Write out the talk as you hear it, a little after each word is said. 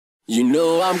You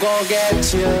know I'm gonna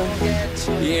get you,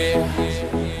 yeah,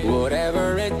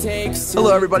 whatever it takes.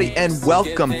 Hello, everybody, and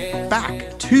welcome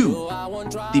back to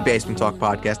the Basement Talk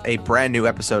Podcast, a brand new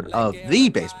episode of the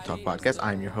Basement Talk Podcast.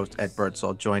 I'm your host, Ed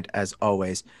Birdsall, joined as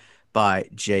always by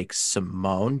Jake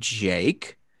Simone.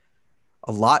 Jake,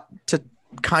 a lot to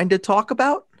kind of talk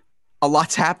about. A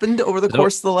lot's happened over the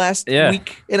course of the last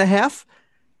week and a half.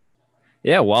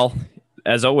 Yeah, well,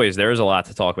 as always, there is a lot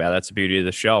to talk about. That's the beauty of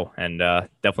the show, and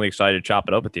definitely excited to chop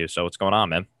it up with you. So what's going on,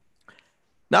 man?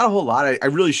 Not a whole lot. I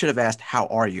really should have asked, how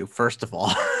are you, first of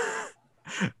all?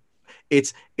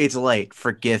 It's late.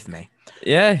 Forgive me.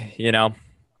 Yeah, you know.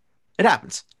 It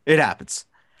happens. It happens.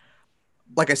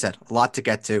 Like I said, a lot to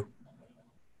get to.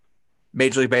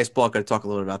 Major League Baseball, going to talk a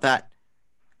little bit about that.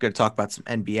 Going to talk about some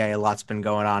NBA. A lot's been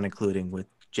going on, including with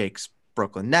Jake's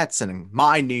Brooklyn Nets and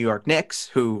my New York Knicks,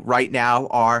 who right now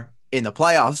are in the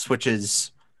playoffs, which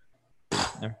is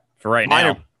for right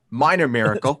now minor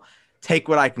miracle. Take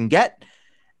what I can get.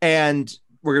 And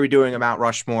we're going to be doing a Mount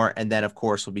Rushmore. And then, of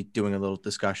course, we'll be doing a little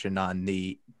discussion on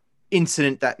the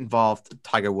incident that involved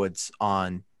Tiger Woods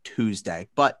on Tuesday.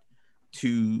 But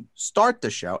to start the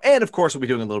show, and of course, we'll be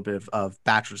doing a little bit of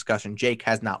Bachelor discussion. Jake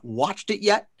has not watched it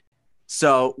yet,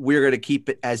 so we're going to keep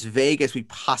it as vague as we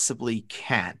possibly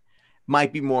can.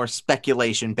 Might be more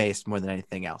speculation based more than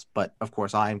anything else. But of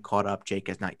course, I am caught up. Jake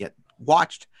has not yet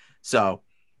watched. So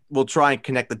we'll try and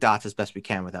connect the dots as best we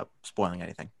can without spoiling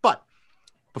anything. But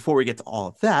before we get to all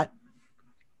of that,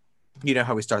 you know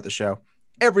how we start the show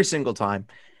every single time.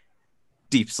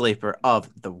 Deep Sleeper of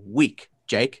the Week.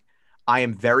 Jake, I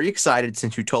am very excited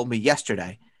since you told me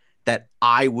yesterday that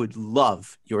I would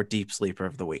love your Deep Sleeper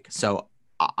of the Week. So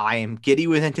I am giddy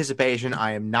with anticipation.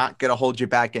 I am not going to hold you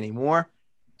back anymore.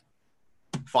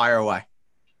 Fire away.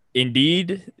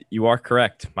 Indeed, you are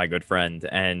correct, my good friend.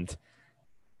 And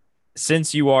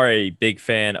since you are a big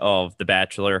fan of The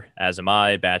Bachelor, as am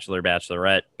I, Bachelor,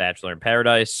 Bachelorette, Bachelor in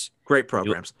Paradise. Great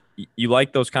programs. You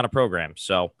like those kind of programs.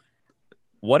 So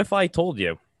what if I told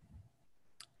you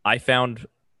I found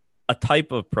a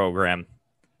type of program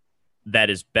that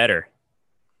is better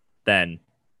than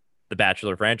the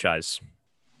Bachelor franchise?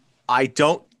 I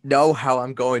don't know how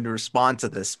I'm going to respond to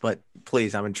this, but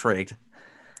please, I'm intrigued.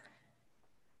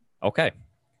 Okay.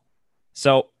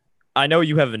 So I know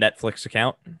you have a Netflix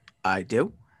account. I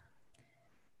do.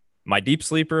 My Deep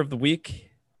Sleeper of the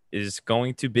Week is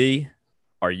going to be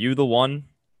Are You the One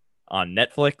on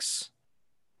Netflix,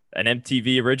 an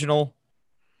MTV original.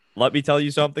 Let me tell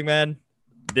you something, man.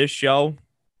 This show,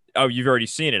 you've already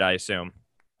seen it, I assume.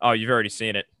 Oh, you've already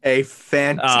seen it. A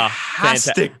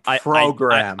fantastic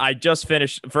program. I just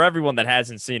finished. For everyone that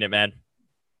hasn't seen it, man,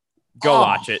 go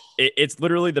watch it. It's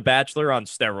literally The Bachelor on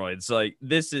steroids. Like,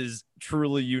 this is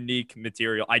truly unique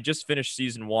material. I just finished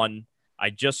season 1. I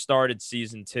just started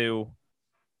season 2.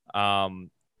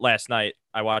 Last night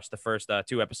I watched the first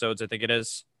 2 episodes, I think it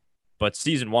is. But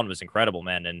season 1 was incredible,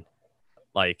 man. And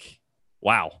like,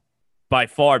 wow, by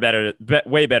far better,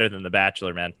 way better than The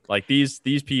Bachelor, man. Like, these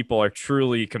people are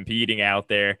truly competing out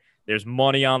there. There's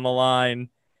money on the line,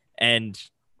 and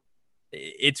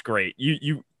it's great.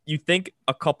 You think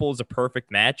a couple is a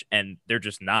perfect match, and they're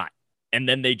just not. And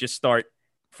then they just start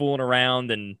fooling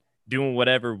around and doing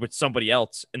whatever with somebody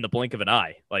else in the blink of an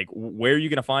eye. Like, where are you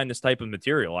going to find this type of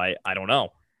material? I don't know.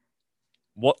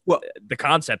 The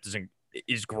concept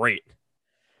is great.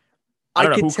 I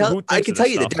can tell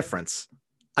you the difference.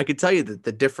 I could tell you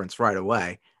the difference right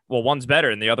away. Well, one's better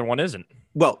and the other one isn't.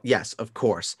 Well, yes, of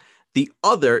course. The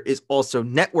other is also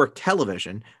network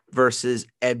television versus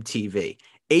MTV.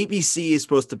 ABC is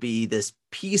supposed to be this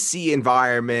PC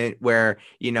environment where,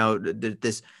 you know,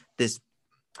 this,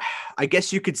 I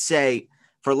guess you could say,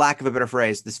 for lack of a better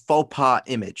phrase, this faux pas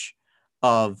image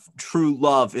of true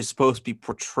love is supposed to be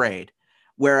portrayed.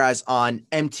 Whereas on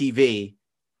MTV,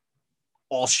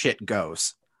 all shit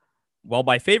goes. Well,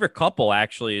 my favorite couple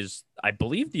actually is, I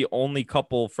believe, the only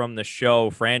couple from the show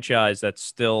franchise that's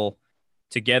still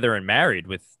together and married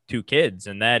with 2 kids.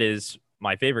 And that is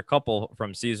my favorite couple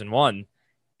from season 1.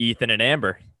 Ethan and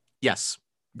Amber. Yes.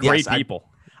 Great people.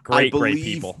 Great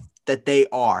people. That they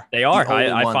are. They are. The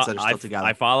only ones that are still together.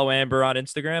 I follow Amber on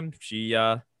Instagram. She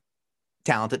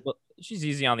talented. Well, she's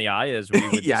easy on the eye, as we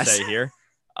would say here.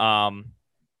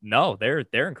 No,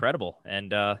 they're incredible.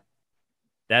 And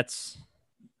that's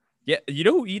you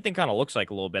know who Ethan kind of looks like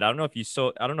a little bit. I don't know if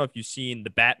you've seen the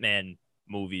Batman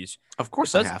movies. Of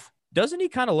course I have. Doesn't he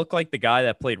kind of look like the guy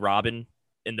that played Robin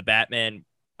in the Batman?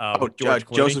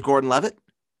 Joseph Gordon-Levitt?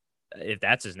 If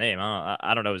that's his name.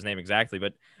 I don't know his name exactly,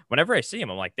 but whenever I see him,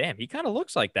 I'm like, damn, he kind of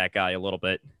looks like that guy a little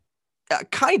bit.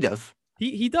 Kind of.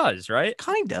 He does, right?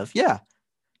 Kind of, yeah.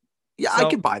 Yeah, So, I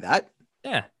can buy that.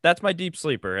 yeah, that's my deep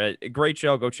sleeper. A great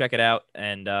show. Go check it out.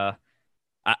 And I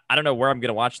don't know where I'm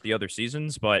gonna watch the other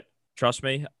seasons, but trust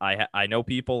me, I know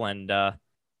people, and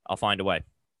I'll find a way.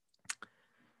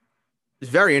 It's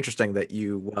very interesting that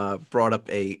you brought up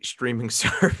a streaming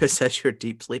service as your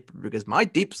deep sleeper, because my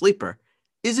deep sleeper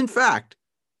is, in fact,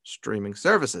 streaming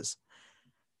services.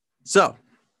 So,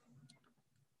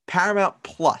 Paramount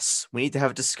Plus. We need to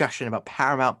have a discussion about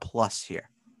Paramount Plus here.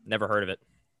 Never heard of it.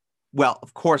 Well,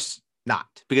 of course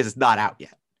not, because it's not out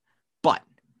yet. But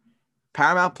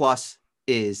Paramount Plus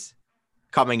is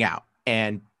coming out.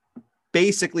 And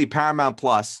basically, Paramount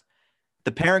Plus,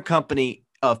 the parent company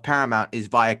of Paramount is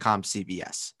Viacom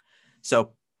CBS.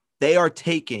 So they are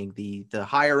taking the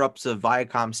higher ups of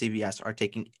Viacom CBS are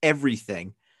taking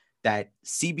everything that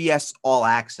CBS All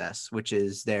Access, which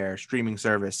is their streaming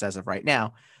service as of right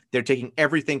now, they're taking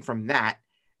everything from that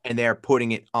and they're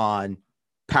putting it on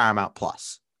Paramount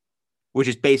Plus, which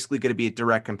is basically going to be a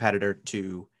direct competitor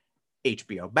to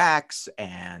HBO Max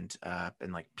and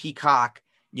like Peacock,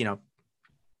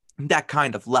 that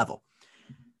kind of level.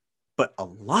 But a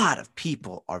lot of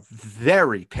people are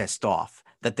very pissed off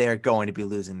that they're going to be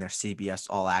losing their CBS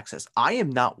All Access. I am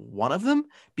not one of them,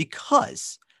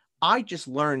 because I just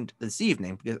learned this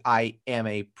evening, because I am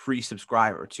a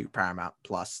pre-subscriber to Paramount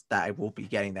Plus, that I will be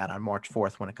getting that on March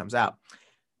 4th when it comes out.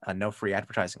 No free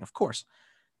advertising, of course.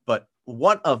 But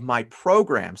one of my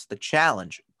programs, The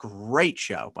Challenge, great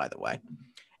show, by the way,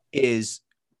 is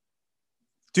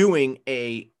doing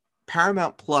a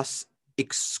Paramount Plus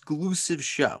exclusive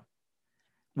show,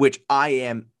 which I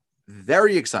am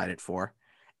very excited for.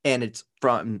 And it's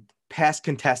from past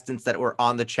contestants that were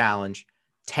on The Challenge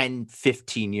 10,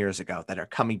 15 years ago that are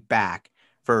coming back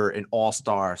for an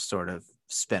all-star sort of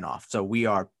spinoff. So we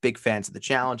are big fans of The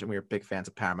Challenge, and we are big fans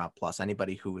of Paramount Plus.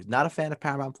 Anybody who is not a fan of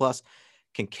Paramount Plus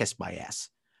can kiss my ass,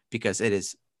 because it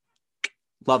is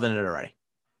loving it already.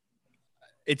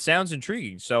 It sounds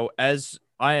intriguing. So, as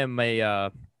I am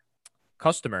a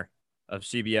customer of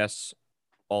CBS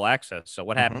All Access, so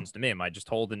what happens to me? Am I just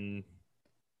holding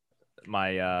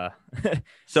my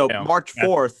So March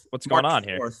 4th, what's going on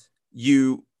here?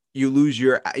 You lose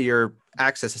your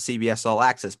access to CBS All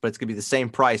Access, but it's gonna be the same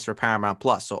price for Paramount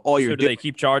Plus. So all you're do they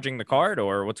keep charging the card,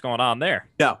 or what's going on there?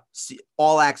 No,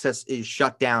 All Access is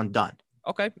shut down, done.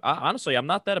 Okay, honestly, I'm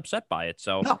not that upset by it.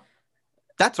 So no,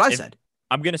 that's what I said.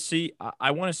 I'm gonna see.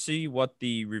 I want to see what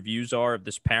the reviews are of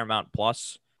this Paramount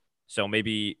Plus. So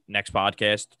maybe next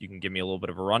podcast you can give me a little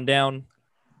bit of a rundown.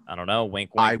 I don't know,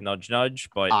 wink, wink, nudge, nudge.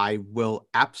 But I will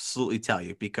absolutely tell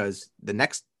you, because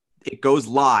it goes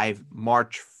live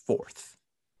March 4th.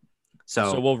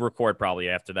 So we'll record probably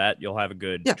after that. You'll have a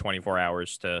good 24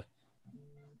 hours to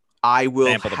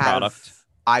sample the product.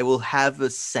 I will have a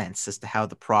sense as to how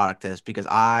the product is, because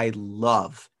I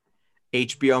love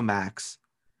HBO Max.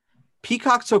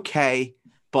 Peacock's okay,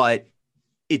 but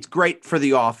it's great for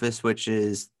The Office, which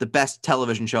is the best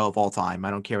television show of all time. I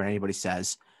don't care what anybody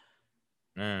says.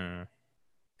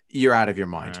 You're out of your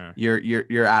mind.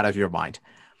 You're out of your mind.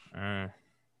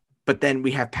 But then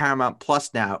we have Paramount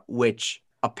Plus now, which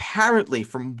apparently,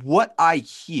 from what I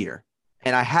hear,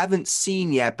 and I haven't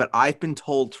seen yet, but I've been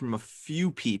told from a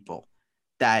few people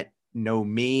that know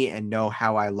me and know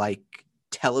how I like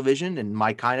television and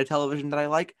my kind of television that I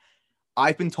like,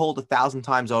 I've been told 1,000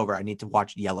 times over I need to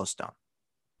watch Yellowstone.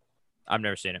 I've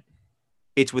never seen it.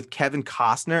 It's with Kevin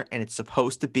Costner, and it's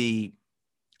supposed to be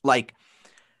like,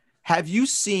 have you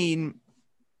seen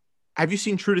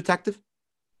True Detective?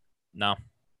 No.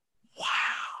 Wow.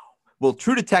 Well,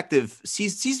 True Detective,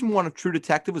 season 1 of True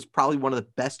Detective was probably one of the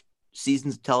best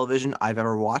seasons of television I've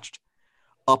ever watched.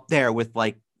 Up there with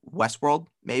like Westworld,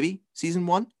 maybe season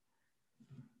 1.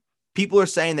 People are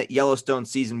saying that Yellowstone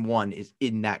season 1 is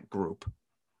in that group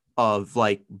of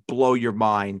like blow your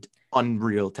mind,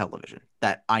 unreal television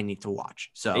that I need to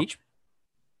watch. So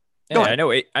I know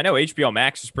HBO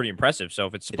Max is pretty impressive. So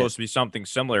if it's supposed to be something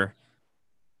similar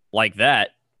like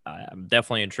that, I'm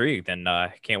definitely intrigued, and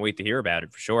I can't wait to hear about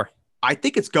it for sure. I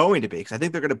think it's going to be, because I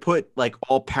think they're going to put like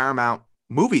all Paramount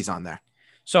movies on there.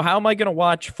 So how am I going to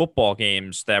watch football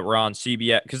games that were on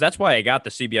CBS? Because that's why I got the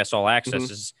CBS All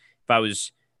Access. Is if I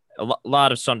was a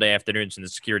lot of Sunday afternoons in the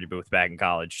security booth back in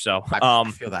college. So I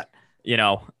feel that.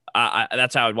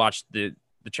 That's how I'd watch the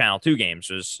Channel 2 games,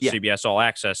 was CBS All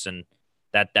Access, and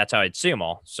that's how I'd see them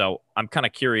all. So I'm kind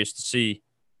of curious to see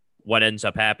what ends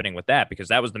up happening with that, because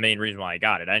that was the main reason why I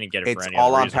got it. I didn't get it for any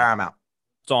other reason. It's all on Paramount.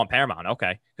 It's all on Paramount.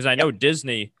 Okay. Because I know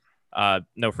Disney,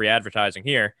 no free advertising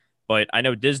here, but I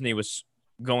know Disney was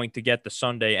going to get the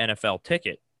Sunday NFL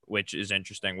ticket, which is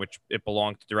interesting, which it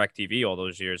belonged to DirecTV all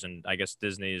those years. And I guess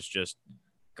Disney is just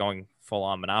going full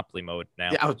on monopoly mode now.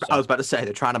 Yeah, I was about to say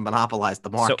they're trying to monopolize the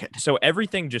market. So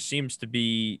everything just seems to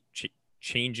be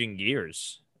changing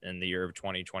gears in the year of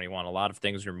 2021. A lot of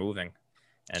things are moving.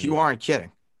 And You aren't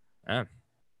kidding.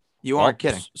 You well, aren't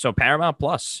kidding. So Paramount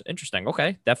Plus, interesting.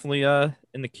 Okay, definitely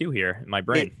in the queue here in my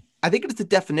brain. I think it's the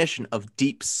definition of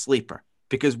deep sleeper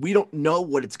because we don't know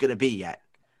what it's going to be yet.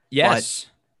 Yes.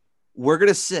 But we're going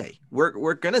to see.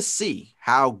 We're going to see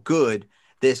how good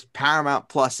this Paramount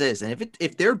Plus is. And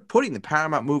if they're putting the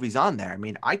Paramount movies on there, I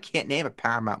mean, I can't name a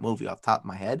Paramount movie off the top of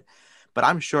my head, but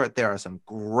I'm sure that there are some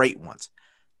great ones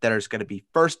that are going to be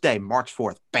first day, March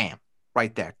 4th, bam,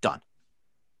 right there, done.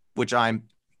 Which I'm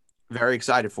very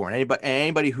excited for. And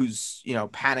anybody who's,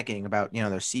 panicking about, their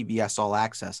CBS All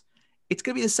Access, it's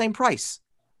going to be the same price.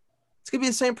 It's going to be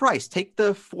the same price. Take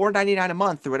the $4.99 a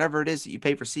month or whatever it is that you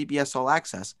pay for CBS All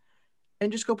Access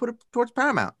and just go put it towards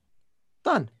Paramount.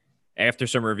 Done. After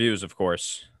some reviews, of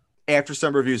course. After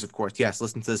some reviews, of course. Yes,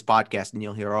 listen to this podcast and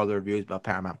you'll hear all the reviews about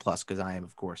Paramount Plus because I am,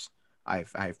 of course,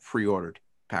 I've pre-ordered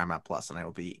Paramount Plus and I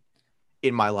will be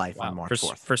in my life on March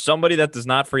 4th. For somebody that does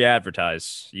not free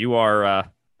advertise, you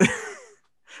are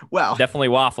well, definitely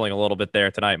waffling a little bit there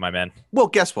tonight, my man. Well,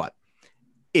 guess what?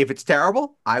 If it's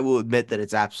terrible, I will admit that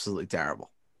it's absolutely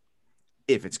terrible.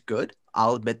 If it's good,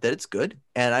 I'll admit that it's good.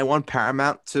 And I want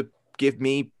Paramount to give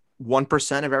me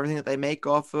 1% of everything that they make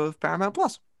off of Paramount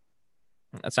Plus.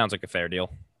 That sounds like a fair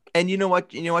deal. And you know what,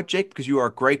 Jake? Because you are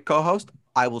a great co-host,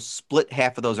 I will split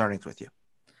half of those earnings with you.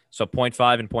 So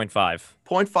 0.5 and 0.5.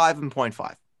 0.5 and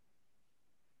 0.5.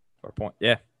 Or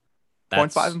yeah.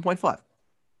 0.5 and 0.5.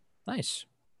 Nice.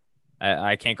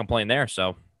 I can't complain there.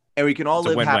 So. And we can all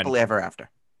live happily ever after.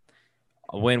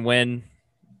 A win-win.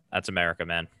 That's America,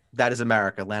 man. That is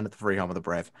America. Land at the free home of the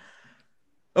brave.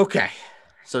 Okay.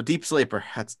 So Deep Sleeper.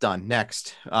 That's done.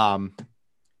 Next.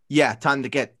 Yeah, time to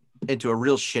get into a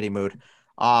real shitty mood.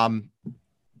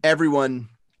 Everyone,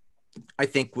 I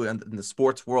think in the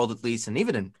sports world at least, and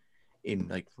even in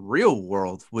like real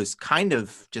world, was kind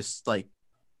of just like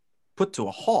put to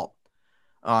a halt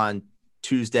on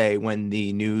Tuesday when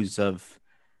the news of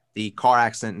the car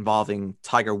accident involving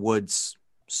Tiger Woods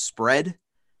spread.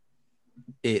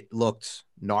 It looked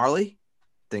gnarly,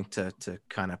 I think to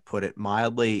kind of put it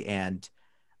mildly. And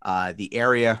the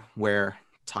area where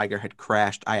Tiger had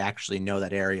crashed, I actually know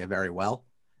that area very well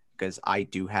because I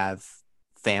do have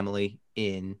family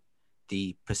in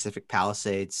the Pacific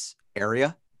Palisades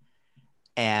area.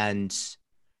 And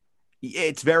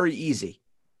it's very easy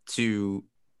to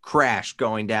crash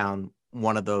going down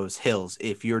one of those hills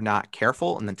if you're not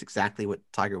careful. And that's exactly what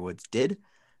Tiger Woods did.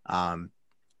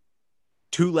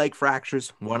 2 leg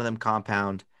fractures, one of them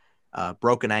compound,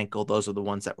 broken ankle. Those are the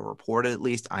ones that were reported, at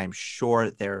least. I'm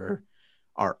sure there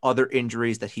are other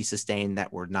injuries that he sustained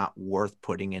that were not worth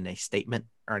putting in a statement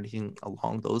or anything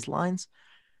along those lines.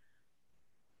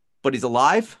 But he's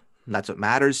alive. And that's what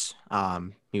matters.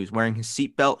 He was wearing his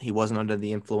seatbelt. He wasn't under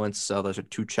the influence. So those are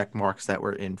 2 check marks that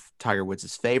were in Tiger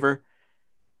Woods' favor.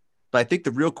 But I think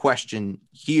the real question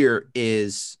here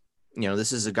is,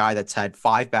 this is a guy that's had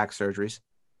 5 back surgeries.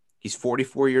 He's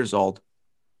 44 years old.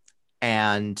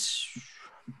 And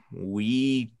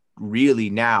we really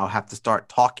now have to start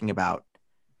talking about,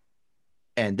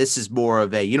 and this is more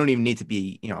of you don't even need to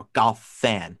be, a golf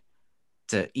fan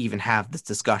to even have this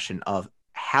discussion of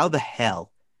how the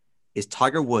hell is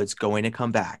Tiger Woods going to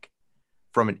come back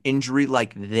from an injury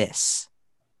like this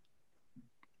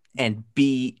and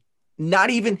be not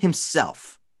even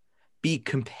himself, be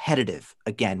competitive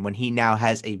again when he now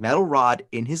has a metal rod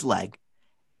in his leg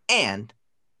and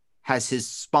has his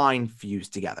spine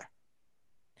fused together.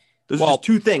 Those are just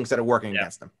 2 things that are working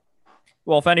against him.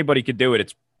 Well, if anybody could do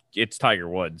it, it's Tiger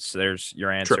Woods. There's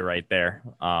your answer right there.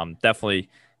 Definitely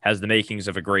has the makings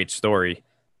of a great story.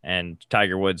 And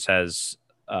Tiger Woods has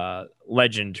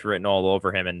legend written all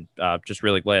over him, and just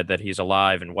really glad that he's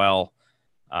alive and well.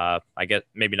 I guess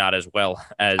maybe not as well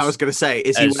as I was going to say.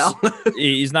 Is he well?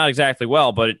 He's not exactly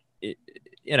well, but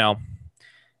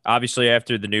obviously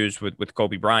after the news with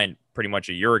Kobe Bryant pretty much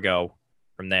a year ago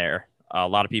from there, a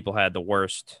lot of people had the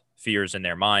worst fears in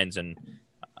their minds, and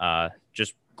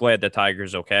just glad that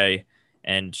Tiger's okay.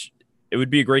 And it would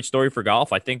be a great story for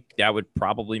golf. I think that would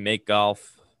probably make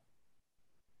golf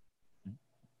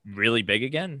really big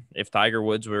again if Tiger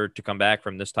Woods were to come back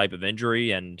from this type of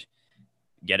injury and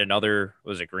get another,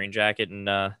 green jacket and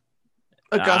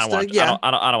Augusta.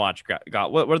 I don't watch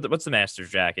golf. What's the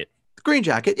Masters jacket? Green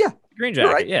jacket. Yeah. Green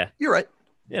jacket. Right. Yeah. You're right.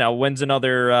 Wins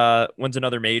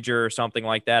another major or something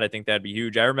like that. I think that'd be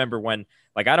huge. I remember when,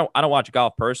 I don't watch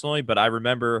golf personally, but I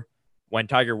remember when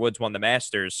Tiger Woods won the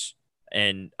Masters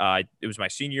and it was my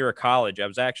senior year of college. I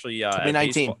was actually at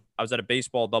 2019. I was at a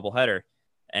baseball doubleheader,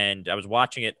 and I was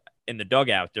watching it in the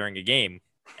dugout during a game.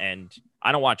 And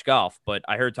I don't watch golf, but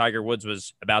I heard Tiger Woods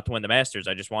was about to win the Masters.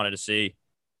 I just wanted to see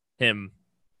him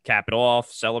cap it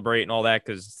off, celebrate, and all that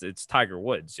because it's Tiger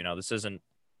Woods. You know, this isn't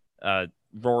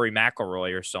Rory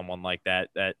McIlroy or someone like that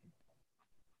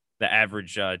the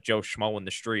average Joe Schmo in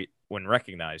the street wouldn't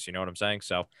recognize. You know what I'm saying?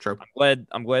 So True.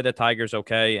 I'm glad that Tiger's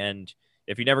okay. And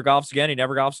if he never golfs again, he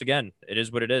never golfs again. It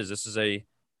is what it is. This is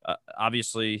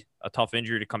obviously a tough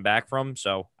injury to come back from.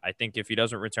 So I think if he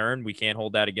doesn't return, we can't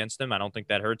hold that against him. I don't think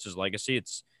that hurts his legacy.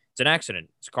 It's an accident.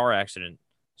 It's a car accident.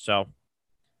 So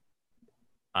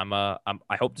I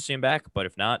hope to see him back, but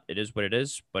if not, it is what it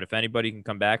is. But if anybody can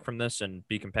come back from this and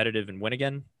be competitive and win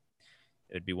again,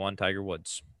 it'd be one Tiger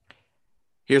Woods.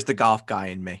 Here's the golf guy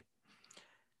in me.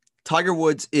 Tiger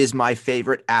Woods is my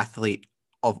favorite athlete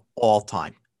of all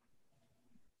time.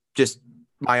 Just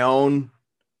my own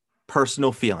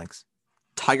personal feelings.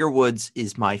 Tiger Woods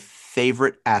is my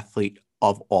favorite athlete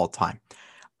of all time.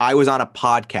 I was on a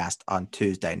podcast on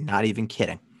Tuesday, not even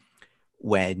kidding,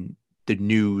 when the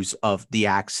news of the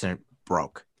accident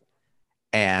broke.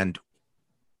 And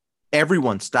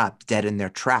everyone stopped dead in their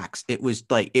tracks. It was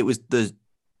the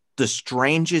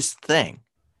strangest thing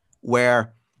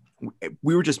where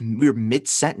we were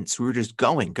mid-sentence. We were just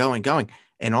going.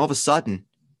 And all of a sudden,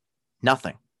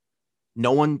 nothing.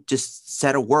 No one just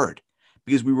said a word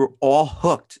because we were all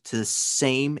hooked to the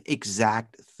same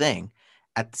exact thing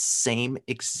at the same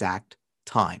exact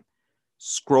time.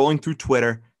 Scrolling through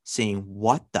Twitter, seeing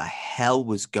what the hell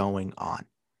was going on.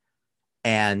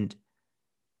 And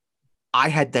I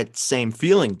had that same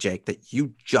feeling, Jake, that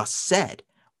you just said.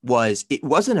 It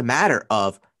wasn't a matter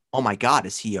of, oh my God,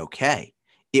 is he okay?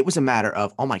 It was a matter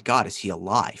of, oh my God, is he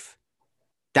alive?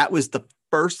 That was the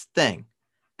first thing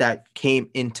that came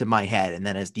into my head. And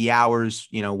then as the hours,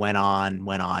 went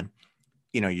on,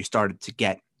 you started to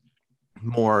get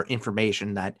more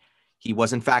information that he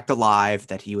was in fact alive,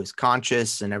 that he was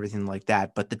conscious and everything like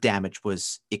that. But the damage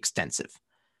was extensive.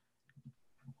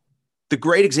 The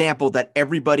great example that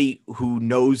everybody who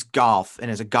knows golf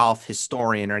and is a golf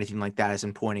historian or anything like that has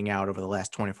been pointing out over the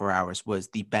last 24 hours was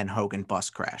the Ben Hogan bus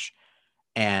crash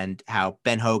and how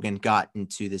Ben Hogan got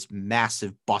into this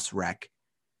massive bus wreck,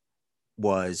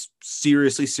 was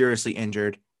seriously, seriously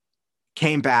injured,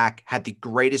 came back, had the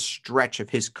greatest stretch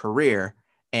of his career,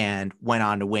 and went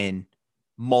on to win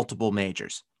multiple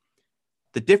majors.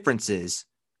 The difference is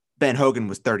Ben Hogan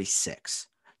was 36.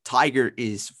 Tiger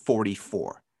is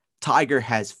 44. Tiger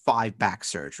has 5 back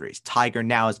surgeries. Tiger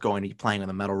now is going to be playing with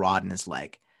a metal rod in his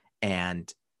leg.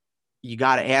 And you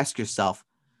got to ask yourself,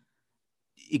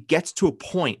 it gets to a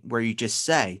point where you just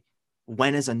say,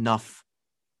 when is enough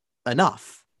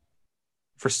enough?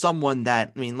 For someone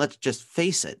that, let's just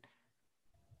face it,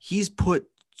 he's put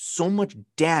so much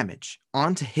damage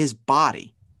onto his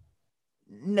body,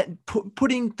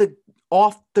 putting the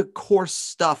off the course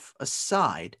stuff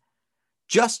aside,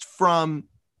 just from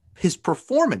his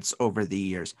performance over the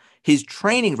years, his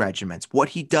training regimens, what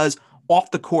he does off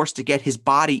the course to get his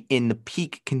body in the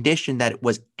peak condition that it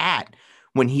was at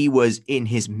when he was in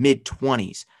his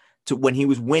mid-20s, to when he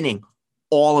was winning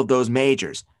all of those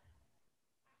majors.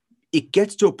 It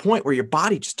gets to a point where your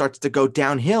body just starts to go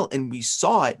downhill. And we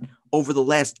saw it over the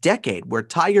last decade where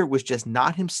Tiger was just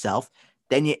not himself.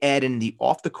 Then you add in the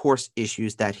off the course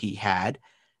issues that he had.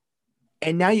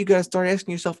 And now you got to start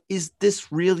asking yourself, is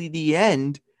this really the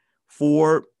end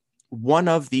for one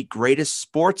of the greatest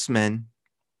sportsmen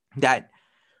that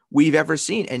we've ever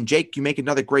seen? And Jake, you make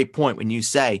another great point when you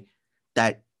say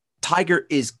that Tiger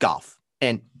is golf.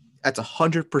 And that's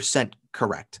 100%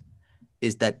 correct.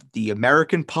 Is that the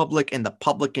American public and the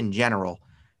public in general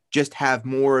just have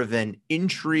more of an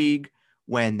intrigue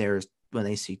when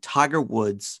they see Tiger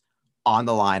Woods on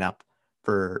the lineup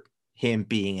for him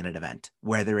being in an event,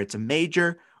 whether it's a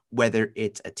major, whether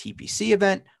it's a TPC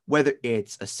event, whether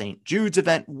it's a St. Jude's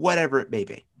event, whatever it may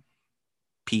be.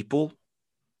 People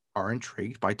are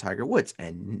intrigued by Tiger Woods,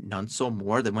 and none so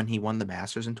more than when he won the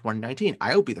Masters in 2019.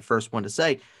 I will be the first one to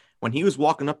say, when he was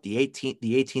walking up the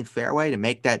 18th fairway to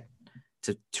make that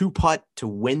to 2-putt to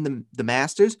win the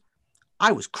Masters,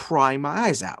 I was crying my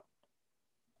eyes out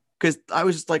because I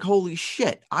was just like, holy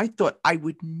shit, I thought I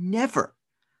would never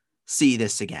see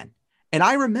this again. And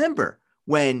I remember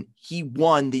when he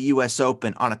won the U.S.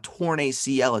 Open on a torn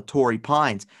ACL at Torrey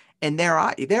Pines, and there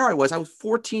I was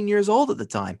 14 years old at the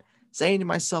time, saying to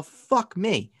myself, fuck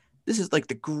me, this is like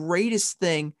the greatest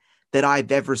thing that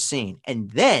I've ever seen.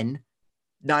 And then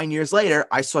 9 years later,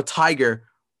 I saw Tiger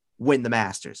win the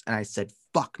Masters. And I said,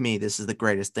 fuck me, this is the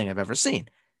greatest thing I've ever seen.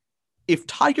 if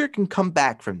Tiger can come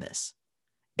back from this,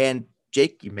 and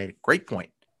Jake, you made a great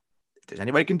point. If there's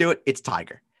anybody who can do it, it's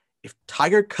Tiger. If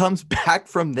Tiger comes back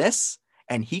from this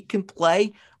and he can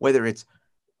play, whether it's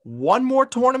one more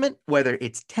tournament, whether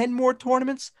it's 10 more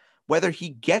tournaments, whether he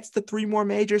gets the 3 more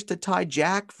majors to tie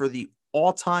Jack for the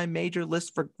all-time major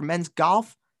list for men's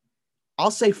golf,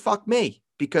 I'll say fuck me,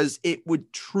 because it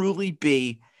would truly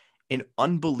be an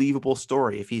unbelievable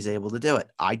story if he's able to do it.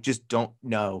 I just don't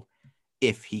know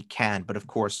if he can, but of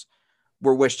course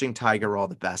we're wishing Tiger all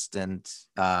the best. And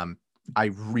I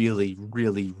really,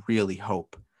 really, really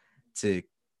hope to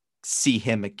see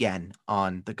him again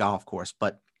on the golf course.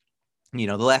 But,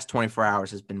 the last 24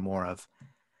 hours has been more of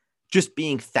just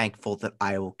being thankful that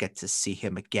I will get to see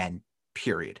him again,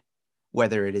 period,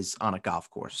 whether it is on a golf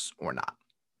course or not.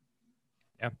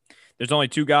 Yeah. There's only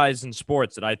 2 guys in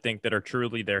sports that I think that are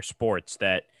truly their sports,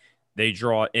 that they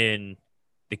draw in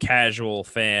the casual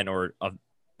fan or a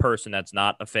person that's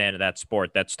not a fan of that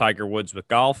sport. That's Tiger Woods with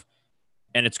golf,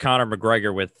 and it's Conor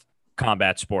McGregor with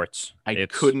combat sports. I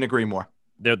couldn't agree more.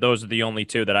 Those are the only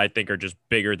 2 that I think are just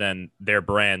bigger than their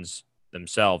brands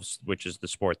themselves, which is the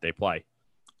sport they play.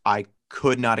 I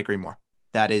could not agree more.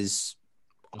 That is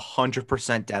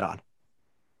 100% dead on.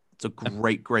 It's a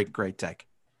great, great, great take.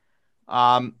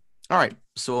 All right,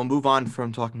 so we'll move on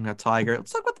from talking about Tiger.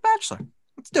 Let's talk about The Bachelor.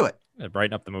 Let's do it.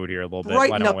 Brighten up the mood here a little bit.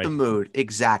 Brighten up the mood,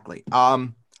 exactly. I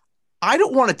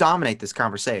don't want to dominate this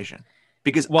conversation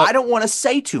because I don't want to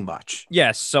say too much.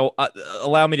 Yes, so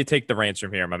allow me to take the reins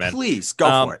from here, my man. Please,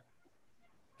 go for it.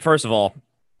 First of all,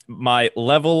 my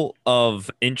level of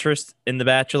interest in The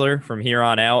Bachelor from here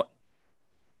on out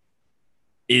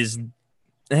is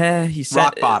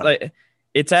rock bottom.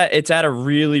 It's at a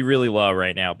really, really low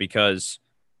right now because,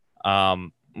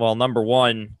 number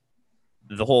one,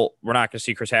 we're not going to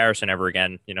see Chris Harrison ever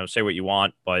again. Say what you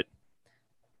want, but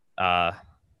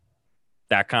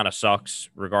that kind of sucks,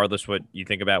 regardless what you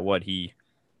think about what he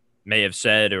may have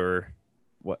said or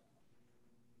what.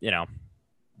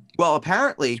 Well,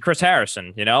 apparently Chris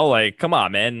Harrison. Come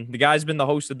on, man. The guy's been the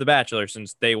host of The Bachelor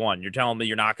since day one. You're telling me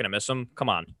you're not going to miss him? Come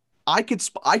on. I could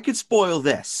spoil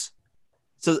this.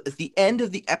 So at the end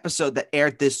of the episode that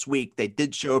aired this week, they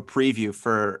did show a preview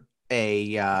for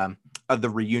of the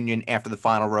reunion after the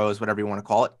final rose, whatever you want to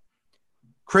call it.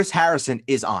 Chris Harrison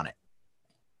is on it.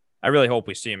 I really hope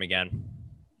we see him again.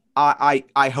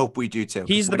 I hope we do too.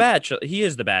 He's the Bachelor. He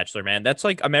is the Bachelor, man. That's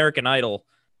like American Idol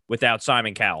without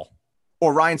Simon Cowell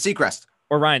or Ryan Seacrest.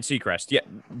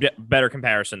 Yeah, better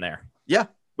comparison there. Yeah,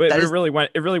 it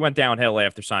really went downhill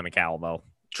after Simon Cowell, though.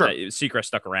 Sure, Seacrest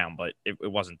stuck around, but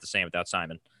it wasn't the same without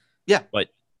Simon. Yeah, but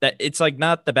it's like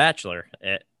not the Bachelor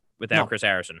without Chris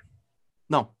Harrison.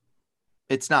 No,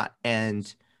 it's not,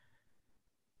 and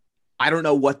I don't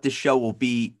know what the show will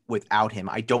be without him.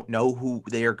 I don't know who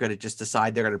they are going to just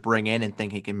decide they're going to bring in and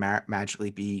think he can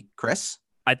magically be Chris.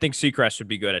 I think Seacrest would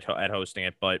be good at hosting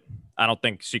it, but I don't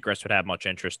think Seacrest would have much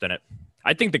interest in it.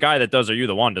 I think the guy that does Are You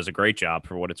the One does a great job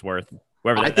for what it's worth.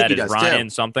 Whoever that is, Ryan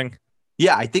something.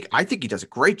 Yeah, I think he does a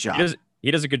great job.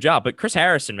 He does a good job, but Chris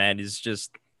Harrison, man, is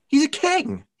just... He's a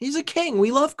king. He's a king.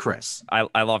 We love Chris.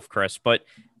 I love Chris, but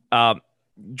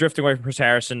drifting away from Chris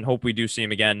Harrison, hope we do see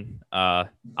him again.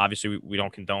 Obviously, we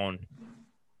don't condone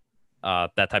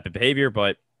that type of behavior,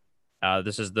 but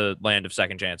this is the land of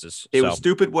second chances. It was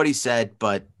stupid what he said,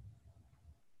 but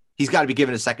he's got to be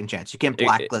given a second chance. You can't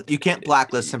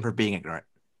blacklist him for being ignorant.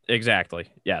 Exactly.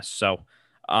 Yes. So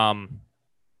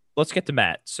let's get to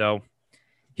Matt. So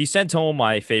he sent home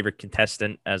my favorite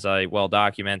contestant, as I well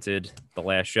documented the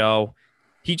last show.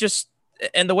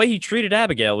 And the way he treated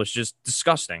Abigail was just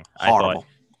disgusting. Horrible.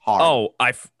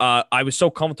 I was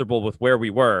so comfortable with where we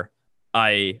were.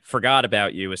 I forgot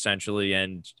about you, essentially,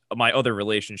 and my other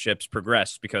relationships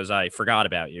progressed because I forgot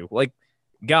about you. Like,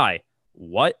 guy,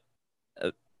 what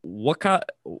kind?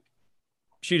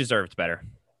 She deserved better.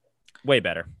 Way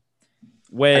better.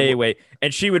 Way.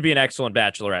 And she would be an excellent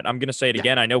bachelorette. I'm going to say it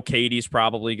again. I know Katie's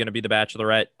probably going to be the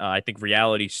bachelorette. I think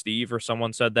Reality Steve or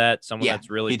someone said that. Someone that's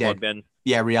really plugged in.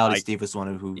 Yeah, Reality Steve was the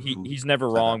one who he's never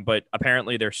wrong, but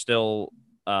apparently they're still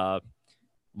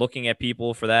looking at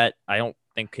people for that. I don't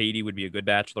think Katie would be a good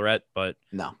bachelorette, but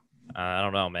no, I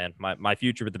don't know, man. My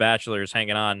future with the Bachelor is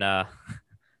hanging on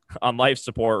on life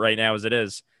support right now as it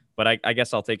is. But I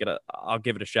guess I'll take it. I'll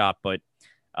give it a shot. But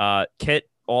Kit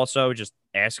also just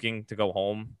asking to go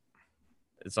home.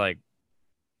 It's like,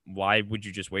 why would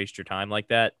you just waste your time like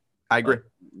that? I agree.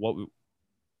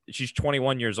 She's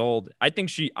 21 years old. I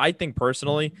think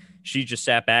personally, she just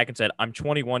sat back and said, I'm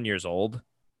 21 years old.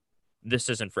 This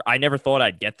isn't I never thought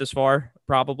I'd get this far.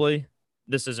 Probably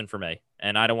this isn't for me.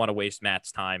 And I don't want to waste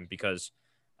Matt's time because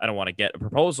I don't want to get a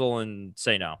proposal and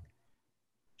say no.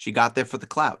 She got there for the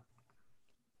clout.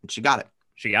 And she got it.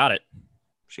 She got it.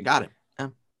 She got it. Yeah.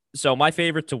 So my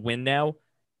favorite to win now,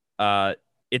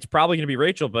 it's probably going to be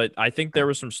Rachel, but I think there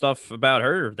was some stuff about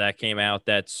her that came out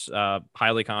that's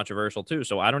highly controversial too.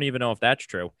 So I don't even know if that's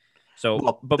true. So,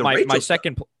 Well, but the my Rachel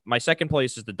second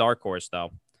place is the dark horse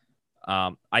though.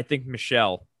 I think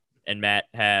Michelle and Matt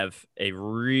have a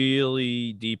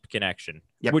really deep connection,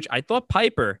 Yep. which I thought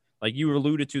Piper, like you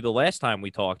alluded to the last time we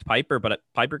talked, Piper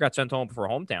got sent home for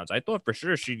hometowns. I thought for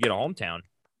sure she'd get a hometown.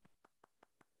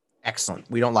 Excellent.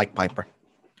 We don't like Piper.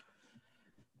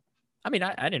 I mean,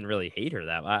 I didn't really hate her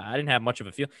that. I didn't have much of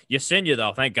a feel. Yesenia,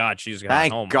 though, thank God she's gone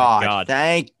Thank home. God.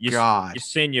 Thank God.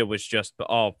 Yesenia was just,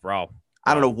 oh, bro.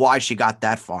 I don't know why she got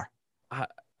that far.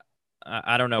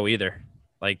 I don't know either.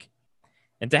 Like,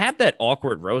 and to have that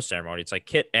awkward rose ceremony, it's like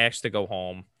Kit asked to go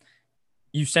home.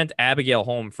 You sent Abigail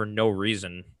home for no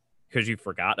reason because you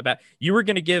forgot about. You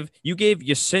gave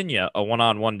Yesenia a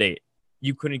one-on-one date.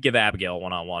 You couldn't give Abigail a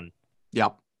one-on-one.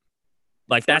 Yep.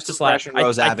 Like that's just like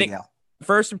Rose Abigail.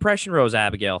 First impression, Rose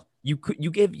Abigail. You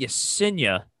gave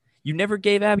Yesenia. You never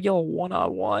gave Abigail a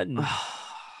one-on-one.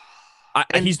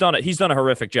 He's done a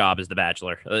horrific job as the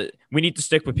Bachelor. We need to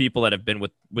stick with people that have been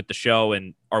with the show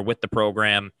and are with the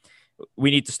program.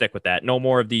 We need to stick with that. No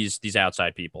more of these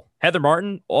outside people. Heather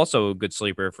Martin, also a good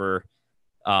sleeper for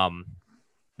the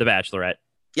Bachelorette.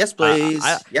 Yes, please.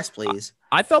 Yes, please.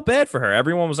 I felt bad for her.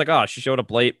 Everyone was like, oh, she showed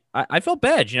up late. I felt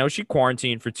bad. You know, she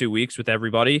quarantined for 2 weeks with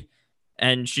everybody,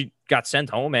 and she got sent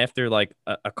home after like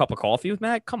a cup of coffee with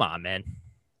Matt. Come on, man.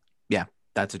 Yeah,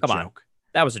 that's a Come joke. on.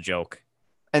 That was a joke.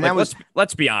 And like, that was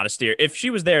let's be honest here. If she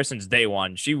was there since day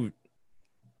one, you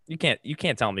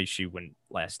can't tell me she wouldn't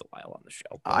last a while on the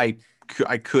show. But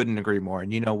I couldn't agree more.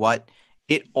 And you know what?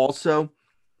 It also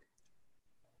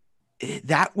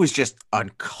that was just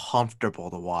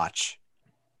uncomfortable to watch.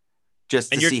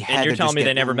 Just to see Heather and you're telling me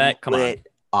they never met? Come on.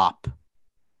 Up.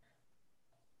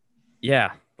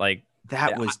 Yeah, like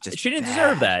that was just she didn't bad.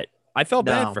 deserve that. I felt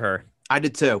No. bad for her. I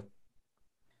did too.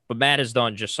 But Matt has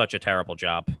done just such a terrible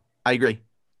job. I agree.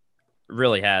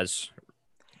 Really has.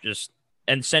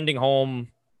 And sending home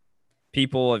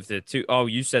people of the two. Oh,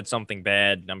 you said something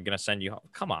bad. I'm gonna send you home.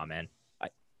 Come on, man.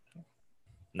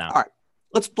 No. All right.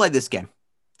 Let's play this game.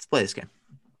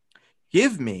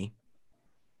 Give me.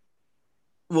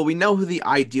 Well, we know who the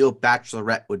ideal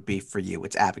Bachelorette would be for you.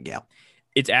 It's Abigail.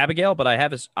 It's Abigail, but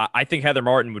I think Heather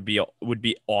Martin would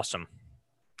be awesome.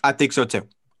 I think so too.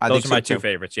 Those are my two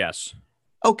favorites. Yes.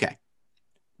 Okay.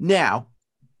 Now,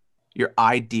 your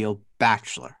ideal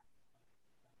Bachelor.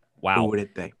 Wow. Who would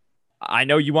it be? I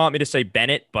know you want me to say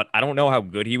Bennett, but I don't know how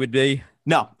good he would be.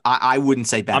 No, I wouldn't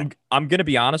say Bennett. I'm going to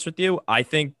be honest with you. I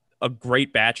think a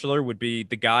great Bachelor would be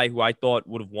the guy who I thought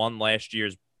would have won last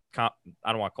year's I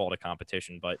don't want to call it a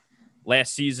competition, but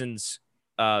last season's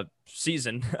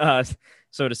season,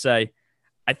 so to say.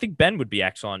 I think Ben would be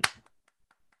excellent.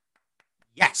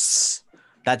 Yes.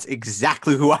 That's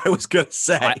exactly who I was going to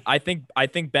say. I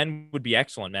think Ben would be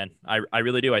excellent, man. I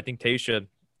really do. I think Tayshia,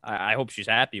 I hope she's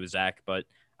happy with Zach, but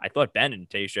I thought Ben and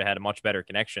Tayshia had a much better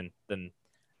connection than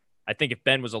I think if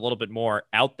Ben was a little bit more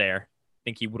out there, I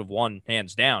think he would have won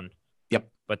hands down. Yep.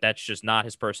 But that's just not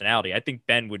his personality. I think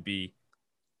Ben would be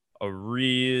a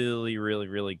really, really,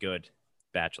 really good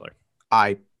Bachelor.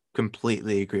 I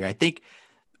completely agree. I think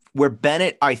where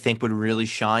Bennett, I think, would really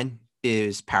shine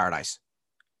is Paradise.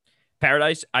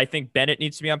 Paradise, I think Bennett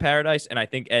needs to be on Paradise, and I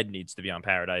think Ed needs to be on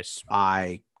Paradise.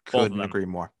 I couldn't agree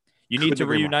more. You need to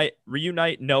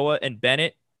reunite Noah and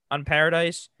Bennett on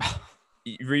Paradise.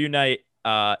 Reunite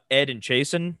Ed and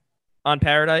Chasen on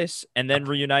Paradise, and then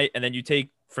reunite, and then you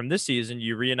take from this season,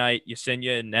 you reunite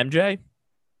Yesenia and MJ.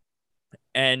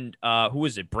 And who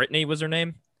was it? Brittany was her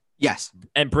name? Yes.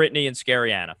 And Brittany and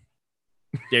Scary Anna.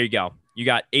 There you go. You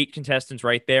got 8 contestants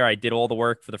right there. I did all the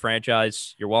work for the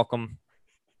franchise. You're welcome.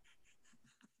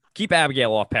 Keep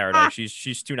Abigail off Paradise.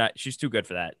 She's too good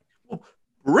for that. Well,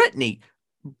 Brittany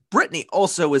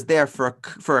also was there for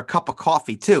a cup of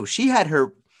coffee too. She had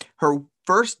her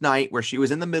first night where she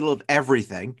was in the middle of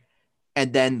everything,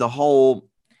 and then the whole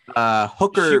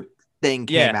hooker thing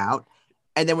came out,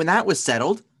 and then when that was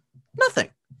settled, nothing.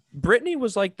 Brittany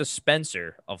was like the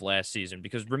Spencer of last season,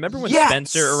 because remember when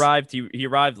Spencer arrived? He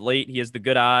arrived late. He has the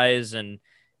good eyes and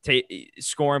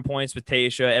scoring points with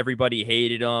Tayshia. Everybody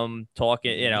hated him,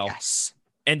 talking, Yes.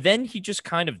 And then he just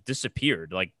kind of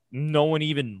disappeared. Like no one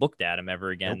even looked at him ever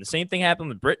again. Nope. The same thing happened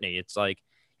with Brittany. It's like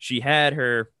she had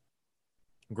her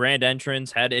grand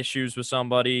entrance, had issues with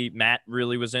somebody. Matt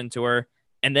really was into her.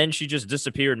 And then she just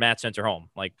disappeared. Matt sent her home.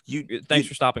 Like, thanks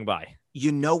for stopping by.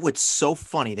 You know what's so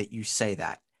funny that you say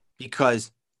that?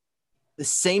 Because the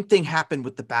same thing happened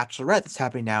with The Bachelorette that's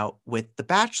happening now with The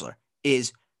Bachelor.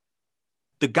 Is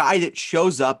the guy that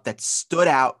shows up that stood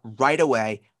out right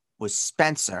away was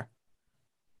Spencer.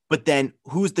 But then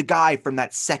who's the guy from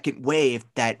that second wave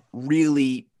that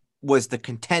really was the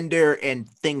contender and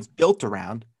things built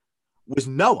around was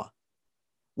Noah.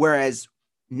 Whereas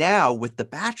now with The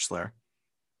Bachelor,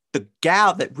 the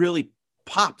gal that really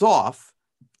popped off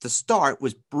to start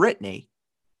was Brittany.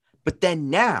 But then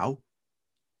now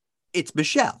it's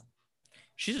Michelle.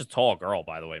 She's a tall girl,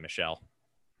 by the way, Michelle.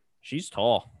 She's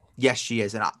tall. Yes, she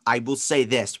is. And I will say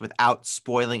this without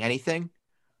spoiling anything.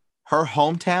 Her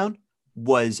hometown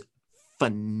was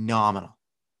phenomenal.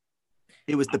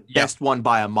 It was the best one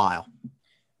by a mile.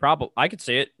 Probably, I could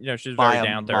see it. She's a By very a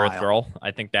down to earth mile. girl.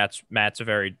 I think that's That's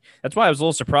why I was a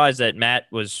little surprised that Matt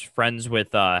was friends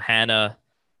with Hannah.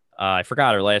 I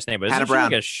forgot her last name, but Hannah isn't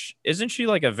Brown. Isn't she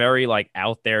like a very like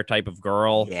out there type of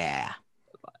girl? Yeah.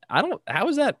 How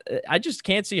is that? I just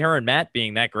can't see her and Matt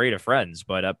being that great of friends,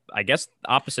 but I guess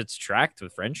opposites attract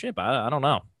with friendship. I don't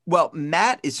know. Well,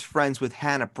 Matt is friends with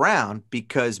Hannah Brown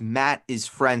because Matt is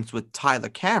friends with Tyler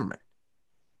Cameron.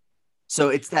 So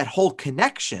it's that whole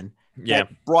connection that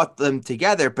brought them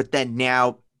together. But then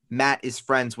now Matt is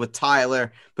friends with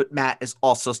Tyler, but Matt is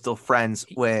also still friends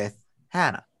with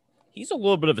Hannah. He's a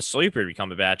little bit of a sleeper to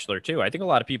become a Bachelor, too. I think a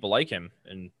lot of people like him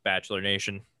in Bachelor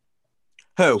Nation.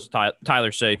 Who?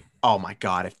 Tyler C. Oh, my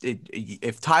God.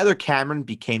 If Tyler Cameron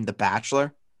became the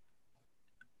Bachelor,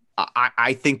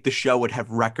 I think the show would have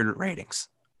record ratings.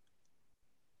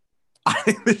 I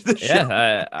think the show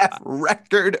would have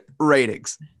record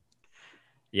ratings.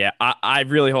 Yeah, I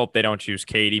really hope they don't choose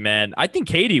Katie, man. I think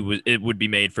Katie would be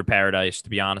made for Paradise, to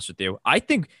be honest with you. I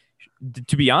think,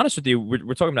 to be honest with you,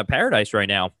 we're talking about Paradise right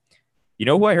now. You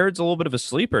know who I heard is a little bit of a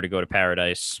sleeper to go to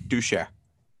Paradise? Do share.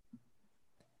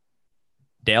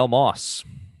 Dale Moss.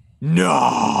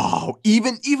 No,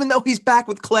 even though he's back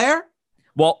with Claire.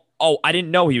 Well, I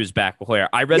didn't know he was back with Claire.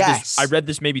 I read Yes. this. I read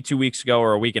this maybe 2 weeks ago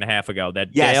or a week and a half ago that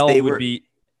Yes, Dale they would were- be.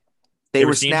 They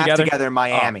were seen snapped together in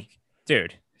Miami.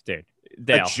 Dude,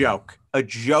 Dale. A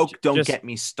joke. Don't Just- get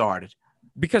me started.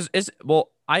 Because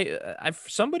I've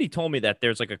somebody told me that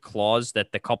there's like a clause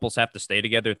that the couples have to stay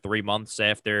together 3 months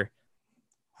after.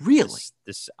 Really?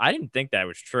 This I didn't think that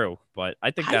was true, but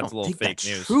I think I that's don't a little think fake that's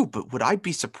news. true, but would I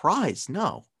be surprised?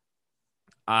 No.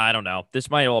 I don't know. This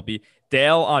might all be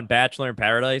Dale on Bachelor in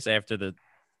Paradise after the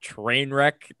train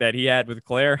wreck that he had with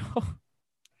Claire.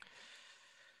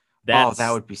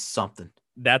 That would be something.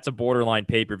 That's a borderline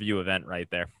pay-per-view event right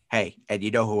there. Hey, and you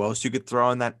know who else you could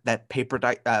throw in that paper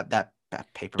dice? That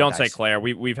paper. Don't dice? say Claire.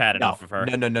 We've had enough of her.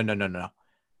 No.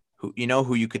 Who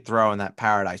you could throw in that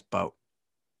Paradise boat?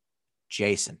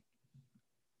 Jason.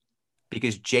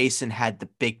 Because Jason had the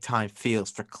big time feels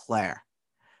for Claire.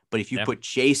 But if you put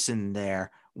Jason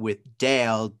there with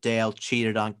Dale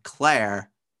cheated on Claire,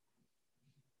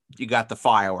 you got the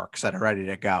fireworks that are ready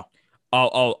to go.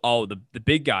 Oh, the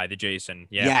big guy, the Jason.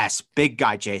 Yeah. Yes, big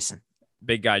guy Jason.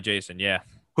 Big guy Jason, yeah.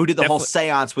 Who did the whole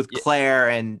seance with Claire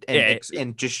and Yeah.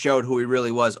 just showed who he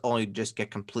really was, only to just get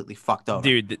completely fucked over.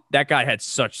 Dude, that guy had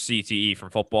such CTE from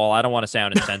football. I don't want to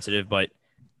sound insensitive, but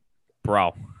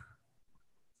bro.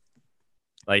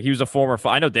 Like he was a former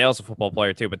I know Dale's a football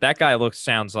player too, but that guy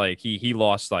sounds like he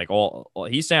lost like all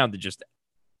he sounded just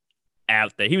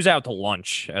out there. He was out to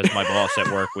lunch, as my boss at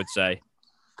work would say.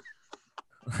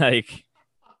 Like,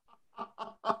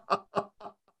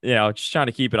 just trying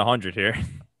to keep it 100 here.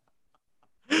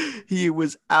 He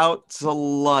was out to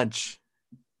lunch.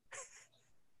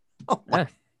 Oh my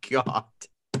God.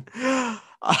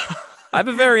 I have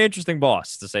a very interesting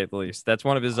boss, to say the least. That's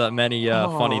one of his many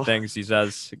funny things he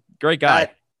says. Great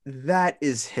guy. That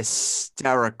is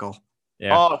hysterical.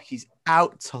 Yeah. Oh, he's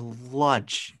out to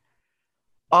lunch.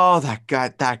 Oh, that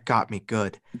got me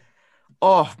good.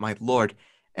 Oh, my Lord.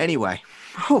 Anyway.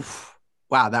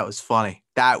 Wow, that was funny.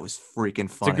 That was freaking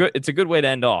funny. It's a good way to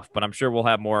end off, but I'm sure we'll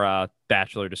have more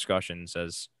Bachelor discussions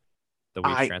as the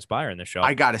weeks transpire in the show.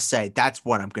 I got to say, that's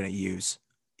what I'm going to use.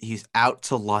 He's out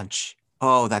to lunch.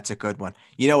 Oh, that's a good one.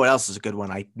 You know what else is a good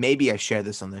one? Maybe I shared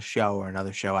this on the show or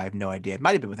another show. I have no idea. It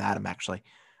might have been with Adam, actually.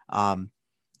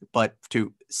 But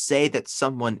to say that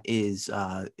someone is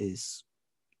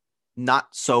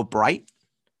not so bright,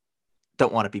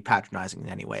 don't want to be patronizing in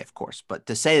any way, of course, but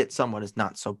to say that someone is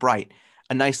not so bright,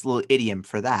 a nice little idiom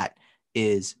for that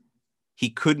is he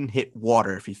couldn't hit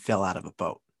water if he fell out of a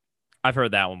boat. I've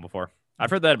heard that one before.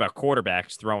 I've heard that about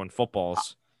quarterbacks throwing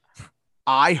footballs.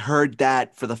 I heard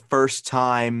that for the first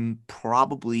time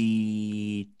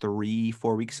probably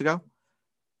 3-4 weeks ago.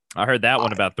 I heard that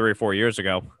one about 3 or 4 years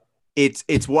ago. It's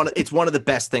one of the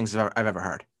best things I've ever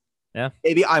heard. Yeah.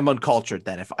 Maybe I'm uncultured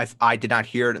then. If I did not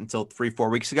hear it until 3-4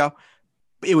 weeks ago,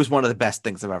 it was one of the best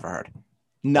things I've ever heard. Well,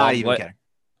 Not even kidding.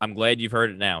 I'm glad you've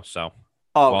heard it now. So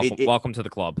Oh, welcome to the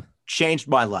club. changed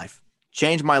my life.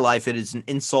 Changed my life. It is an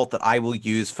insult that I will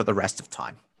use for the rest of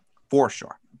time, for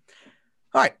sure.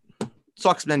 All right, let's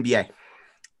talk some NBA.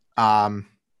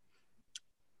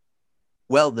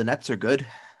 Well, the Nets are good.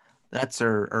 The Nets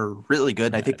are really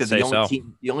good. I think they're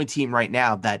the only team right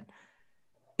now that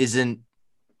isn't,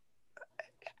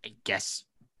 I guess,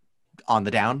 on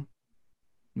the down.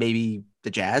 Maybe the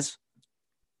Jazz.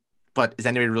 But is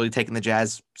anybody really taking the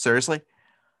Jazz seriously?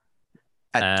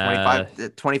 At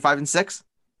 25-6?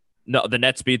 No, the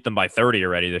Nets beat them by 30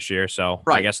 already this year, so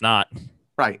right. I guess not.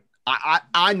 Right.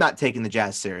 I'm not taking the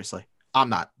Jazz seriously. I'm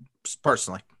not,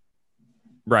 personally.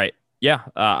 Right. Yeah.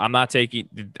 I'm not taking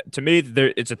 – to me,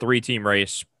 it's a 3-team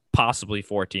race, possibly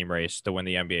 4-team race to win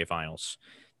the NBA Finals.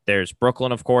 There's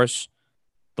Brooklyn, of course.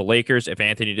 The Lakers, if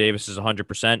Anthony Davis is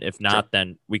 100%. If not,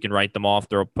 then we can write them off.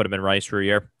 Put them in Rice for a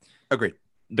year. Agreed.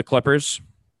 The Clippers.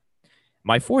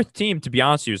 My 4th team, to be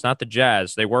honest with you, is not the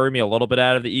Jazz. They worry me a little bit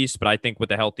out of the East, but I think with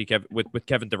the healthy with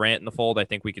Kevin Durant in the fold, I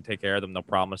think we could take care of them. No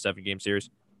problem. A 7-game series.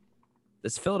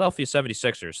 This Philadelphia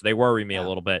 76ers, they worry me a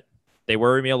little bit. They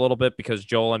worry me a little bit because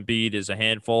Joel Embiid is a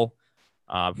handful.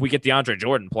 If we get DeAndre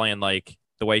Jordan playing like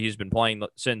the way he's been playing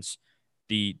since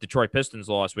the Detroit Pistons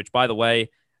loss, which, by the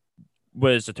way,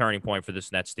 was a turning point for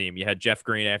this Nets team. You had Jeff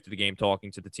Green after the game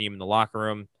talking to the team in the locker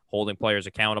room, holding players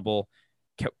accountable,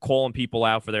 calling people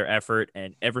out for their effort.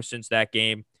 And ever since that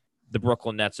game, the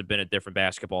Brooklyn Nets have been a different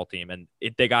basketball team. And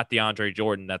they got DeAndre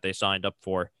Jordan that they signed up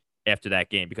for after that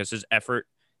game because his effort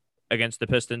against the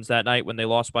Pistons that night when they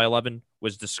lost by 11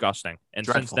 was disgusting. And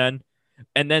dreadful.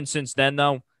 Since then,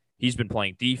 though, he's been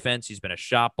playing defense. He's been a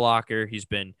shot blocker. He's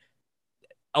been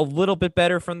a little bit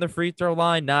better from the free throw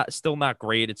line. Still not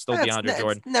great. It's still DeAndre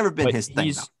Jordan. It's never been his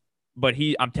thing, though. But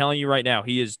I'm telling you right now,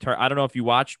 he is. I don't know if you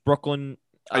watched Brooklyn.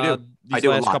 I do. These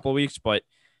last couple of weeks, but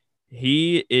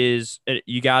he is.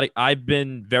 I've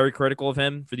been very critical of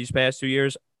him for these past 2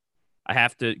 years. I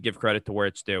have to give credit to where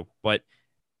it's due, but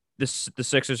the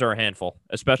Sixers are a handful,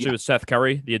 especially with Seth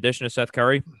Curry, the addition of Seth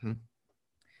Curry. Mm-hmm.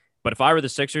 But if I were the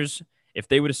Sixers, if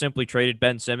they would have simply traded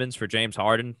Ben Simmons for James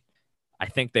Harden, I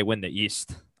think they win the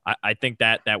East. I think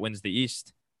that wins the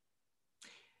East.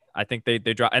 I think they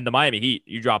drop. And the Miami Heat,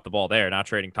 you dropped the ball there, not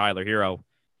trading Tyler Hero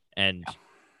and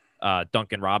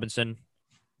Duncan Robinson.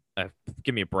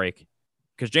 Give me a break.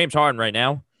 Because James Harden right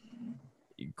now,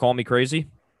 you call me crazy,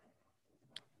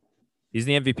 he's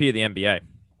the MVP of the NBA.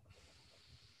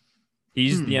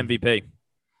 He's the MVP.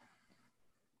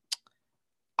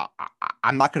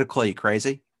 I'm not going to call you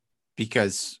crazy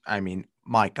because, I mean,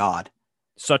 my God.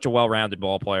 Such a well-rounded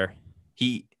ball player.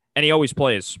 And he always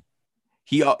plays.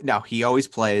 He always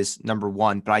plays, number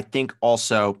one. But I think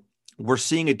also we're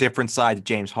seeing a different side of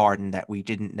James Harden that we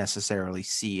didn't necessarily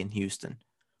see in Houston,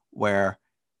 where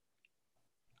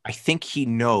I think he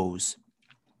knows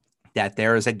that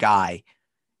there is a guy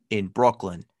in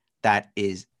Brooklyn that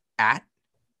is at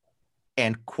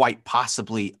and quite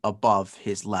possibly above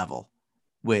his level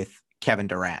with Kevin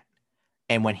Durant.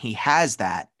 And when he has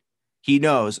that, he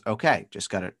knows, okay, just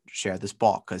got to share this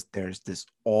ball because there's this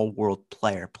all-world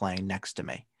player playing next to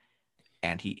me.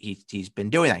 And he's been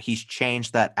doing that. He's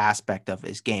changed that aspect of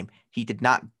his game. He did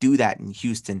not do that in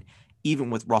Houston, even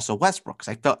with Russell Westbrook.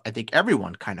 Because I think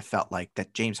everyone kind of felt like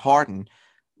that James Harden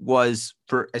was,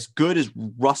 for as good as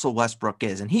Russell Westbrook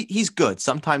is, and he's good.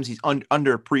 Sometimes he's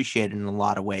underappreciated in a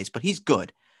lot of ways, but he's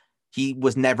good. He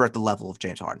was never at the level of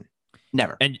James Harden.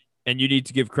 Never. And you need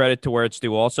to give credit to where it's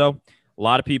due also. A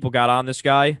lot of people got on this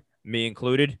guy, me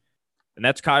included, and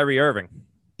that's Kyrie Irving.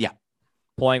 Yeah.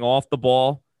 Playing off the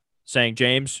ball, saying,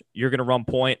 James, you're going to run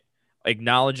point,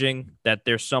 acknowledging that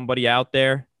there's somebody out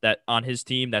there that on his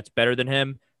team that's better than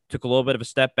him, took a little bit of a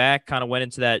step back, kind of went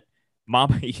into that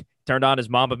Mamba, he turned on his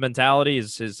Mamba mentality,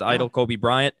 his idol Kobe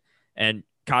Bryant, and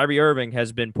Kyrie Irving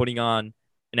has been putting on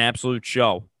an absolute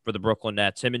show for the Brooklyn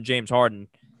Nets. Him and James Harden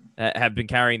have been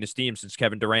carrying this team since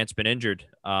Kevin Durant's been injured,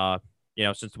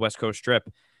 since the West Coast trip.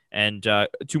 And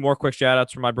 2 more quick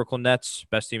shout-outs from my Brooklyn Nets,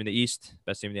 best team in the East,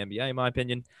 best team in the NBA, in my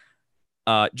opinion.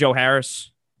 Joe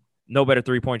Harris, no better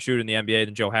three-point shooter in the NBA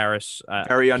than Joe Harris.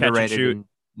 Very underrated. And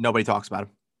nobody talks about him.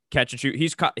 Catch and shoot.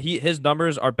 His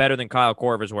numbers are better than Kyle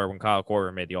Korver's were when Kyle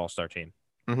Korver made the All-Star team.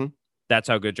 Mm-hmm. That's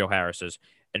how good Joe Harris is.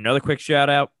 Another quick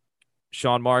shout-out,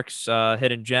 Sean Marks'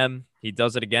 hidden gem. He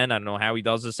does it again. I don't know how he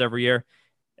does this every year.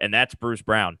 And that's Bruce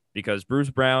Brown, because Bruce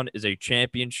Brown is a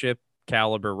championship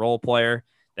caliber role player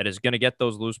that is going to get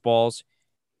those loose balls.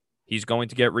 He's going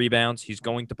to get rebounds. He's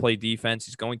going to play defense.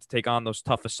 He's going to take on those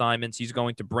tough assignments. He's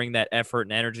going to bring that effort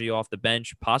and energy off the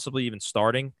bench, possibly even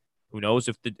starting. Who knows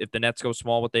if the Nets go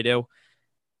small, what they do.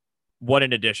 What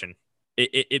an addition.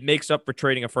 It makes up for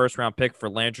trading a first-round pick for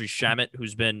Landry Shamet,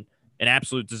 who's been an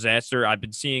absolute disaster. I've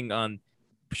been seeing on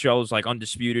shows like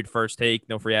Undisputed, First Take,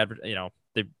 No Free Advert,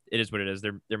 it is what it is.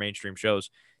 They're mainstream shows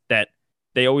that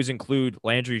they always include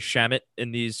Landry Shamet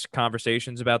in these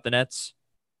conversations about the Nets.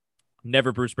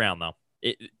 Never Bruce Brown, though.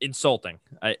 Insulting.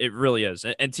 It really is.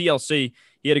 And TLC,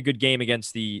 he had a good game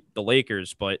against the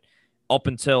Lakers, but up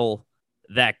until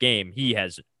that game, he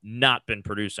has not been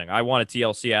producing. I wanted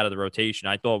TLC out of the rotation.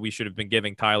 I thought we should have been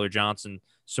giving Tyler Johnson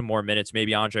some more minutes.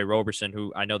 Maybe Andre Roberson,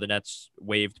 who I know the Nets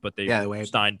waived, but they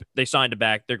signed him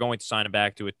back. They're going to sign him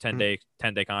back to a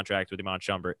 10-day contract with Iman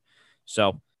Shumpert.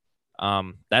 So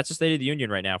that's the state of the union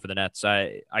right now for the Nets.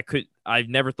 I've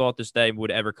never thought this day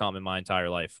would ever come in my entire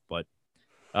life, but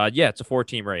it's a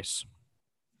 4-team race.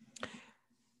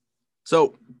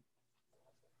 So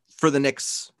for the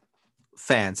Knicks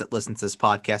fans that listen to this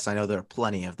podcast, I know there are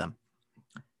plenty of them.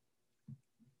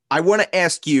 I want to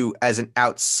ask you as an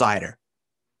outsider,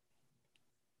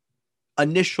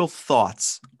 initial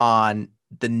thoughts on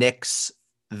the Knicks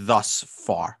thus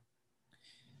far.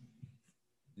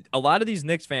 A lot of these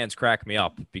Knicks fans crack me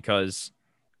up because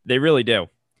they really do.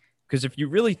 Because if you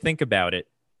really think about it,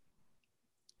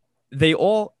 they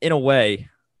all, in a way,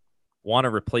 want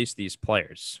to replace these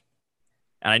players.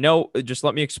 And I know, just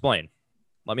let me explain.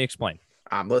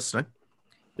 I'm listening.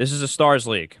 This is a Stars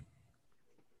League.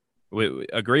 We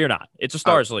agree or not? It's a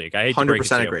Stars League. I hate to break it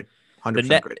to you. 100% agreed.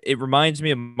 100% agreed. It reminds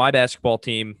me of my basketball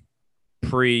team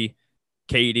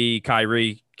pre-KD,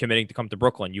 Kyrie committing to come to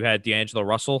Brooklyn. You had D'Angelo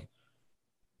Russell.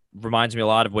 Reminds me a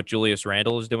lot of what Julius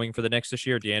Randle is doing for the Knicks this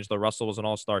year. D'Angelo Russell was an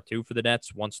all-star too for the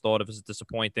Nets. Once thought of as a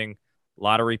disappointing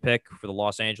lottery pick for the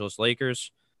Los Angeles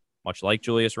Lakers, much like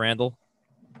Julius Randle.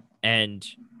 And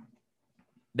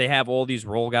they have all these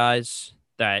role guys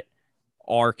that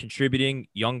are contributing,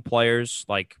 young players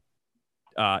like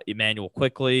Emmanuel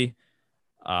Quickley,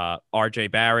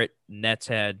 RJ Barrett. Nets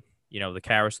had, the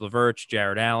Karis LeVert,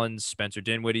 Jared Allen, Spencer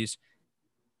Dinwiddie's.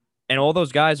 And all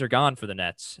those guys are gone for the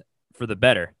Nets for the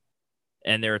better.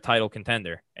 And they're a title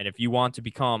contender. And if you want to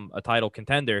become a title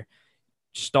contender,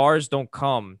 stars don't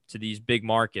come to these big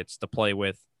markets to play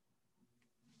with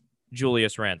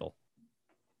Julius Randle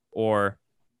or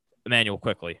Emmanuel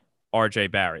Quickley,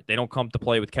 RJ Barrett. They don't come to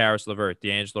play with Karis LeVert,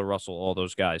 D'Angelo Russell, all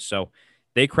those guys. So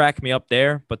they crack me up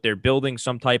there, but they're building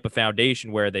some type of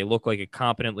foundation where they look like a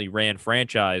competently ran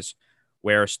franchise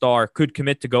where a star could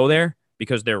commit to go there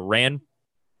because they're ran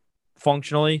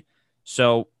functionally.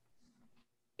 So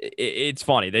it's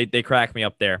funny. They crack me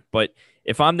up there. But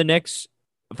if I'm the Knicks,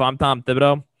 if I'm Tom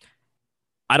Thibodeau,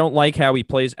 I don't like how he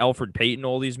plays Elfrid Payton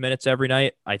all these minutes every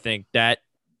night. I think that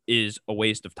is a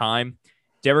waste of time.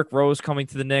 Derrick Rose coming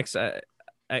to the Knicks,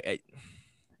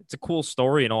 it's a cool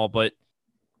story and all, but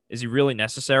is he really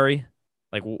necessary?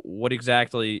 Like, what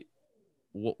exactly,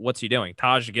 what's he doing?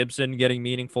 Taj Gibson getting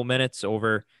meaningful minutes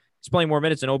over, he's playing more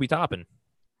minutes than Obi Toppin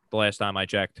the last time I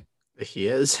checked. He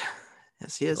is.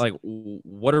 Yes, he is. Like,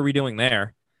 what are we doing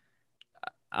there?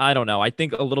 I don't know. I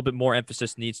think a little bit more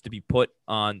emphasis needs to be put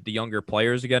on the younger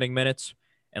players getting minutes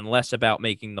and less about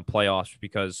making the playoffs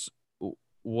because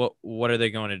what are they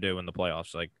going to do in the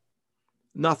playoffs? Like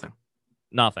Nothing.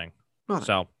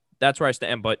 So that's where I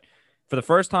stand. But for the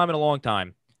first time in a long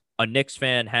time, a Knicks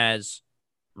fan has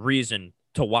reason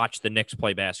to watch the Knicks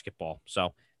play basketball.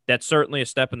 So that's certainly a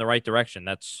step in the right direction.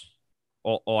 That's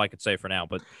all I could say for now.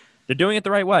 But they're doing it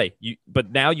the right way.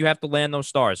 But now you have to land those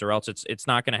stars, or else it's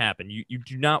not going to happen. You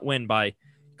do not win by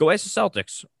go ask the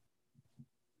Celtics.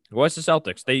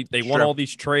 They won all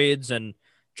these trades and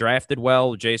drafted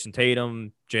well. Jason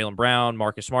Tatum, Jaylen Brown,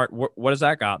 Marcus Smart. What has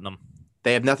that gotten them?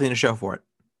 They have nothing to show for it.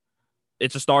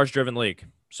 It's a stars-driven league.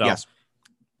 So yes.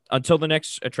 Until the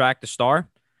Knicks attract a star,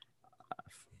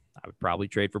 I would probably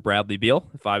trade for Bradley Beal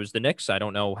if I was the Knicks. I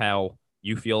don't know how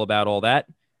you feel about all that,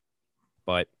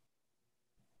 but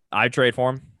I'd trade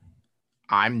for him.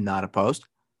 I'm not opposed.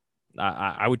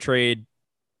 I would trade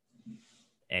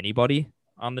anybody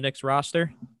on the Knicks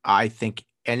roster. I think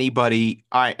anybody.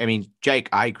 I mean, Jake,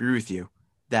 I agree with you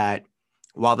that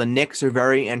while the Knicks are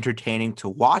very entertaining to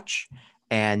watch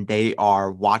and they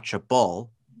are watchable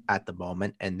at the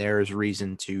moment, and there is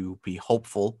reason to be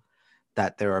hopeful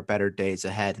that there are better days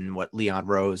ahead in what Leon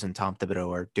Rose and Tom Thibodeau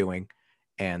are doing,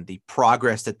 and the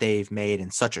progress that they've made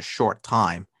in such a short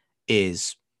time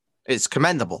is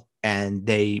commendable, and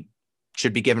they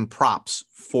should be given props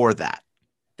for that.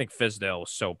 I think Fizdale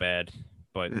was so bad.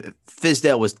 But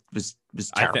Fizdale was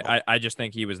I terrible. think I just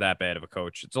think he was that bad of a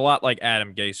coach. It's a lot like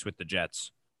Adam Gase with the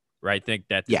Jets, right? I think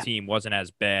that the Yeah. team wasn't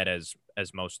as bad as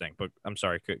most think. But I'm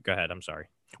sorry. Go ahead. I'm sorry.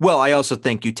 Well, I also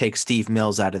think you take Steve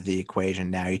Mills out of the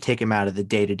equation now. You take him out of the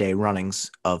day-to-day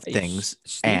runnings of Hey, things.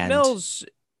 Steve Mills.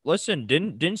 Listen,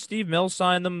 didn't Steve Mills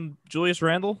sign them Julius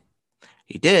Randle?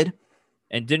 He did.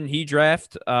 And didn't he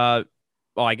draft? Well,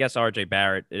 I guess R.J.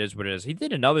 Barrett. It is what it is. He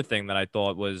did another thing that I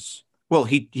thought was. Well,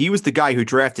 he was the guy who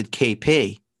drafted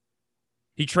KP.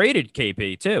 He traded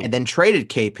KP too, and then traded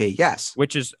KP. Yes,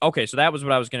 which is okay. So that was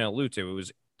what I was going to allude to. It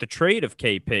was the trade of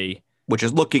KP, which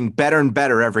is looking better and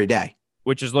better every day.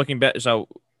 Which is looking better. So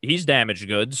he's damaged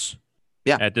goods.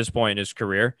 Yeah. At this point in his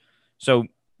career. So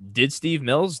did Steve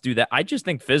Mills do that? I just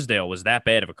think Fizdale was that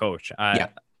bad of a coach.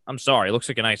 I'm sorry. Looks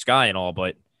like a nice guy and all,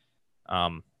 but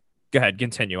go ahead,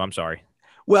 continue. I'm sorry.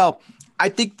 Well, I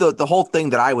think the whole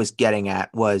thing that I was getting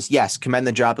at was, yes, commend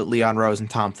the job that Leon Rose and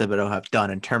Tom Thibodeau have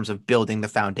done in terms of building the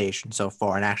foundation so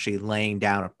far and actually laying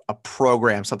down a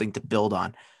program, something to build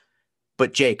on.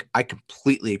 But Jake, I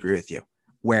completely agree with you,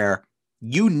 where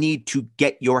you need to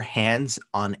get your hands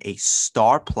on a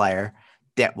star player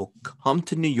that will come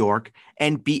to New York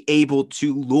and be able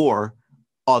to lure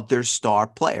other star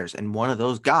players. And one of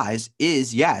those guys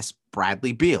is, yes,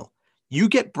 Bradley Beal. You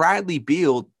get Bradley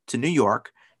Beal to New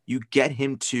York, you get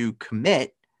him to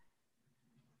commit,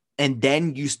 and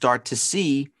then you start to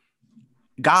see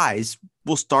guys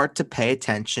will start to pay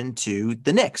attention to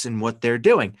the Knicks and what they're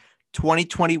doing.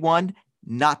 2021,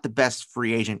 not the best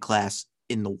free agent class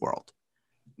in the world.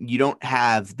 You don't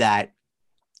have that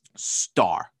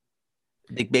star.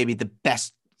 I think maybe the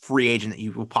best free agent that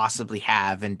you will possibly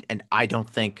have, and I don't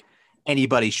think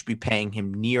anybody should be paying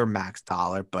him near max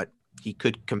dollar, but he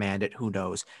could command it. Who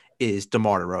knows? Is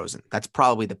DeMar DeRozan. That's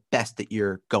probably the best that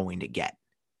you're going to get.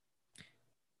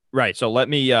 Right. So let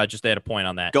me just add a point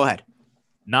on that. Go ahead.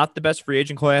 Not the best free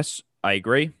agent class. I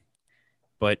agree.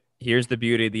 But here's the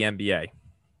beauty of the NBA.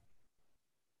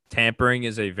 Tampering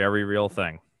is a very real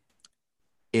thing.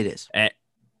 It is.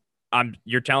 And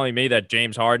you're telling me that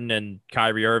James Harden and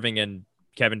Kyrie Irving and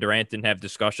Kevin Durant didn't have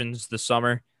discussions this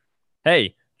summer?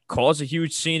 Hey, cause a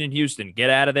huge scene in Houston. Get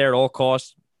out of there at all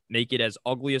costs. Make it as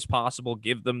ugly as possible.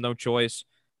 Give them no choice.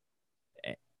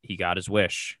 He got his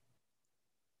wish.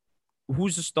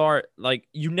 Who's the star? Like,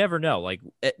 you never know. Like,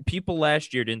 people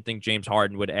last year didn't think James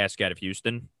Harden would ask out of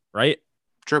Houston, right?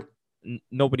 True.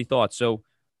 Nobody thought. So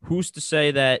who's to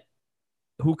say that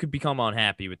who could become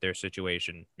unhappy with their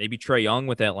situation? Maybe Trae Young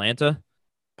with Atlanta?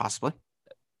 Possibly.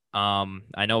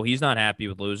 I know he's not happy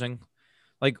with losing.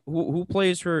 Like, who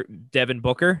plays for Devin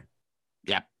Booker?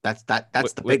 Yeah, that's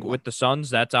the big one. With the Suns,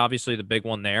 that's obviously the big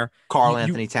one there. Karl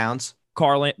Anthony Towns.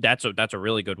 That's a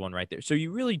really good one right there. So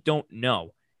you really don't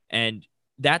know. And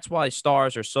that's why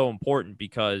stars are so important,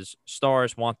 because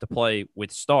stars want to play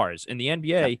with stars. In the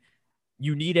NBA,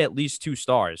 you need at least 2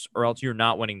 stars or else you're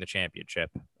not winning the championship.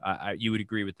 You would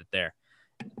agree with it there.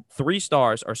 3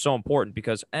 stars are so important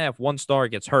because if one star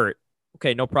gets hurt,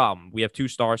 okay, no problem. We have 2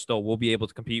 stars still. We'll be able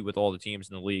to compete with all the teams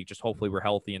in the league. Just hopefully we're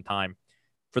healthy in time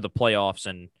for the playoffs,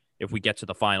 and if we get to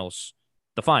the finals.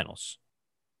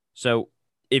 So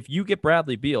if you get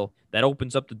Bradley Beal, that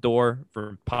opens up the door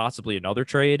for possibly another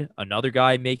trade, another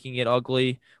guy making it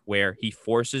ugly, where he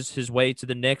forces his way to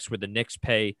the Knicks, where the Knicks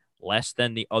pay less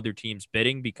than the other team's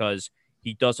bidding because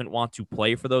he doesn't want to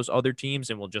play for those other teams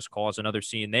and will just cause another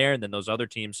scene there. And then those other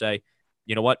teams say,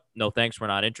 you know what? No, thanks. We're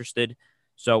not interested.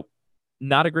 So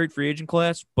not a great free agent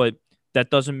class, but that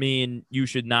doesn't mean you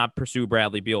should not pursue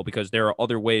Bradley Beal, because there are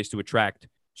other ways to attract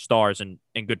stars and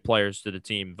good players to the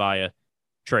team via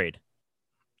trade.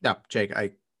 No, Jake,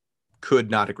 I could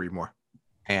not agree more.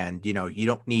 And, you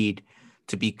don't need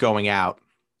to be going out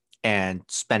and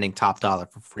spending top dollar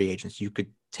for free agents. You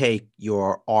could take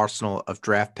your arsenal of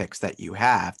draft picks that you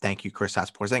have. Thank you,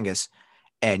 Kristaps Porzingis.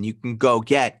 And you can go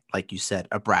get, like you said,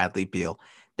 a Bradley Beal.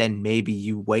 Then maybe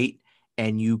you wait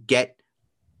and you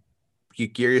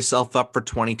gear yourself up for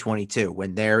 2022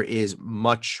 when there is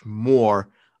much more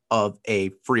of a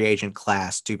free agent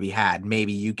class to be had.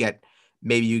 Maybe you get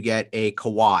a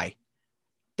Kawhi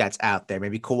that's out there.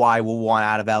 Maybe Kawhi will want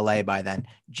out of LA by then.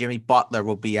 Jimmy Butler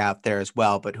will be out there as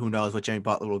well, but who knows what Jimmy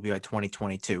Butler will be by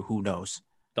 2022? Who knows?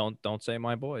 Don't say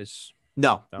my boys.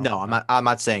 No, I'm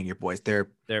not saying your boys. They're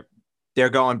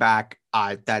going back.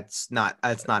 That's not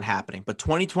happening. But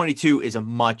 2022 is a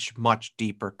much, much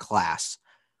deeper class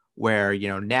where,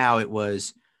 now it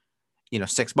was,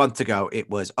 6 months ago, it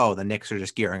was, the Knicks are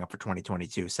just gearing up for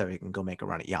 2022 so we can go make a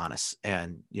run at Giannis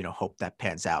and, hope that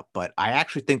pans out. But I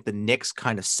actually think the Knicks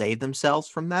kind of saved themselves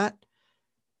from that,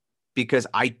 because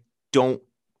I don't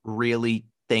really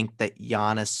think that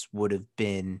Giannis would have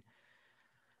been.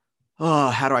 Oh,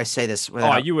 how do I say this?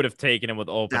 Oh, you would have taken him with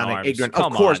open arms. Ignorant.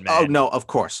 Come of course. on, man. Oh no, of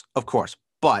course.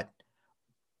 But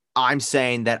I'm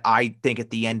saying that I think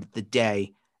at the end of the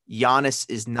day, Giannis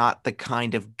is not the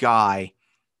kind of guy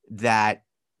that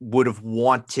would have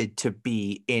wanted to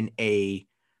be in a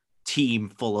team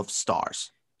full of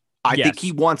stars. I think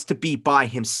he wants to be by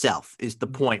himself is the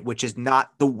point, which is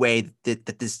not the way that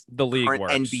the league current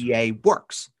works. NBA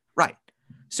works. Right.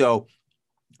 So,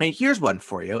 and here's one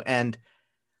for you. And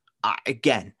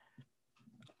again,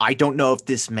 I don't know if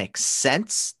this makes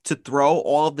sense to throw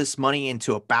all of this money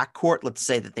into a backcourt. Let's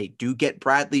say that they do get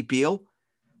Bradley Beal.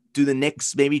 Do the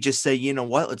Knicks maybe just say, you know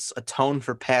what, let's atone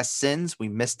for past sins? We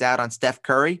missed out on Steph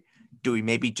Curry. Do we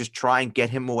maybe just try and get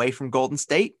him away from Golden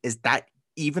State? Is that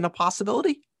even a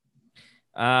possibility?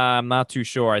 I'm not too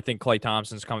sure. I think Klay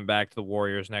Thompson's coming back to the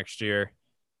Warriors next year.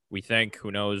 We think. Who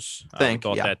knows? We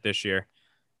thought that this year.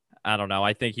 I don't know.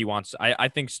 I think he wants. I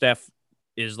think Steph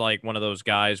is like one of those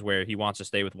guys where he wants to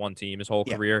stay with one team his whole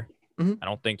career. Mm-hmm. I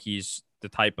don't think he's the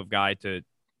type of guy to.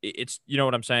 It's you know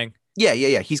what I'm saying? Yeah.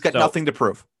 He's got nothing to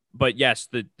prove. But yes,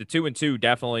 the 2-2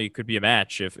 definitely could be a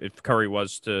match if Curry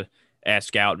was to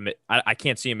ask out. I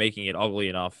can't see him making it ugly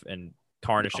enough and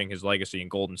tarnishing his legacy in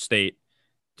Golden State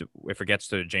if it gets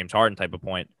to a James Harden type of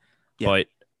point. Yeah. But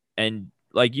and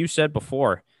like you said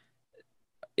before,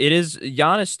 it is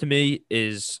Giannis to me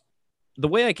is the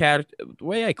way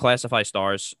I classify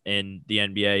stars in the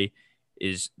NBA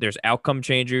is there's outcome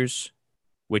changers,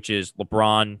 which is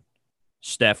LeBron,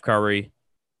 Steph Curry,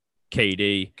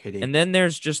 KD. And then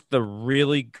there's just the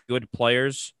really good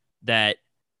players that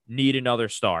need another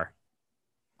star.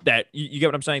 That you get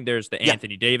what I'm saying? There's the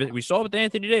Anthony Davis. We saw with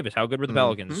Anthony Davis how good were the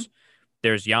Pelicans.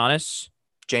 There's Giannis,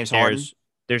 James Harden.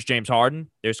 There's James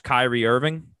Harden. There's Kyrie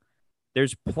Irving.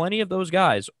 There's plenty of those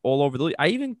guys all over the league. I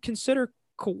even consider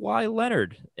Kawhi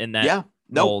Leonard in that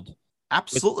mold.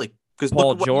 Absolutely. Because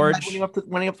Paul George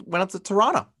went up to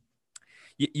Toronto.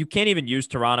 You can't even use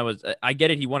Toronto as I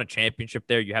get it. He won a championship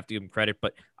there. You have to give him credit,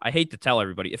 but I hate to tell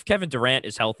everybody if Kevin Durant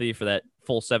is healthy for that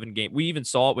full 7 game, we even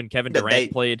saw it when Kevin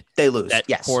Durant played. They lose that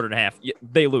quarter and a half.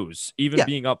 They lose even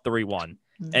being up 3-1.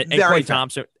 And Klay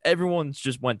Thompson, everyone's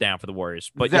just went down for the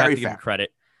Warriors, but you have to give him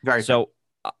credit.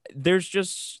 There's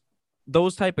just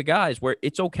those type of guys where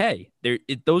it's okay.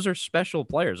 Those are special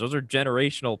players. Those are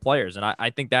generational players, and I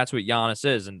think that's what Giannis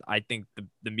is. And I think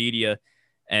the media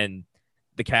and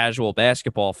the casual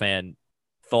basketball fan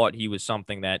thought he was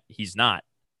something that he's not.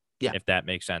 Yeah, if that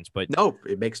makes sense. But no,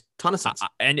 it makes a ton of sense.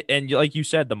 And like you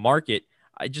said, the market.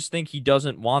 I just think he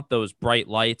doesn't want those bright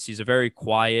lights. He's a very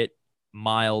quiet,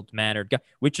 mild-mannered guy,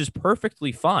 which is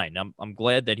perfectly fine. I'm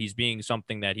glad that he's being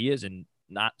something that he is and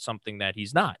not something that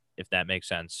he's not, if that makes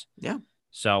sense. Yeah.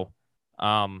 So,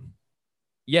 but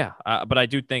I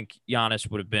do think Giannis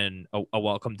would have been a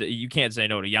welcome. You can't say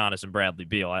no to Giannis and Bradley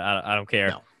Beal. I don't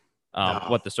care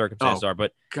what the circumstances are.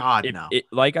 But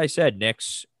like I said,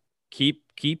 Knicks keep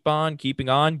on keeping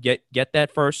on. Get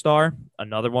that first star.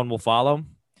 Another one will follow.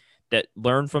 That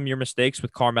learn from your mistakes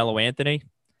with Carmelo Anthony.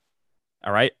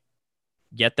 All right.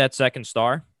 Get that second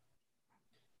star.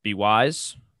 Be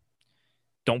wise.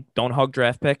 Don't hug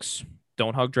draft picks.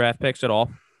 Don't hug draft picks at all.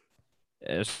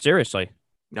 Seriously.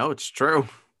 No, it's true.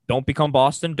 Don't become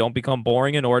Boston. Don't become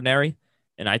boring and ordinary.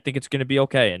 And I think it's going to be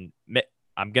okay. And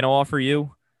I'm going to offer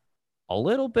you a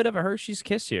little bit of a Hershey's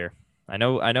kiss here. I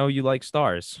know you like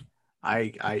stars.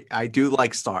 I do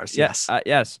like stars. Yes.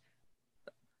 Yes.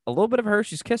 A little bit of a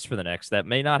Hershey's kiss for the Knicks that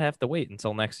may not have to wait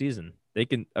until next season. They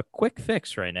can a quick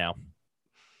fix right now.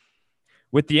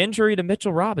 With the injury to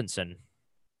Mitchell Robinson,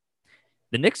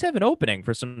 the Knicks have an opening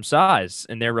for some size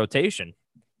in their rotation.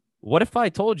 What if I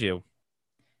told you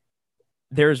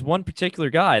there's one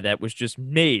particular guy that was just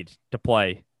made to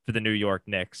play for the New York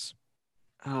Knicks?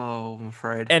 Oh, I'm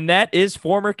afraid. And that is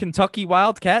former Kentucky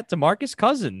Wildcat DeMarcus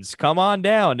Cousins. Come on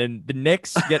down. And the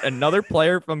Knicks get another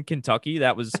player from Kentucky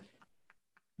that was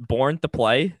born to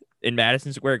play in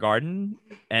Madison Square Garden.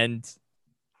 And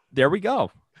there we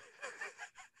go.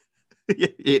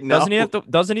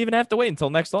 Doesn't even have to wait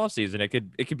until next offseason.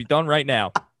 It could be done right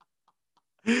now.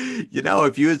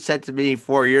 If you had said to me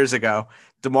 4 years ago,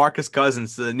 DeMarcus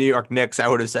Cousins to the New York Knicks, I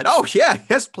would have said, "Oh yeah,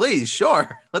 yes, please,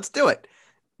 sure, let's do it."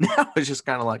 Now it's just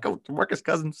kind of like, "Oh, DeMarcus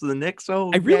Cousins to the Knicks."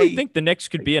 Oh, I really think the Knicks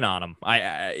could be in on him.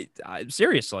 I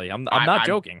seriously, I'm not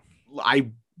joking. I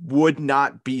would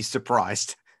not be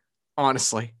surprised.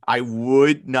 Honestly, I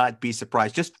would not be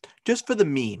surprised. Just for the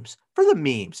memes. For the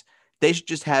memes. They should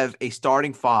just have a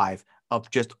starting 5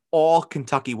 of just all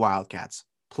Kentucky Wildcats,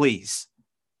 please.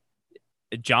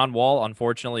 John Wall,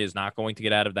 unfortunately, is not going to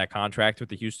get out of that contract with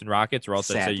the Houston Rockets, or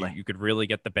else I'd say Sadly. you could really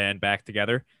get the band back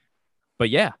together. But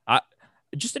yeah,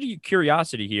 just out of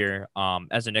curiosity here,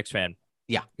 as a Knicks fan,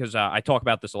 Yeah. because I talk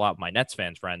about this a lot with my Nets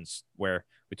fans friends, where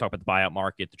we talk about the buyout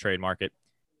market, the trade market.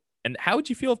 And how would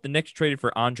you feel if the Knicks traded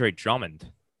for Andre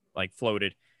Drummond, like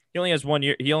floated? He only has 1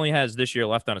 year. He only has this year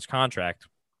left on his contract.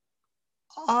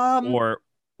 Or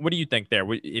what do you think there?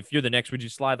 If you're the Knicks, would you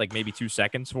slide like maybe 2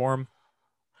 seconds for him?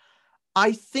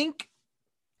 I think,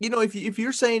 if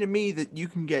you're saying to me that you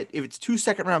can get, if it's 2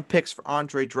 second-round picks for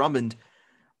Andre Drummond,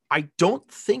 I don't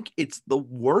think it's the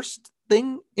worst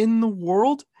thing in the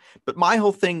world. But my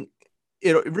whole thing,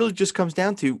 it really just comes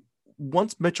down to,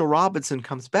 once Mitchell Robinson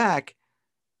comes back,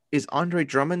 is Andre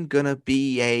Drummond gonna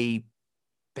be a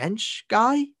bench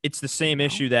guy? It's the same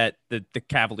issue that the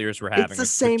Cavaliers were having It's the with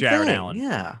same Jared thing. Allen.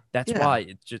 Yeah, That's yeah. why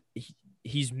it's just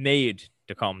he's made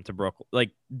to come to Brooklyn.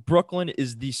 Like, Brooklyn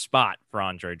is the spot for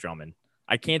Andre Drummond.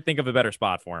 I can't think of a better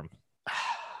spot for him.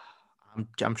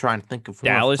 I'm trying to think of who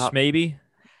Dallas, maybe.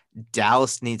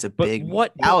 Dallas needs a But big.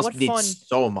 what Needs fun,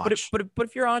 so much. But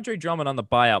if you're Andre Drummond on the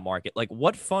buyout market, like,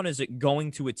 what fun is it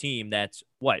going to a team that's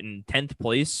in 10th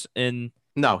place in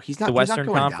No, he's not. the He's not Western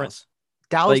going to Conference?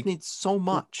 Dallas Like, needs so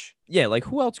much. Yeah, like,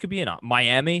 who else could be in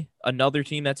Miami? Another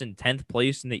team that's in 10th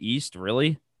place in the East,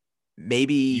 really?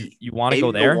 Maybe you want to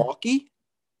go there? Milwaukee?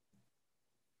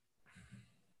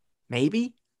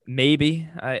 Maybe.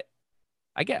 I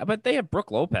get, but they have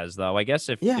Brooke Lopez though. I guess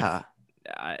if you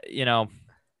know,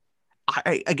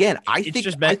 I it's think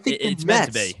just meant, I think it's the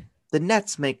meant Nets, to be. the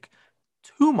Nets make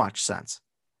too much sense.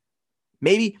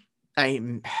 Maybe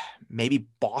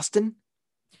Boston.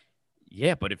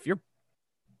 Yeah, but if you're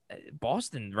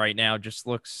Boston right now, just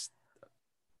looks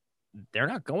they're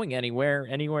not going anywhere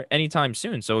anytime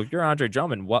soon. So if you're Andre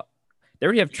Drummond, they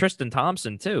already have Tristan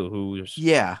Thompson too, who's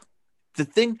The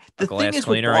thing is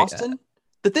cleaner, with Boston.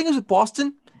 The thing is with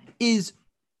Boston is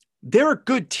they're a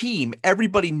good team.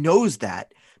 Everybody knows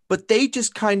that, but they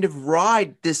just kind of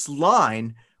ride this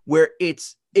line where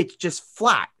it's just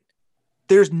flat.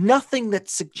 There's nothing that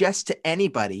suggests to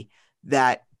anybody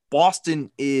that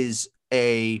Boston is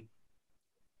a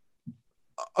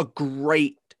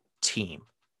great team.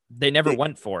 They never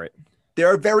went for it.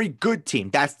 They're a very good team.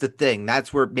 That's the thing.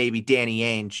 That's where maybe Danny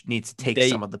Ainge needs to take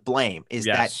some of the blame, is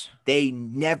that they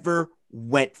never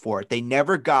went for it. They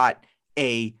never got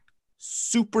a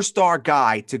superstar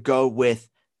guy to go with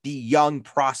the young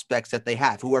prospects that they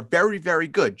have, who are very, very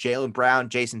good. Jaylen Brown,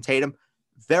 Jason Tatum,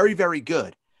 very, very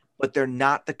good. But they're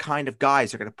not the kind of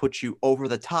guys that are going to put you over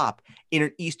the top in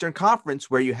an Eastern Conference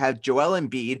where you have Joel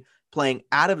Embiid playing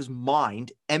out of his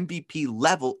mind, MVP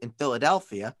level in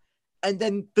Philadelphia, and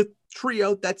then the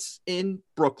trio that's in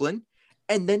Brooklyn,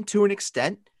 and then to an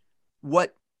extent,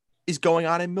 what is going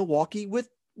on in Milwaukee with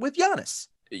Giannis.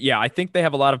 Yeah, I think they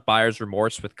have a lot of buyer's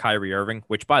remorse with Kyrie Irving,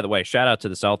 which, by the way, shout out to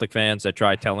the Celtic fans that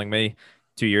tried telling me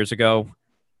 2 years ago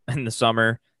in the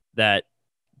summer that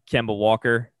Kemba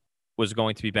Walker was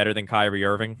going to be better than Kyrie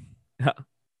Irving.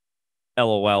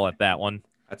 LOL at that one.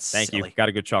 That's Thank silly. you. Got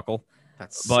a good chuckle.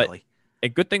 That's but silly. A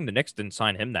good thing the Knicks didn't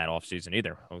sign him that offseason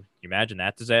either. Oh, can you imagine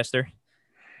that disaster?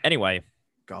 Anyway,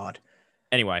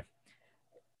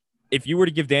 if you were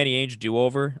to give Danny Ainge a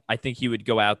do-over, I think he would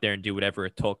go out there and do whatever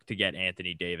it took to get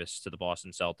Anthony Davis to the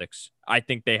Boston Celtics. I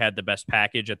think they had the best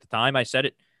package at the time. I said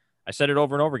it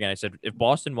over and over again. I said, if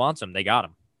Boston wants him, they got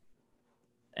him.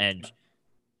 And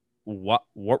what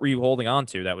were you holding on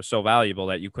to that was so valuable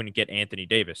that you couldn't get Anthony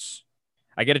Davis?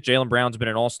 I get it. Jaylen Brown's been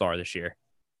an all-star this year.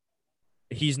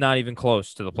 He's not even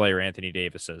close to the player Anthony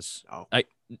Davis is.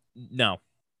 No.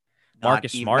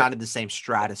 Marcus Smart. Not in the same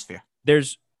stratosphere.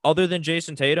 There's, other than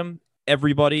Jason Tatum,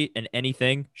 everybody and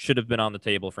anything should have been on the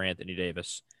table for Anthony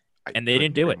Davis. And they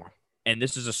didn't do it. And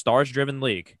this is a stars-driven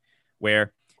league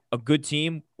where a good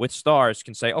team with stars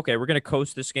can say, okay, we're going to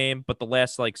coast this game, but the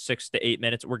last 6 to 8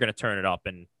 minutes, we're going to turn it up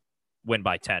and win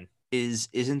by 10.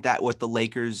 Isn't that what the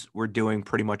Lakers were doing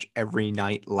pretty much every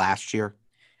night last year?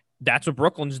 That's what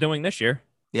Brooklyn's doing this year.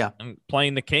 Yeah. I'm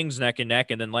playing the Kings neck and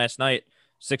neck, and then last night,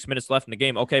 6 minutes left in the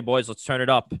game. Okay, boys, let's turn it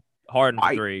up. Harden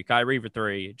for 3, Kyrie for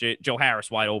 3, Joe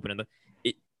Harris wide open, and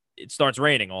it starts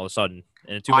raining all of a sudden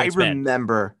in a 2-minute span. I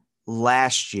remember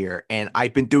last year, and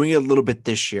I've been doing it a little bit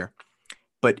this year,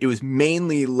 but it was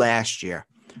mainly last year,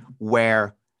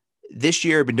 where this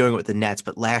year I've been doing it with the Nets,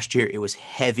 but last year it was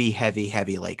heavy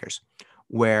Lakers,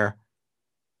 where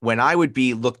when I would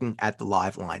be looking at the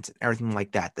live lines and everything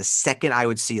like that, the second I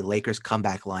would see a Lakers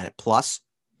comeback line at plus,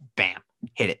 bam,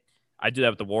 hit it. I do that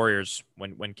with the Warriors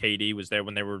when KD was there,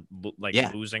 when they were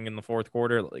losing in the fourth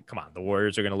quarter. Come on, the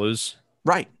Warriors are going to lose.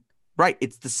 Right. Right.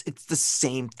 It's the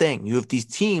same thing. You have these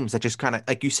teams that just kind of,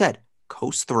 like you said,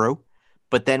 coast through,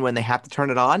 but then when they have to turn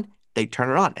it on, they turn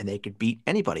it on and they could beat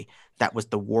anybody. That was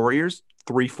the Warriors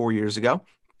 3, 4 years ago.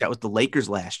 That was the Lakers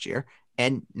last year.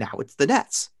 And now it's the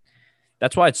Nets.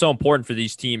 That's why it's so important for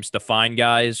these teams to find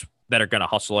guys that are going to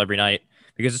hustle every night,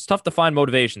 because it's tough to find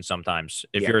motivation sometimes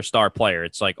if you're a star player.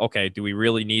 It's like, okay, do we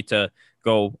really need to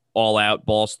go all out,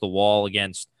 balls to the wall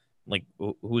against like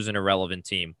who's an irrelevant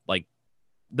team? Like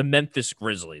the Memphis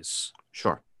Grizzlies.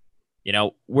 Sure. You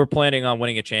know, we're planning on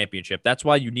winning a championship. That's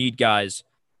why you need guys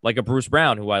like a Bruce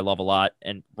Brown, who I love a lot,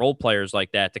 and role players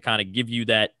like that to kind of give you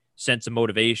that sense of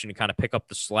motivation and kind of pick up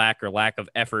the slack or lack of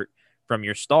effort from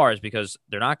your stars, because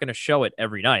they're not going to show it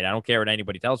every night. I don't care what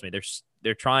anybody tells me.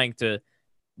 They're trying to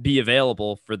be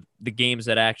available for the games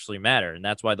that actually matter. And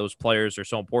that's why those players are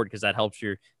so important, because that helps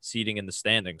your seating in the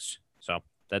standings. So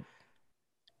that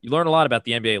you learn a lot about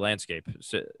the NBA landscape.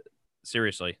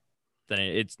 Seriously, then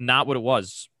it's not what it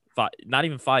was. Not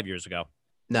even 5 years ago.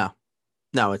 No,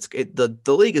 the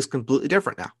league is completely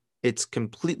different now. It's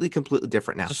completely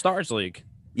different now. It's a stars league.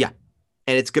 Yeah.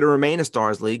 And it's going to remain a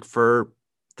stars league for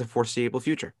the foreseeable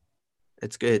future.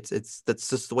 It's good. That's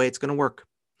just the way it's going to work.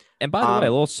 And by the way,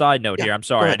 a little side note here. I'm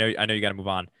sorry. I know you got to move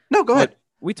on. No, go ahead.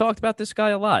 We talked about this guy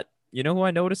a lot. You know who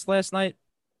I noticed last night?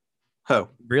 Who?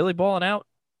 Really balling out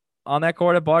on that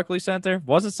court at Barclays Center?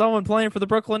 Wasn't someone playing for the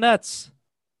Brooklyn Nets?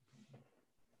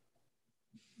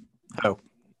 Who?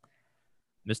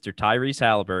 Mr. Tyrese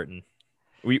Halliburton.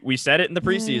 We said it in the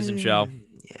preseason show.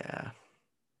 Yeah.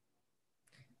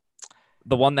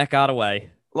 The one that got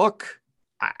away. Look,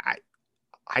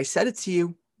 I said it to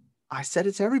you. I said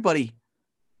it to everybody.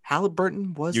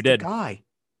 Halliburton was the guy.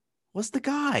 Was the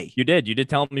guy. You did. You did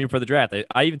tell me for the draft.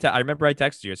 I remember I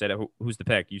texted you. I said, who's the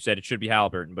pick? You said it should be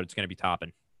Halliburton, but it's going to be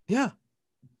Toppin. Yeah.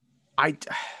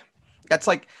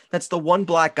 That's the one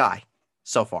black guy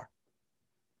so far.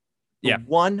 The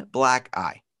one black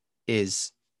eye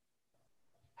is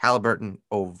Halliburton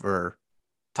over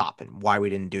Toppin. Why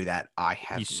we didn't do that, I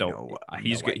have he's no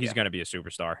he's idea. going to be a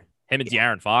superstar. Him and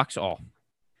De'Aaron Fox. Oh,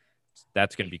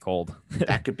 that's going to be cold.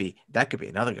 that could be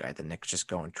another guy the Knicks just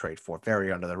go and trade for.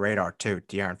 Very under the radar too,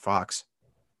 De'Aaron Fox.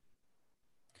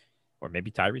 Or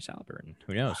maybe Tyrese Halliburton.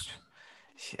 Who knows?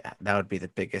 Yeah, that would be the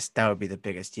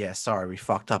biggest. Yeah, sorry, we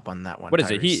fucked up on that one. What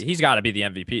is it? He's got to be the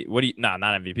MVP. Not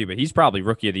MVP, but he's probably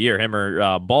rookie of the year. Him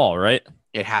or Ball, right?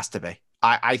 It has to be.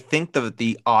 I think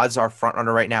the odds are front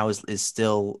runner right now is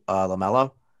still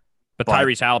LaMelo. But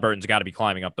Tyrese Halliburton's got to be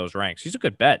climbing up those ranks. He's a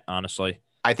good bet, honestly.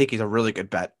 I think he's a really good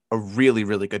bet. A really,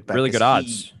 really good bet. Really good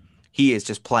odds. He is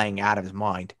just playing out of his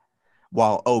mind,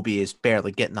 while Obi is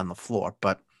barely getting on the floor.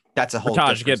 But that's a whole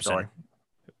different story.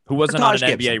 Who wasn't on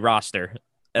an NBA roster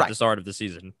at the start of the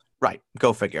season. Right.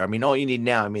 Go figure. I mean, all you need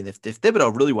now, if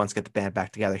Thibodeau really wants to get the band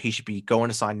back together, he should be going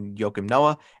to sign Joakim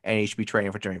Noah, and he should be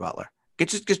trading for Jimmy Butler.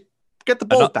 Just get the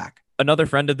Bulls back. Another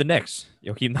friend of the Knicks,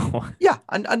 Joakim Noah. Yeah,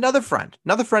 another friend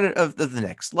of the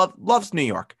Knicks. Loves New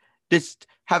York. Just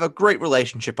have a great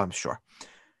relationship, I'm sure.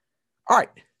 All right.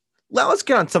 Now let's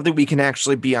get on something we can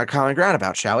actually be on common ground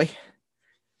about, shall we?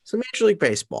 So Major League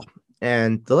Baseball.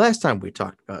 And the last time we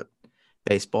talked about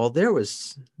baseball, there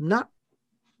was not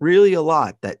really a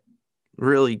lot that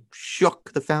really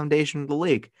shook the foundation of the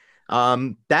league.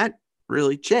 That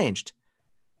really changed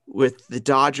with the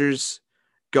Dodgers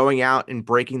going out and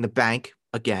breaking the bank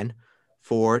again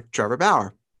for Trevor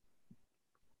Bauer.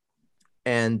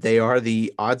 And they are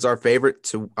the odds-on favorite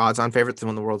to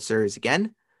win the World Series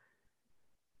again.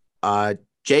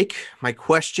 Jake, my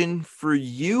question for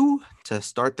you to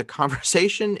start the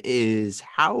conversation is,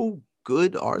 how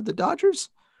good are the Dodgers?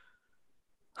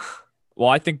 Well,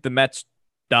 I think the Mets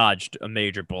dodged a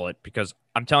major bullet, because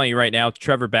I'm telling you right now,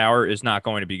 Trevor Bauer is not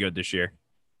going to be good this year.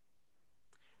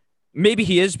 Maybe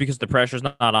he is because the pressure's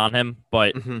not on him,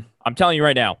 but I'm telling you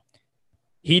right now,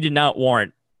 he did not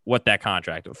warrant what that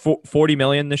contract. $40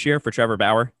 million this year for Trevor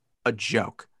Bauer. A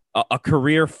joke. A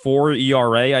career 4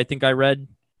 ERA, I think I read.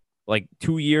 Like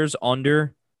 2 years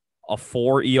under a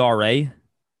 4 ERA.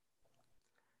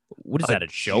 What is that, a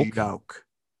joke?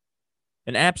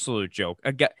 An absolute joke.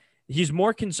 He's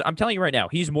more I'm telling you right now,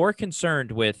 he's more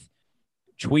concerned with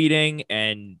tweeting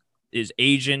and his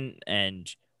agent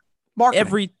and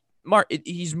marketing.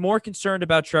 He's more concerned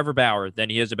about Trevor Bauer than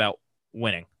he is about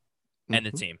winning and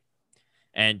the team.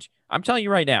 And I'm telling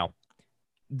you right now,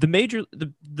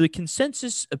 the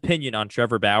consensus opinion on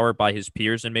Trevor Bauer by his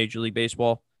peers in Major League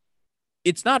Baseball,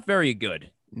 it's not very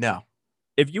good. No.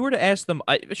 If you were to ask them,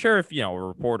 if a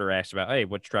reporter asks about, hey,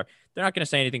 what's Trevor? They're not going to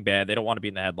say anything bad. They don't want to be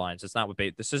in the headlines. It's not what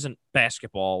this isn't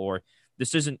basketball, or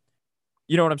this isn't,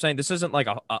 you know what I'm saying? This isn't like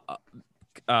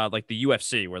like the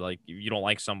UFC where like you don't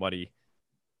like somebody,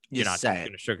 you're not say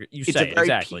going to sugar. You it's say a very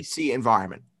exactly. PC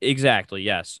environment. Exactly.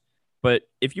 Yes. But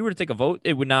if you were to take a vote,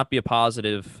 it would not be a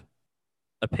positive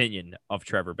opinion of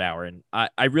Trevor Bauer. And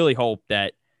I really hope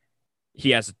that he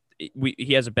has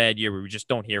a bad year where we just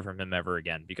don't hear from him ever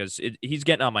again, because he's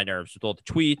getting on my nerves with all the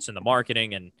tweets and the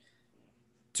marketing and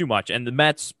too much. And the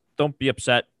Mets, don't be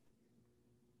upset.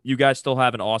 You guys still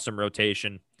have an awesome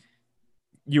rotation.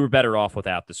 You were better off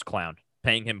without this clown.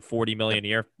 Paying him $40 million a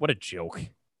year. What a joke.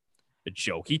 A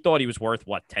joke. He thought he was worth,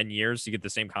 10 years to get the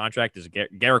same contract as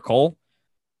Garrett Cole?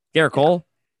 Garrett Cole?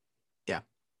 Yeah.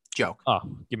 Joke. Oh,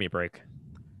 give me a break.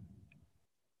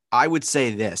 I would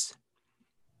say this.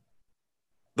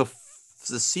 The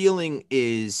ceiling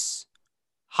is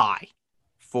high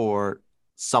for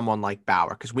someone like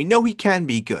Bauer, because we know he can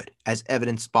be good, as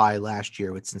evidenced by last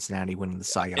year with Cincinnati winning the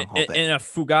Cy Young Hall. In a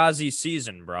Fugazi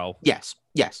season, bro. Yes,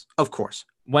 of course.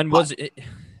 When was it?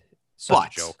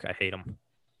 Such a joke. I hate him.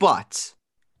 But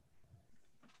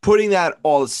putting that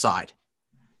all aside,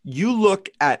 you look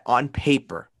at, on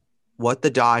paper, what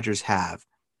the Dodgers have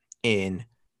in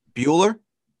Buehler,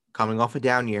 coming off a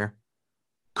down year.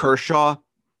 Kershaw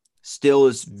still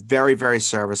is very, very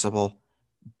serviceable.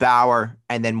 Bauer,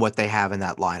 and then what they have in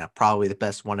that lineup, probably the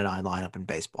best 1-9 lineup in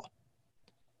baseball.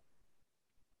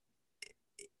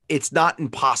 It's not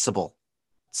impossible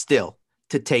still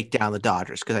to take down the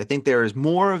Dodgers, because I think there is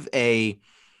more of there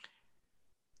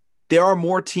are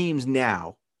more teams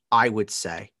now, I would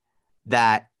say,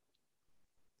 that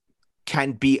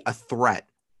can be a threat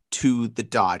to the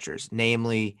Dodgers,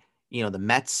 namely, the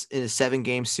Mets in a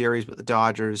 7-game series with the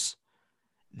Dodgers,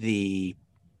 the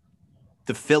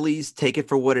Phillies, take it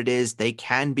for what it is. They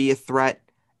can be a threat.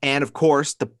 And of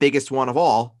course, the biggest one of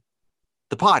all,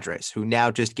 the Padres, who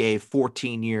now just gave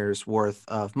 14 years worth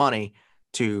of money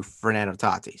to Fernando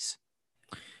Tatis.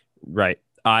 Right.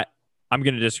 I'm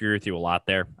going to disagree with you a lot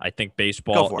there. I think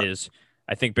baseball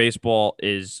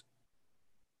is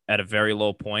at a very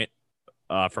low point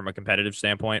from a competitive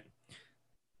standpoint.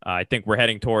 I think we're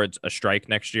heading towards a strike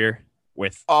next year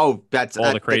with that's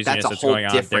all the craziness that's going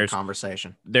on. Different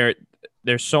conversation.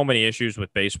 There's so many issues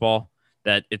with baseball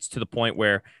that it's to the point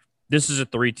where this is a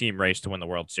 3-team race to win the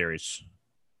World Series.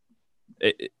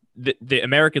 The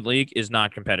American League is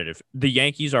not competitive. The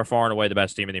Yankees are far and away the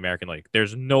best team in the American League.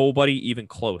 There's nobody even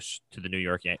close to the New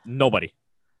York Yankees. Nobody.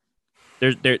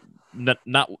 There's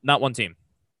not one team.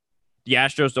 The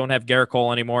Astros don't have Garrett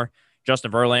Cole anymore.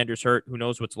 Justin Verlander's hurt. Who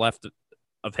knows what's left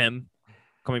of him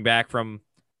coming back from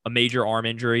a major arm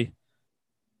injury.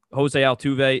 Jose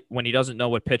Altuve, when he doesn't know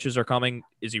what pitches are coming,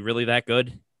 is he really that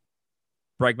good?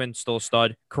 Bregman, still a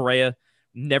stud. Correa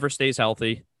never stays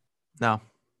healthy. No.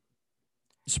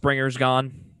 Springer's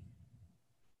gone.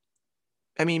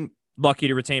 I mean, lucky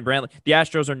to retain Brantley. The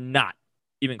Astros are not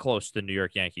even close to the New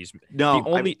York Yankees. No.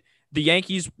 The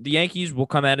Yankees will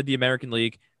come out of the American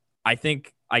League. I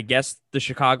guess the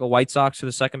Chicago White Sox are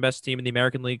the second best team in the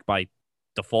American League by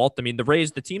default. I mean, the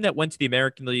Rays, the team that went to the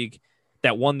American League,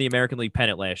 that won the American League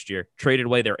pennant last year, traded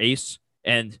away their ace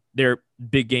and their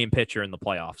big game pitcher in the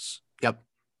playoffs. Yep.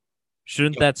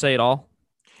 Shouldn't that say it all?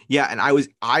 Yeah, and I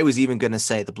was even going to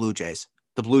say the Blue Jays.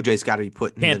 The Blue Jays got to be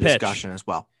put in the discussion as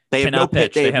well. They have no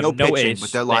pitch. They have no pitching, ace.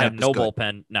 But their lineup they have no is good.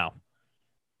 Bullpen. No.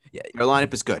 Yeah, their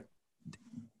lineup is good.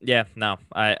 Yeah, no.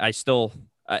 I still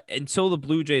until the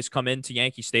Blue Jays come into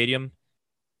Yankee Stadium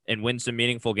and win some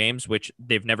meaningful games, which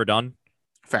they've never done.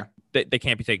 Fair. They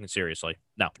can't be taken seriously.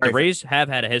 No, the Rays have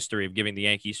had a history of giving the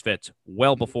Yankees fits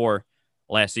well before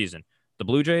last season. The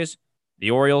Blue Jays,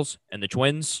 the Orioles, and the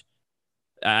Twins.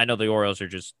 I know the Orioles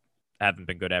haven't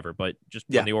been good ever, but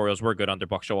when the Orioles were good under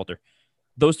Buck Showalter.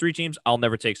 Those 3 teams I'll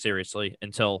never take seriously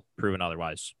until proven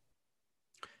otherwise.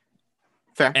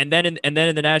 Fair. And then in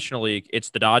the National League,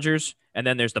 it's the Dodgers, and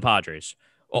then there's the Padres.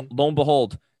 Mm-hmm. Lo and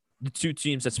behold, the 2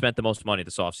 teams that spent the most money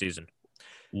this offseason.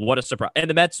 What a surprise. And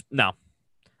the Mets, no,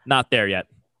 not there yet.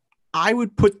 I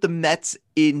would put the Mets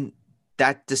in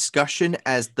that discussion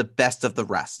as the best of the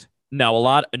rest. No,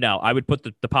 I would put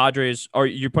the Padres, or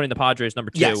you're putting the Padres number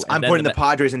 2. Yes, I'm putting the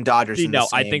Padres and Dodgers in the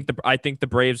same. I think the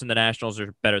Braves and the Nationals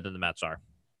are better than the Mets are.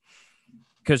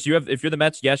 Because if you're the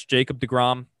Mets, yes, Jacob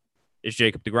deGrom is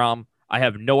Jacob deGrom. I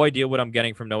have no idea what I'm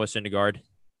getting from Noah Syndergaard.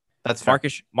 That's fair.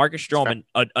 Marcus Stroman,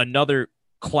 another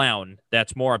clown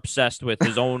that's more obsessed with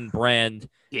his own brand.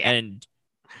 Yeah. And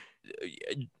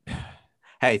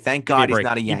hey, thank God he's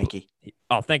not a Yankee.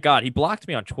 Thank God. He blocked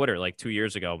me on Twitter like 2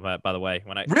 years ago, by the way.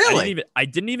 When I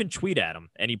didn't even tweet at him,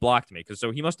 and he blocked me.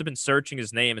 So he must have been searching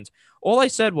his name. And all I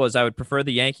said was I would prefer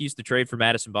the Yankees to trade for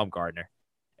Madison Bumgarner.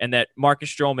 And that Marcus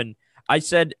Stroman, I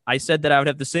said that I would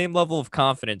have the same level of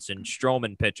confidence in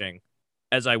Stroman pitching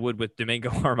as I would with Domingo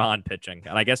Germán pitching.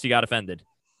 And I guess he got offended.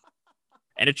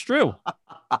 And it's true.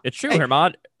 It's true. Hey,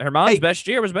 Herman's hey. best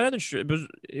year was better than it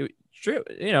was true.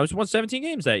 You know, he won 17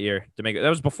 games that year. Domingo. That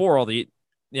was before all the,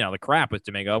 the crap with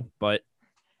Domingo. But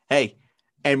Hey,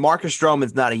 and Marcus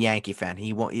Stroman's not a Yankee fan.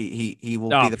 He won't. He will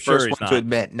No, be the I'm sure first he's one not. to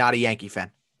admit not a Yankee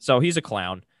fan. so he's a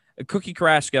clown. Cookie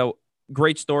Carrasco,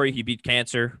 great story. He beat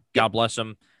cancer. God bless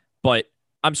him. But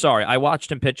I'm sorry. I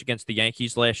watched him pitch against the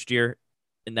Yankees last year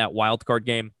in that wild card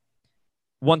game.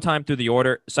 One time through the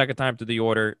order, second time through the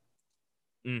order,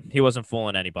 he wasn't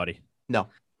fooling anybody. No.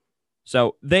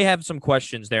 So they have some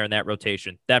questions there in that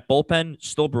rotation. That bullpen,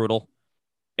 still brutal.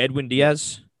 Edwin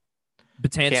Diaz,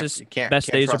 Betances,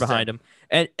 best days are behind him.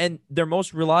 And their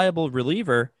most reliable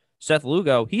reliever, Seth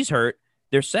Lugo, he's hurt.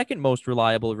 Their second most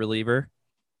reliable reliever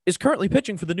is currently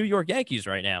pitching for the New York Yankees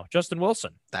right now, Justin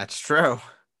Wilson. That's true.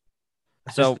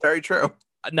 So That's very true.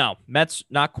 no, Mets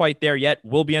not quite there yet.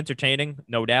 Will be entertaining,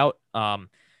 no doubt.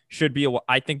 Should be.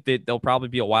 I think that they'll probably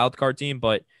be a wild card team,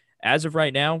 but as of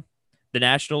right now, the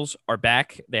Nationals are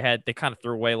back. They kind of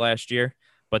threw away last year,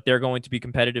 but they're going to be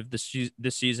competitive this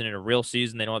season in a real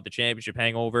season. They don't have the championship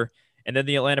hangover. And then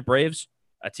the Atlanta Braves,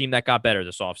 a team that got better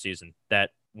this offseason, that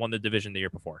won the division the year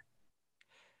before.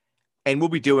 And we'll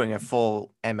be doing a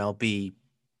full MLB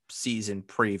season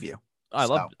preview. I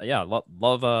love the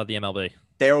MLB.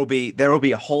 There will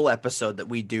be a whole episode that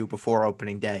we do before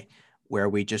opening day where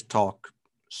we just talk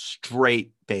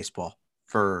straight baseball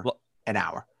for an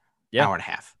hour, hour and a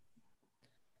half.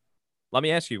 Let me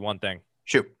ask you one thing.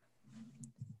 Shoot.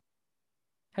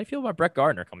 How do you feel about Brett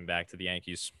Gardner coming back to the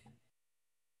Yankees?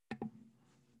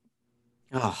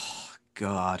 Oh,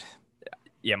 God.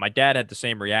 Yeah, my dad had the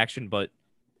same reaction, but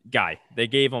guy, they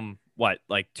gave him what,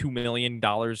 like $2 million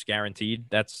guaranteed.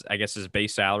 That's, I guess, his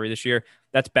base salary this year.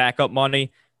 That's backup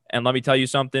money. And let me tell you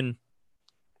something.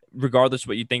 Regardless of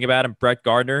what you think about him, Brett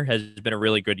Gardner has been a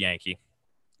really good Yankee.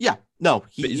 Yeah, no,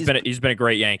 he's been a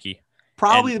great Yankee.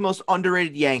 Probably the most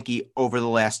underrated Yankee over the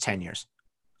last 10 years,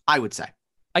 I would say.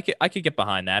 I could get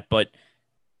behind that, but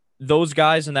those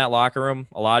guys in that locker room,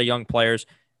 a lot of young players,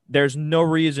 there's no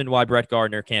reason why Brett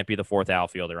Gardner can't be the fourth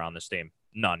outfielder on this team.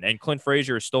 None. And Clint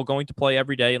Frazier is still going to play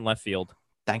every day in left field.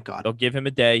 Thank God. They'll give him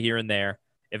a day here and there.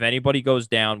 If anybody goes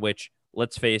down, which,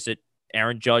 let's face it,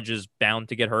 Aaron Judge is bound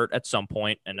to get hurt at some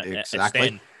point. And exactly.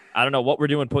 Stanton, I don't know what we're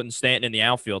doing putting Stanton in the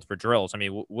outfield for drills. I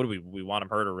mean, what do we want him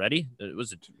hurt already?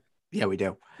 Yeah, we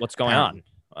do. What's going on?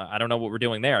 I don't know what we're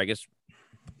doing there. I guess,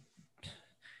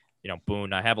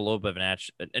 Boone, I have a little bit of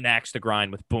an axe to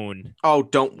grind with Boone. Oh,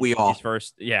 don't we all? He's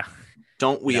first. Yeah.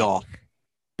 Don't we all?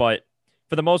 But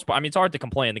for the most part, I mean, it's hard to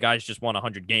complain. The guy's just won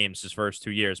 100 games his first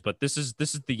 2 years, but this is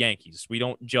the Yankees. We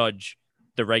don't judge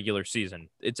the regular season.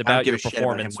 It's about your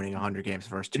performance. About him winning 100 games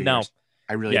the first 2 years.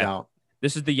 I really don't.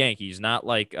 This is the Yankees, not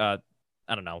like I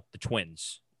don't know, the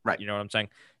Twins. Right. You know what I'm saying?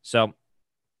 So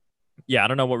yeah, I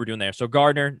don't know what we're doing there. So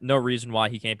Gardner, no reason why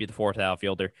he can't be the fourth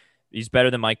outfielder. He's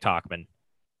better than Mike Tauchman.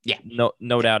 Yeah.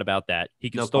 No doubt about that. He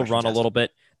can still run a little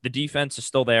bit. The defense is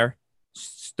still there.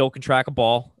 Still can track a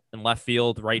ball in left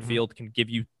field, right field, can give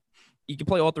you – he can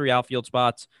play all three outfield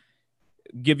spots,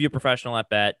 give you a professional at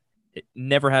bat.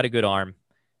 Never had a good arm.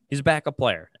 He's a backup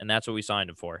player, and that's what we signed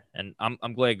him for. And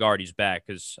I'm glad Gardy's back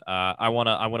because I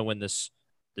wanna win this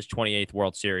 28th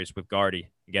World Series with Gardy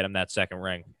and get him that second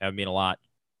ring. That would mean a lot.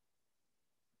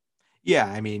 Yeah,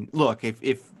 I mean, look,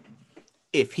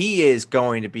 if he is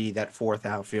going to be that fourth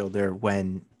outfielder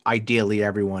when ideally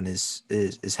everyone is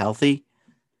healthy,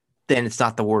 then it's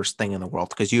not the worst thing in the world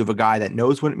because you have a guy that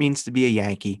knows what it means to be a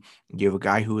Yankee. You have a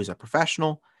guy who is a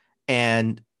professional,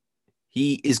 and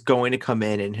he is going to come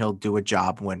in and he'll do a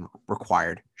job when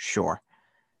required. Sure.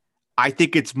 I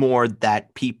think it's more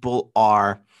that people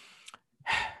are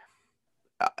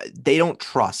they don't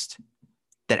trust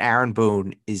that Aaron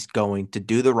Boone is going to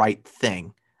do the right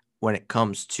thing when it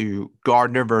comes to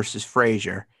Gardner versus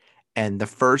Frazier, and the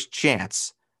first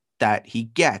chance that he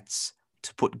gets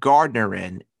to put Gardner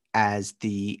in as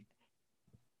the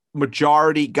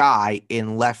majority guy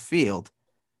in left field,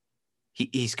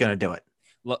 he's going to do it.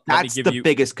 That's the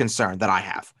biggest concern that I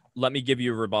have. Let me give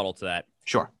you a rebuttal to that.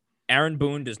 Sure. Aaron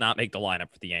Boone does not make the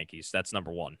lineup for the Yankees. That's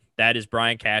number one. That is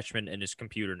Brian Cashman and his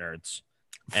computer nerds.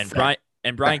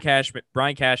 And Brian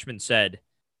Cashman said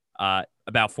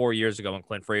about 4 years ago when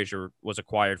Clint Frazier was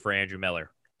acquired for Andrew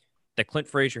Miller that Clint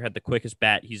Frazier had the quickest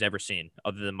bat he's ever seen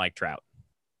other than Mike Trout.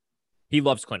 He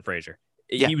loves Clint Frazier.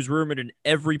 Yeah. He was rumored in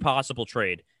every possible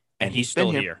trade, and he's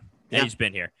still here. Yeah. And he's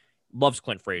been here. Loves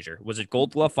Clint Frazier. Was a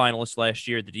Gold Glove finalist last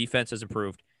year. The defense has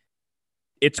improved.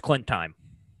 It's Clint time.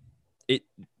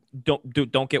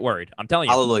 Don't get worried. I'm telling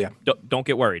you. Hallelujah. Don't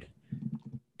get worried.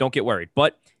 Don't get worried.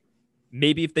 But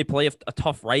Maybe if they play a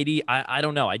tough righty, I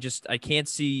don't know. I can't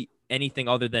see anything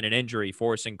other than an injury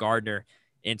forcing Gardner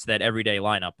into that everyday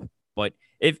lineup. But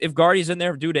if Guardy's in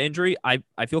there due to injury,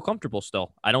 I feel comfortable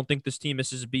still. I don't think this team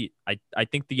misses a beat. I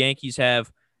think the Yankees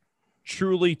have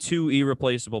truly two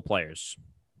irreplaceable players,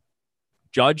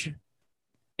 Judge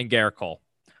and Garrett Cole.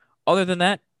 Other than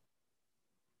that,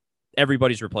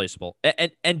 everybody's replaceable.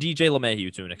 And DJ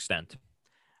LeMahieu to an extent.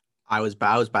 I was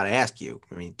about to ask you.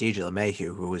 I mean, DJ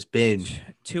LeMahieu, who has been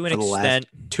To an for the extent,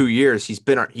 last 2 years, he's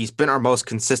been our most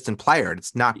consistent player.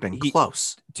 It's not been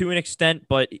close. To an extent,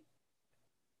 but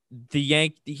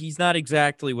he's not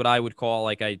exactly what I would call,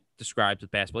 like I described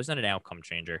with basketball. He's not an outcome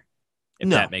changer, if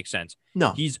that makes sense.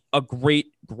 No. He's a great,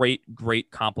 great, great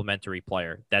complementary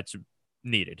player that's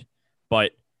needed.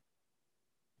 But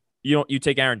you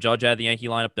take Aaron Judge out of the Yankee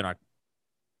lineup,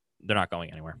 they're not going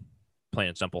anywhere. Plain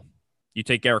and simple. You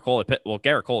take Garrett Cole.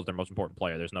 Garrett Cole is their most important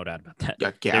player. There's no doubt about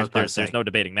that. Yeah, there's no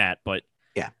debating that. But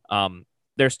yeah,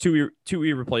 there's two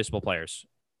irreplaceable players: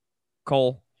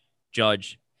 Cole,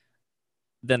 Judge.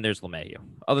 Then there's LeMahieu.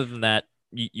 Other than that,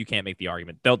 you can't make the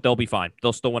argument. They'll be fine.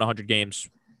 They'll still win 100 games.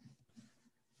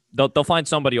 They'll find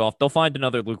somebody off. They'll find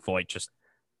another Luke Voigt just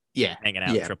hanging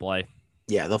out in AAA.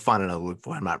 Yeah, they'll find another Luke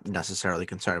Voigt. I'm not necessarily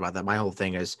concerned about that. My whole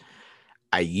thing is,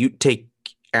 you take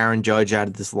Aaron Judge out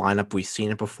of this lineup. We've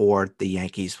seen it before. The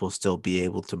Yankees will still be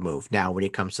able to move. Now, when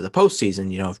it comes to the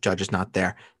postseason, if Judge is not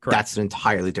there, correct, that's an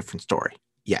entirely different story.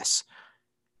 Yes.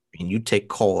 I mean, you take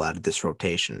Cole out of this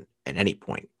rotation at any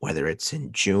point, whether it's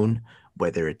in June,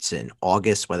 whether it's in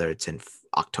August, whether it's in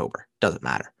October, doesn't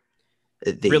matter.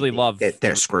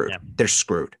 They're screwed. Yeah. They're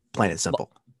screwed, plain and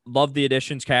simple. Love the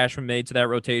additions Cashman made to that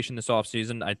rotation this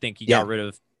offseason. I think he got rid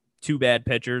of two bad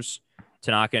pitchers,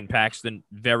 Tanaka and Paxton,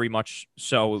 very much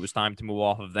so. It was time to move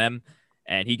off of them,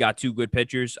 and he got two good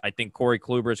pitchers. I think Corey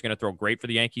Kluber is going to throw great for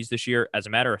the Yankees this year. As a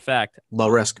matter of fact, low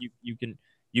risk.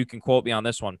 You can quote me on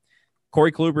this one.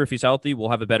 Corey Kluber, if he's healthy, will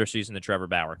have a better season than Trevor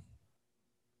Bauer.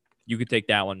 You could take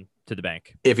that one to the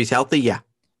bank. If he's healthy, yeah.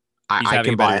 I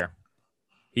can buy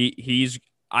it.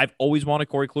 I've always wanted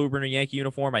Corey Kluber in a Yankee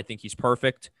uniform. I think he's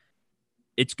perfect.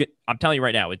 It's good. I'm telling you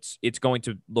right now, it's going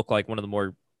to look like one of the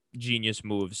more genius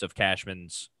moves of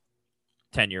Cashman's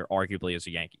tenure, arguably, as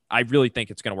a Yankee. I really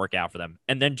think it's going to work out for them.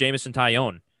 And then Jameson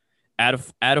Taillon, out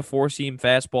of four-seam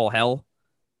fastball hell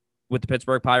with the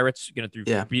Pittsburgh Pirates, going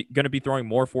to be throwing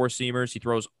more four-seamers. He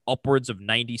throws upwards of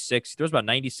 96. He throws about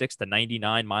 96 to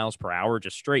 99 miles per hour,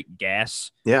 just straight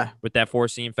gas. Yeah, with that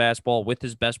four-seam fastball, with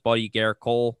his best buddy Garrett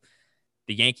Cole,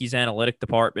 the Yankees analytic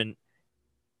department.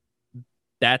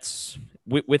 That's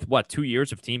with what, 2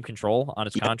 years of team control on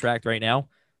his contract right now,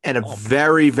 and a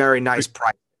very, very nice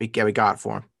price we got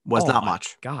for him. Was not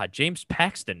much. God, James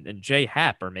Paxton and Jay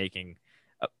Happ are making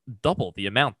double the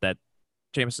amount that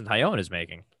Jameson Taillon is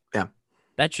making. Yeah,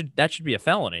 that should be a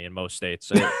felony in most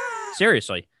states.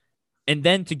 Seriously. And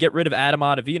then to get rid of Adam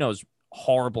Ottavino's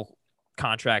horrible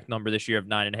contract number this year of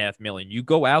 $9.5 million, you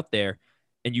go out there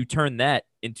and you turn that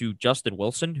into Justin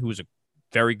Wilson, who is a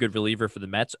very good reliever for the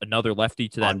Mets, another lefty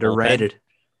to that underrated,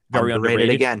 bullpen. Very underrated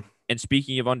again. And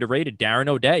speaking of underrated, Darren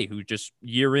O'Day, who just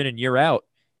year in and year out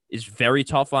is very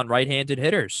tough on right-handed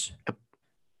hitters. Yep.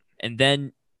 And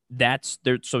then that's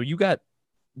there. So you got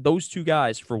those two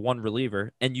guys for one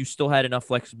reliever, and you still had enough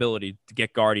flexibility to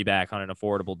get Gardy back on an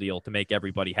affordable deal to make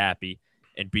everybody happy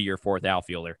and be your fourth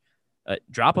outfielder.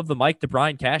 Drop of the mic to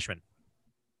Brian Cashman.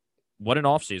 What an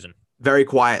offseason. Very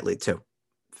quietly too.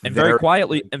 And very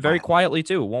quietly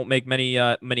too. Won't make many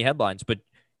headlines, but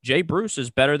Jay Bruce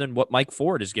is better than what Mike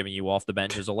Ford is giving you off the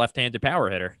bench as a left-handed power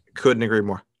hitter. Couldn't agree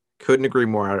more.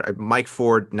 Mike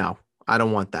Ford, no, I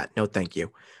don't want that. No, thank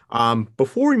you.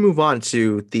 Before we move on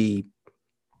to the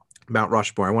Mount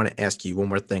Rushmore, I want to ask you one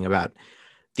more thing about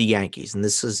the Yankees. And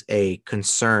this is a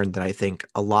concern that I think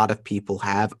a lot of people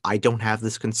have. I don't have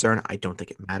this concern. I don't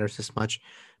think it matters as much.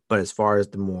 But as far as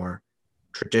the more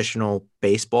traditional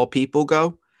baseball people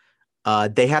go,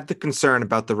 they have the concern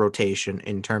about the rotation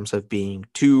in terms of being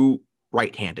too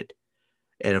right-handed.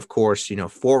 And of course, 4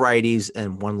 righties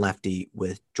and 1 lefty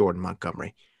with Jordan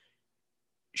Montgomery.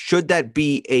 Should that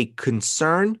be a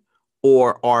concern,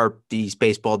 or are these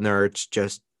baseball nerds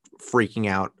just freaking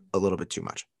out a little bit too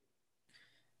much?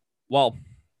 Well,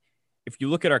 if you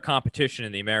look at our competition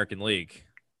in the American League,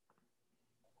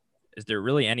 is there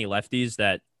really any lefties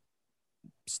that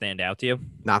stand out to you?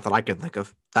 Not that I can think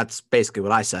of. That's basically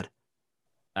what I said.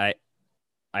 I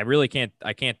really can't.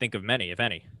 I can't think of many, if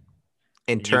any.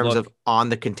 In terms of on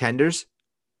the contenders?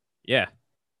 Yeah.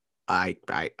 I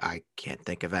can't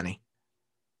think of any.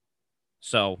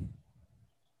 So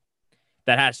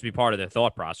that has to be part of their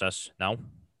thought process, no?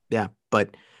 Yeah,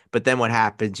 but But then what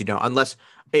happens, unless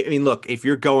I mean, look, if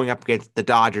you're going up against the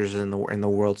Dodgers in the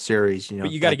World Series,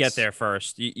 but you got to get there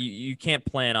first. You can't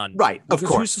plan on right. Of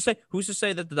course. Who's to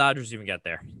say that the Dodgers even get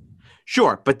there?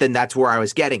 Sure, but then that's where I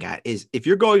was getting at is if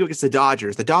you're going against the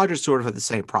Dodgers sort of have the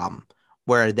same problem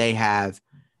where they have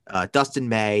Dustin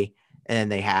May and then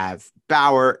they have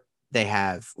Bauer, they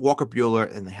have Walker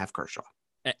Buehler, and they have Kershaw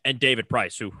and David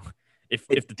Price, who if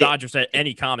the Dodgers had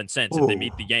any common sense if they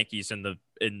meet the Yankees in the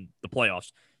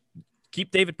playoffs,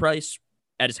 keep David Price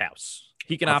at his house.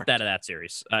 He can opt out of that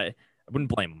series. I wouldn't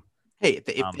blame him. Hey,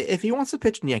 if he wants to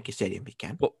pitch in Yankee Stadium, he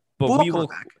can. But we will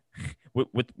back.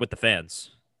 with the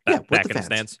fans. Back in the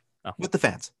stands. Oh. With the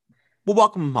fans. We'll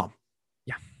welcome him home.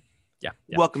 Yeah.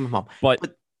 Welcome him home.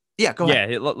 But yeah, go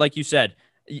ahead. Yeah, like you said,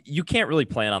 you can't really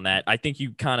plan on that. I think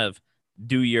you kind of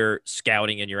do your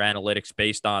scouting and your analytics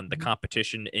based on the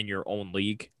competition in your own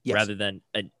league rather than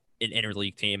an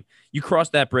interleague team. You cross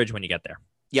that bridge when you get there.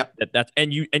 Yep.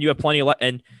 And you have plenty of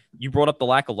and you brought up the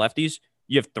lack of lefties.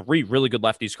 You have 3 really good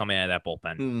lefties coming out of that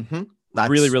bullpen.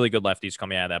 Mm-hmm. Really, really good lefties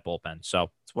coming out of that bullpen. So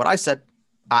that's what I said.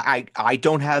 I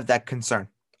don't have that concern.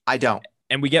 I don't.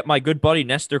 And we get my good buddy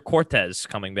Nestor Cortez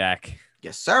coming back.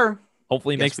 Yes, sir.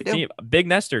 Hopefully he makes the team. A big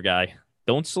Nestor guy.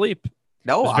 Don't sleep.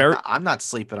 No, I'm not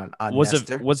sleeping on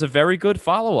Nestor. Was a very good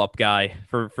follow-up guy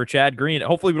for Chad Green.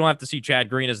 Hopefully we don't have to see Chad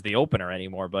Green as the opener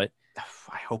anymore, but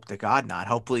I hope to God not.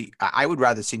 Hopefully I would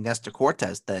rather see Nestor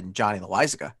Cortez than Johnny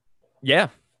Loizaga. Yeah.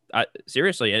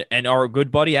 Seriously. And our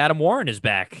good buddy Adam Warren is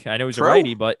back. I know he's a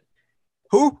righty, but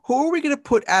Who are we going to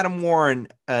put Adam Warren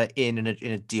in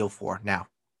a deal for now?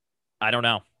 I don't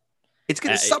know. It's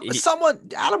going to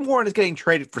someone. Adam Warren is getting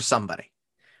traded for somebody.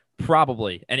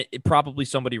 Probably, and it probably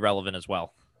somebody relevant as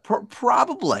well.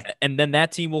 Probably. And then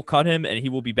that team will cut him, and he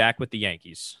will be back with the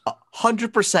Yankees.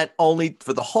 100% only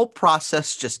for the whole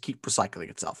process. Just keep recycling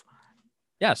itself.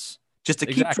 Yes. Just to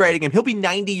keep trading him. He'll be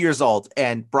 90 years old,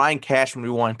 and Brian Cashman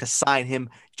will be wanting to sign him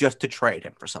just to trade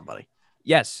him for somebody.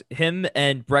 Yes, him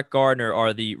and Brett Gardner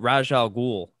are the Raj Al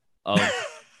Ghul of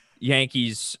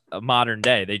Yankees modern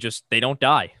day. They don't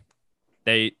die.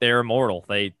 They're immortal.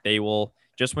 They will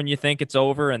just when you think it's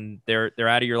over and they're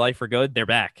out of your life for good, they're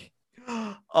back.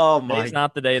 Oh my! It's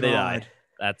not the day they God.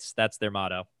 died. That's their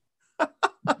motto.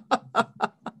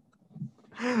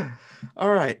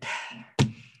 All right.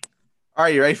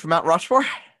 You ready for Mount Rushmore?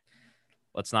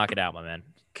 Let's knock it out, my man.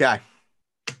 Okay.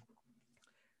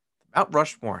 Mount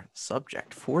Rushmore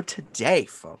subject for today,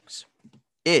 folks,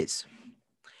 is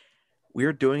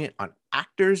we're doing it on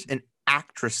actors and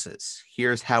actresses.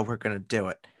 Here's how we're going to do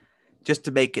it. Just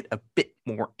to make it a bit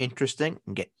more interesting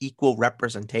and get equal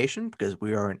representation, because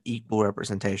we are an equal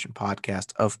representation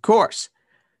podcast, of course.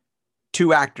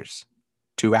 2 actors,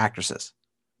 2 actresses.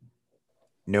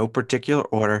 No particular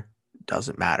order.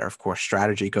 Doesn't matter. Of course,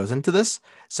 strategy goes into this.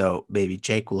 So maybe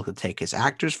Jake will take his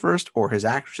actors first or his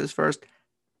actresses first.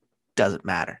 Doesn't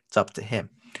matter. It's up to him.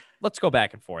 Let's go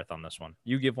back and forth on this one.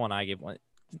 You give one, I give one.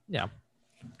 Yeah.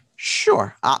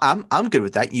 Sure. I'm good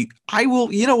with that. I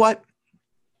will. You know what?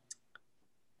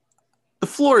 The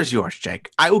floor is yours, Jake.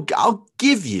 I'll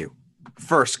give you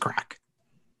first crack.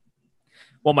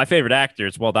 Well, my favorite actor,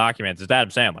 it's well documented, is Adam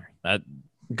Sandler.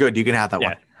 Good. You can have that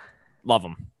one. Love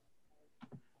him.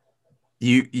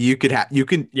 You can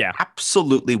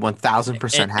absolutely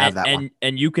 1,000% have that one.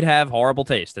 And you could have horrible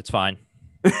taste. It's fine.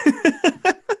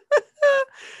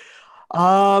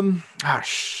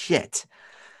 Shit.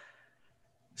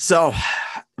 So,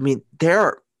 I mean,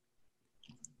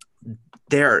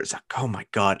 there's oh my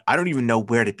God, I don't even know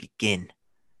where to begin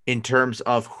in terms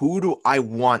of who do I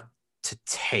want to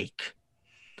take,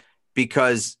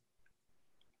 because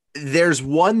there's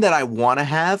one that I want to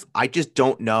have. I just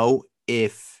don't know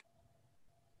if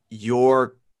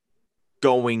you're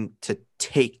going to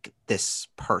take this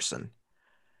person,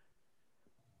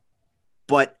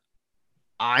 but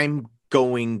I'm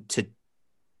going to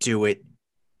do it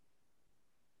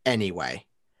anyway.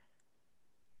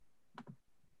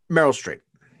 Meryl Streep.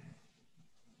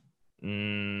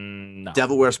 No.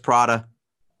 Devil Wears Prada,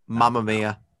 Mamma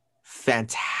Mia,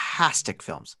 fantastic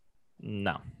films.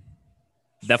 No.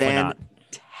 Definitely not.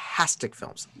 Fantastic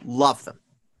films. Love them.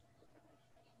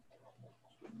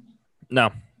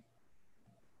 No.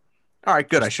 All right,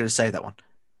 good. I should have saved that one.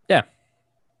 Yeah.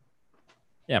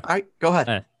 All right, go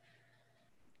ahead.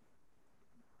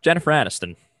 Jennifer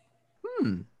Aniston.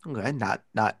 Okay, not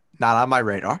on my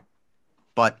radar,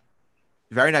 but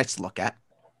very nice to look at.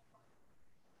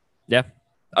 Yeah,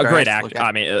 a Very great nice to look actor. at.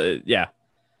 I mean, yeah.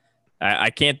 I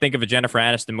can't think of a Jennifer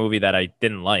Aniston movie that I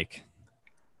didn't like.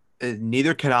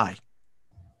 Neither can I.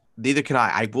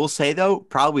 I will say though,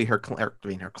 probably her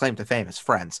claim to fame is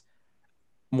Friends.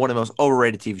 one of the most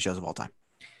overrated TV shows of all time.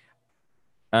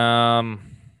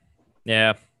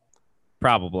 Yeah,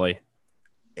 probably.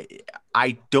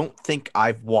 I don't think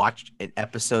I've watched an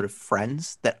episode of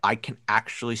Friends that I can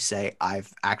actually say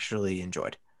I've actually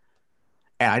enjoyed.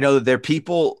 And I know that there are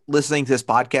people listening to this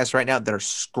podcast right now that are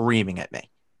screaming at me.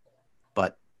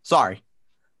 But sorry.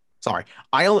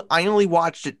 I only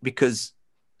watched it because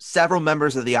several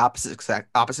members of the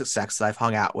opposite sex that I've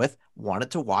hung out with wanted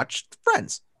to watch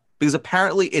Friends. Because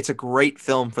apparently it's a great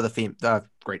film for the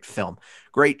great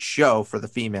show for the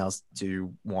females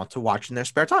to want to watch in their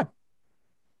spare time.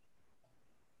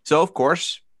 So, of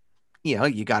course,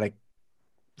 you got to,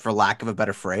 for lack of a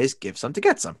better phrase, give some to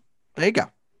get some. There you go.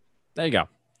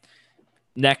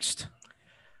 Next.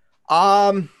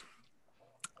 All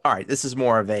right. This is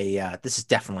more of this is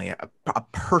definitely a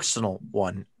personal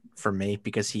one for me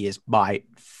because he is my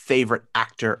favorite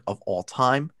actor of all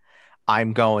time.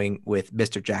 I'm going with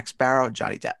Mr. Jack Sparrow,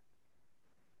 Johnny Depp.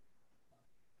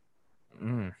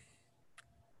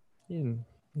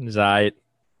 Zayt.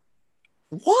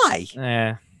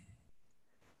 Why?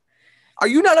 Are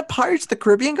you not a Pirates of the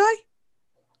Caribbean guy?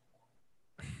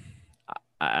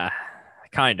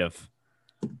 Kind of.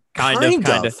 How could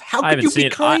you be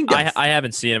kind of? I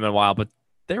haven't seen him in a while, but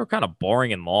they were kind of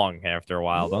boring and long after a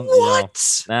while.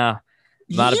 What? Nah,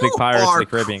 not a big Pirates of the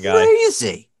Caribbean guy.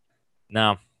 Crazy.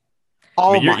 No.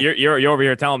 Oh, you're over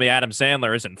here telling me Adam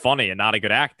Sandler isn't funny and not a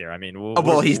good actor. I mean,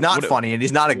 he's not funny and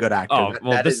he's not a good actor.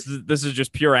 Oh, this is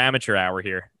just pure amateur hour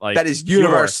here. Like that is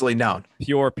universally known.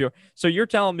 Pure. So you're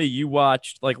telling me you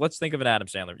watched, like, let's think of an Adam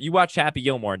Sandler. You watched Happy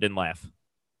Gilmore and didn't laugh.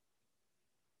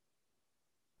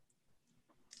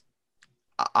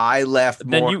 I laughed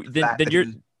more. Then you're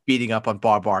beating up on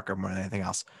Bob Barker more than anything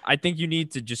else. I think you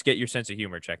need to just get your sense of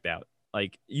humor checked out.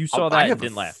 Like you saw that and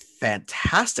didn't laugh.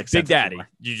 Fantastic. Big Daddy,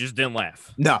 you just didn't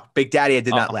laugh. No, Big Daddy, I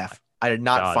did not laugh. I did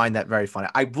not find that very funny.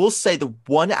 I will say the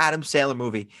one Adam Sandler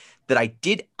movie that I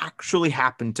did actually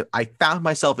I found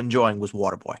myself enjoying was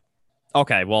Waterboy.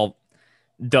 Okay, well,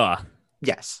 duh.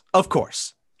 Yes, of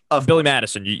course. Billy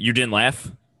Madison, you didn't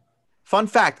laugh? Fun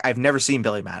fact, I've never seen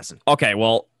Billy Madison. Okay,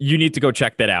 well, you need to go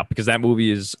check that out because that movie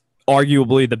is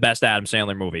arguably the best Adam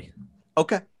Sandler movie.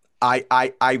 Okay.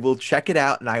 I will check it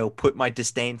out and I will put my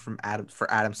disdain for Adam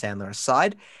Sandler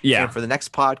aside. Yeah. And for the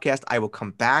next podcast, I will come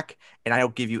back and I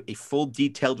will give you a full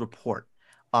detailed report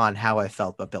on how I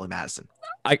felt about Billy Madison.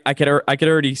 I could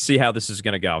already see how this is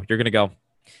gonna go. You're gonna go,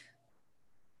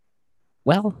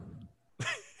 well,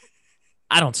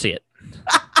 I don't see it.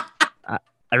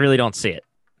 I really don't see it.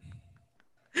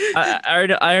 I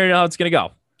already know how it's gonna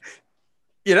go.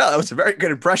 That was a very good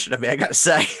impression of me, I gotta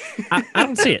say. I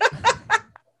don't see it.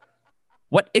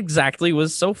 What exactly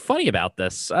was so funny about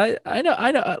this? I know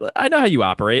how you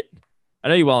operate. I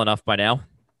know you well enough by now.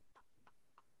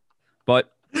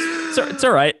 But it's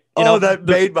all right. That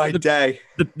made my day.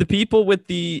 The people with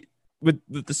the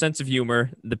sense of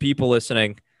humor, the people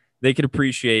listening, they could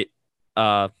appreciate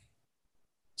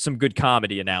some good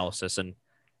comedy analysis, and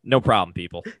no problem,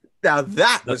 people. Now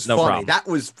that was no funny. problem. That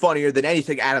was funnier than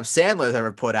anything Adam Sandler's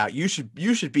ever put out. You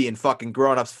should be in fucking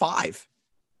Grown Ups 5.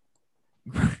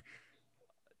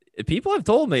 People have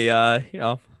told me, I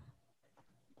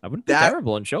wouldn't be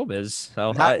terrible in showbiz.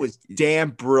 So that was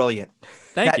damn brilliant.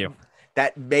 Thank you.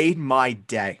 That made my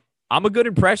day. I'm a good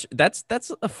impression. That's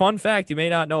a fun fact you may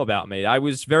not know about me. I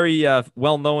was very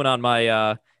well known on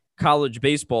my college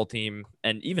baseball team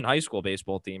and even high school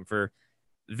baseball team for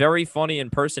very funny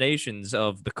impersonations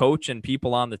of the coach and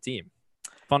people on the team.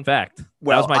 Fun fact.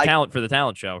 Well, that was my talent for the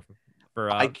talent show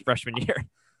for freshman year.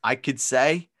 I could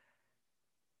say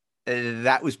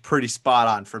that was pretty spot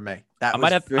on for me. I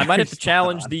might have to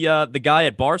challenge the guy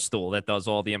at Barstool that does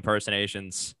all the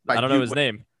impersonations. I don't know his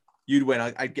name. You'd win.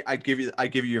 I'd give you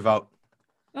your vote.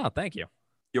 Oh, thank you.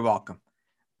 You're welcome.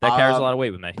 That carries a lot of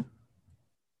weight with me.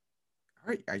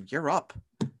 All right, you're up.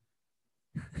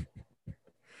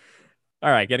 All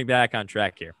right, getting back on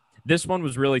track here. This one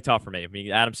was really tough for me. I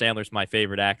mean, Adam Sandler's my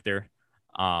favorite actor.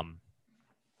 I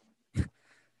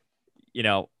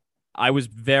was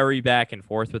very back and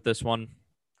forth with this one.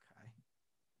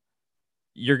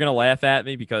 You're going to laugh at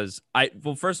me because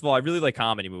first of all, I really like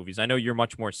comedy movies. I know you're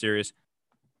much more serious.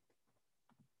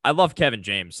 I love Kevin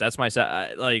James. That's my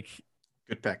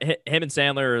good pick. Him and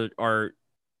Sandler are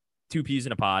two peas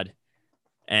in a pod.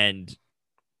 And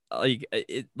like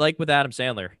with Adam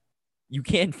Sandler, you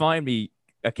can't find me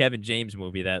a Kevin James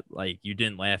movie that you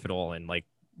didn't laugh at all. And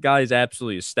guy's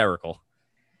absolutely hysterical.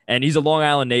 And he's a Long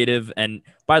Island native. And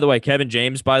by the way, Kevin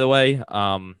James, first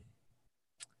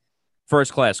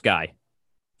class guy.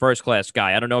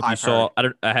 I don't know if you saw.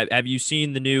 Have you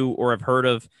seen the new or have heard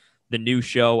of the new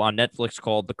show on Netflix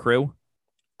called The Crew.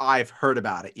 I've heard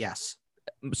about it. Yes.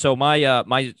 So my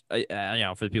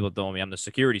for the people that don't know me, I'm the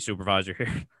security supervisor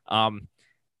here.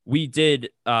 We did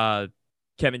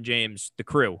Kevin James The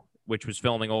Crew, which was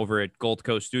filming over at Gold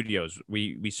Coast Studios.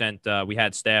 We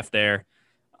had staff there,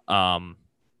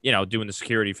 doing the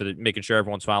security for making sure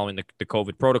everyone's following the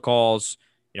COVID protocols.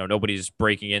 Nobody's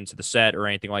breaking into the set or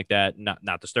anything like that.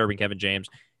 Not disturbing Kevin James.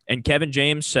 And Kevin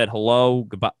James said hello,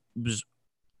 goodbye. Was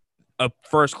a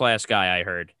first class guy. I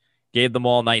heard. Gave them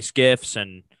all nice gifts,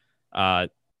 and the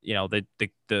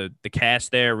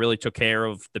cast there really took care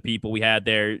of the people we had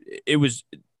there. It was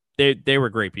they were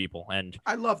great people, and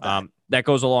I love that. That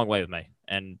goes a long way with me.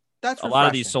 And That's a lot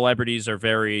of these celebrities are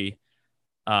very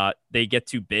they get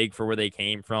too big for where they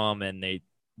came from, and they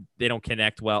don't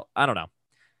connect well. I don't know.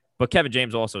 But Kevin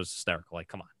James also is hysterical. Like,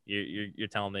 come on, you're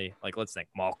telling me, like, let's think,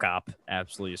 Mall Cop,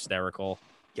 absolutely hysterical.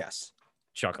 Yes.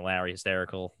 Chuck and Larry,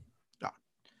 hysterical.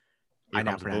 I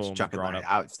now pronounce Chuck and Larry.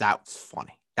 That was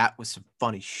funny. That was some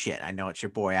funny shit. I know it's your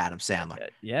boy Adam Sandler.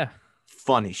 Yeah.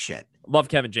 Funny shit. Love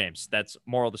Kevin James. That's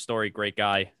moral of the story. Great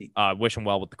guy. Wish him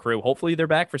well with The Crew. Hopefully they're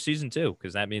back for season 2,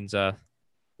 because that means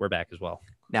we're back as well.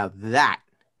 Now that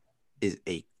is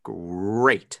a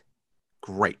great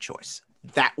choice.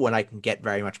 That one I can get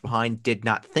very much behind. Did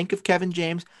not think of Kevin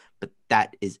James, but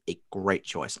that is a great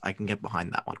choice. I can get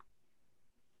behind that one.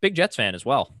 Big Jets fan as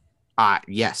well.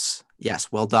 Yes.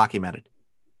 Well documented.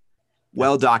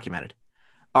 Well documented.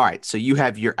 All right. So you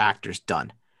have your actors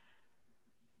done.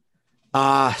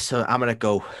 So I'm going to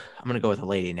go with a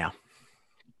lady now.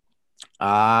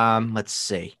 Let's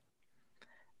see.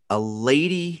 A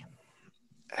lady.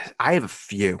 I have a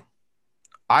few.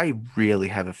 I really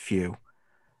have a few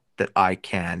that I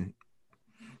can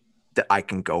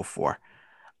go for.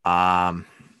 The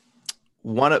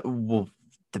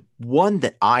one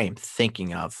that I am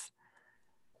thinking of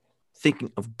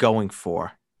going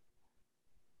for.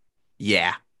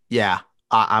 Yeah.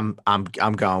 I'm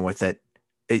going with it.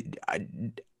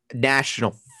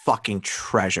 National fucking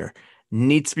treasure,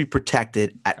 needs to be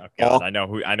protected at all. I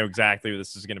know exactly who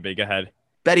this is going to be. Go ahead.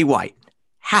 Betty White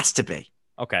has to be.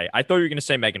 Okay, I thought you were going to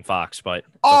say Megan Fox, but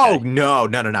oh okay.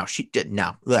 No, she didn't.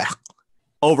 No, ugh.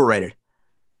 Overrated.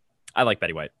 I like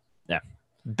Betty White. Yeah,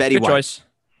 Betty Good White. choice.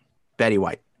 Betty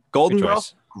White. Golden Good Girl.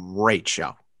 choice. Great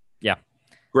show. Yeah,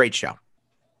 great show.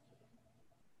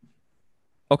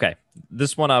 Okay,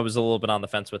 this one I was a little bit on the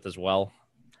fence with as well.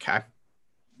 Okay,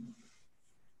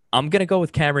 I'm gonna go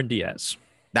with Cameron Diaz.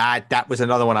 That was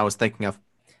another one I was thinking of.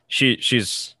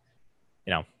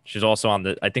 She's also on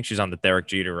the. I think she's on the Derek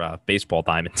Jeter baseball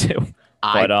diamond too.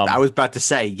 But I was about to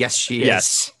say yes, she is.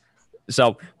 Yes.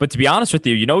 So, but to be honest with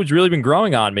you, who's really been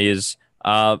growing on me is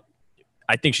I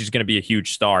think she's going to be a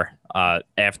huge star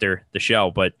after the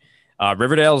show. But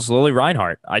Riverdale's Lily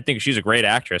Reinhart. I think she's a great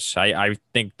actress. I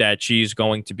think that she's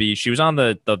going to be. She was on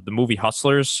the movie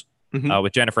Hustlers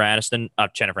with Jennifer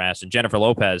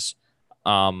Lopez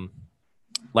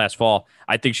last fall.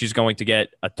 I think she's going to get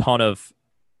a ton of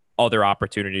other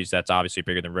opportunities. That's obviously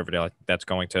bigger than Riverdale. I think that's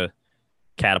going to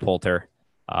catapult her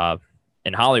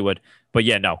in Hollywood. But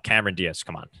yeah, no, Cameron Diaz,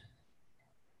 come on.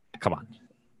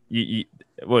 The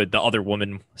other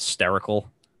woman, hysterical.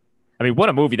 I mean, what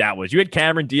a movie that was. You had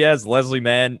Cameron Diaz, Leslie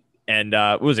Mann, and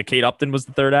what was it? Kate Upton was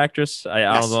the third actress.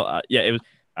 I don't know. Yeah, it was.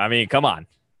 I mean, come on.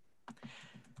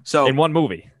 So in one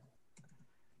movie.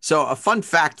 So a fun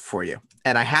fact for you,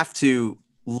 and I have to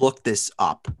look this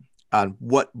up on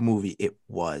what movie it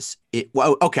was.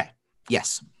 Okay.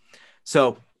 Yes.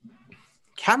 So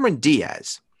Cameron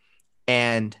Diaz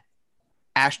and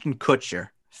Ashton Kutcher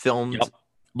filmed. Yep.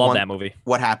 Love that movie.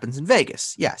 What Happens in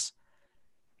Vegas. Yes.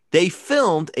 They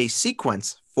filmed a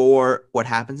sequence for What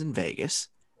Happens in Vegas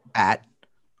at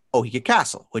Oheka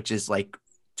Castle, which is like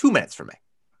 2 minutes from me.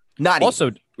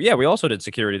 We also did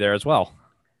security there as well.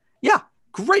 Yeah.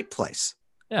 Great place.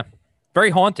 Yeah. Very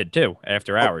haunted too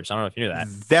after hours. I don't know if you knew that.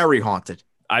 Very haunted.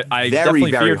 I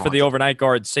definitely feared for the overnight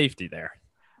guard's safety there.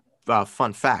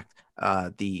 Fun fact.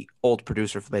 The old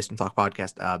producer for the Basement Talk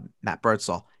podcast, Matt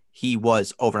Birdsall, he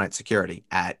was overnight security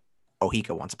at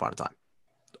Oheka once upon a time.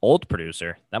 Old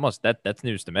producer? That's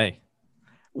news to me.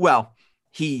 Well,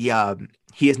 he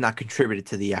has not contributed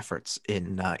to the efforts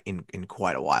in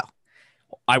quite a while.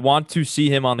 I want to see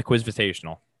him on the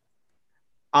Quizvitational.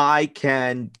 I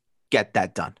can get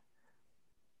that done.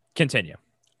 Continue.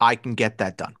 I can get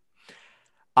that done.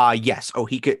 Yes,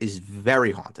 Oheka is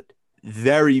very haunted.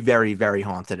 Very, very, very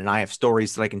haunted. And I have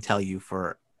stories that I can tell you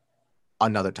for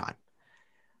another time.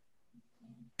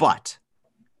 But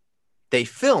they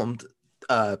filmed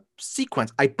a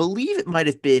sequence. I believe it might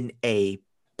have been a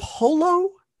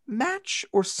polo match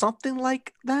or something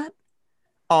like that.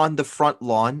 on the front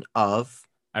lawn of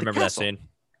I the remember that castle. scene.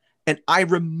 And I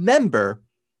remember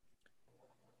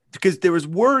because there was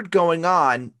word going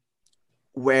on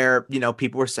where,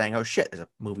 people were saying, oh shit, there's a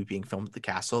movie being filmed at the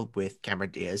castle with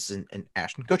Cameron Diaz and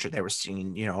Ashton Kutcher. They were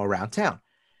seen, around town.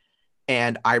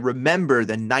 And I remember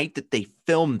the night that they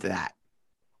filmed that,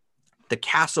 the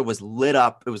castle was lit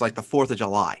up. It was like the 4th of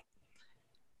July.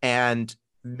 And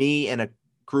me and a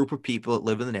group of people that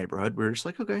live in the neighborhood, we were just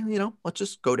like, okay, let's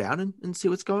just go down and see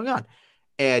what's going on.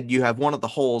 And you have one of the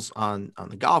holes on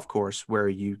the golf course where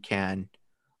you can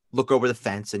look over the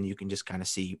fence and you can just kind of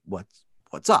see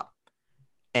what's up.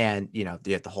 And, you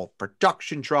have the whole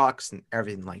production trucks and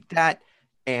everything like that.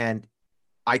 And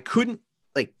I couldn't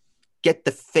get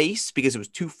the face because it was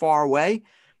too far away,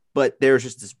 but there was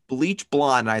just this bleach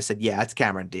blonde. And I said, yeah, that's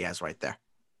Cameron Diaz right there.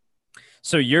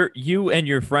 So you and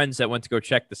your friends that went to go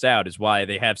check this out is why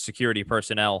they have security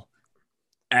personnel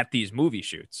at these movie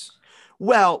shoots.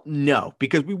 Well, no,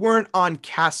 because we weren't on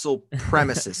castle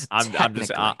premises.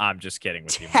 I'm just kidding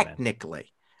with you.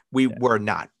 Technically, we were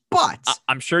not. But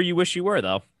I'm sure you wish you were,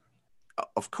 though.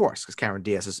 Of course, because Cameron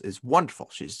Diaz is wonderful.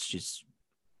 She's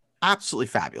absolutely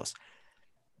fabulous.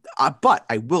 But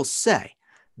I will say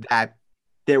that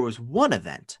there was one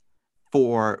event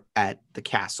at the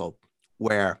castle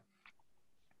where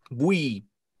we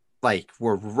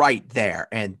were right there,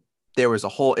 and there was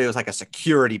it was like a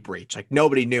security breach. Like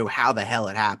nobody knew how the hell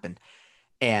it happened.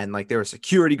 And there were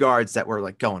security guards that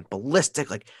were going ballistic.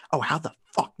 Oh, how the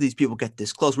fuck did these people get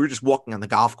this close? We were just walking on the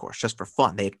golf course just for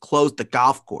fun. They had closed the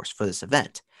golf course for this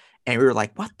event. And we were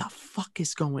like, what the fuck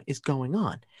is going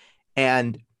on?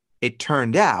 And it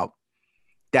turned out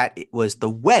that it was the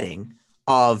wedding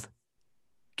of,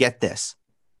 get this,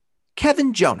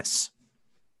 Kevin Jonas.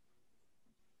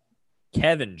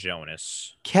 Kevin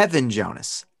Jonas.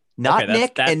 Not okay,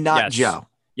 Nick and not yes. Joe.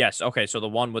 Yes. Okay. So the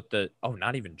one with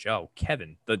not even Joe,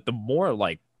 Kevin, the more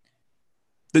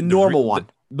the normal one,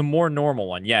 the more normal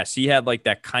one. Yes. He had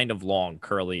that kind of long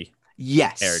curly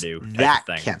hairdo. That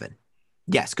thing. Kevin.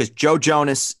 Yes. Cause Joe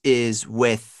Jonas is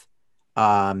with,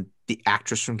 the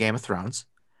actress from Game of Thrones.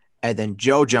 And then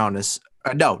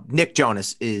Nick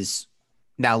Jonas is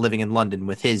now living in London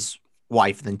with his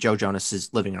wife. And then Joe Jonas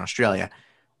is living in Australia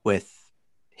with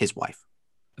his wife.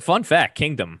 Fun fact,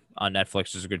 Kingdom on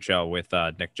Netflix is a good show with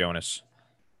Nick Jonas.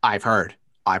 I've heard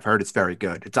it's very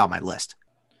good. It's on my list.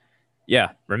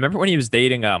 Yeah. Remember when he was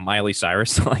dating Miley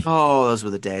Cyrus? Oh, those were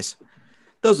the days.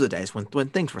 Those were the days when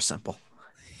things were simple.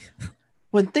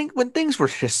 When things were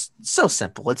just so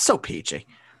simple. It's so peachy.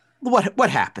 What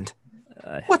happened?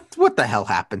 What the hell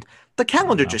happened? The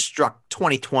calendar just struck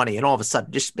 2020, and all of a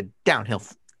sudden, just been downhill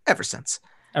ever since.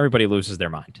 Everybody loses their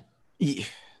mind. Yeah.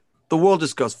 The world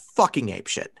just goes fucking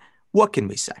apeshit. What can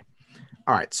we say?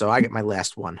 All right, so I get my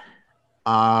last one.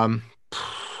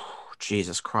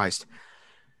 Jesus Christ.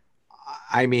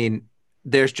 I mean,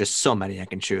 there's just so many I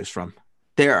can choose from.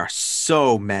 There are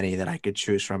so many that I could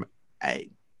choose from.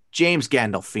 James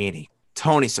Gandolfini,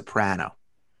 Tony Soprano,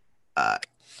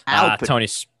 Tony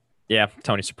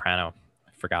Soprano.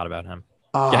 I forgot about him.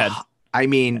 Go ahead. I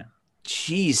mean,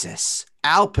 Jesus,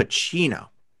 Al Pacino,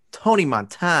 Tony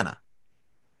Montana.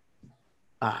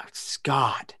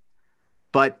 God.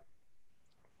 But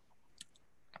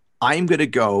I'm going to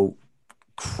go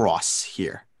cross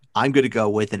here. I'm going to go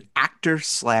with an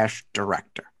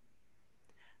actor/director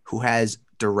who has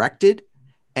directed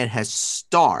and has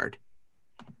starred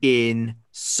in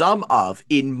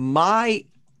in my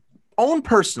own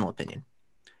personal opinion,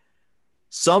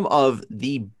 some of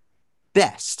the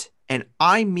best, and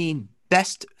I mean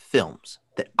best films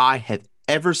that I have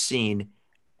ever seen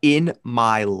in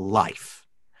my life.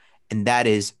 And that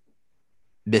is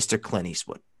Mr. Clint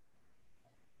Eastwood.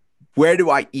 Where do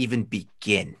I even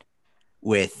begin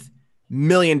with $1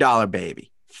 Million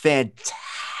Baby?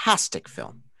 Fantastic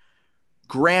film.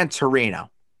 Gran Torino,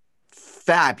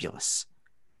 fabulous.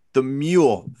 The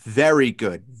Mule, very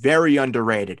good, very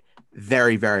underrated,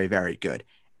 very, very, very good.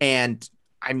 And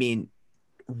I mean,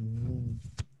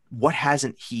 what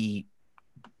hasn't he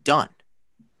done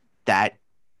that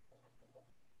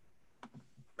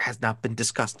has not been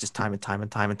discussed just time and time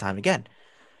and time and time again?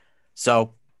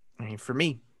 So, I mean, for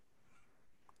me,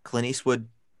 Clint Eastwood,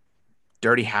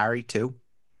 Dirty Harry too.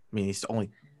 I mean, he's only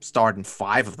starred in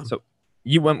 5 of them. So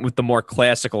you went with the more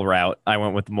classical route. I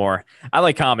went with the more. I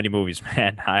like comedy movies,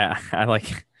 man. I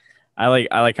like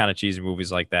kind of cheesy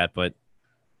movies like that. But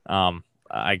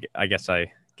I guess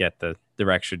I get the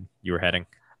direction you were heading.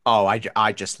 Oh, I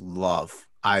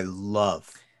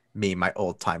love my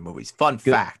old time movies. Fun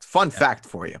fact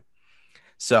for you.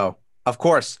 So, of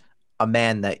course, a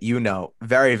man that you know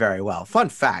very, very well. Fun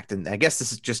fact, and I guess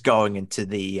this is just going into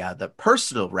the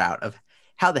personal route of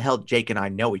how the hell Jake and I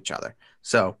know each other.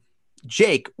 So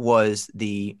Jake was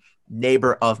the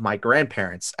neighbor of my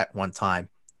grandparents at one time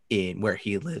in where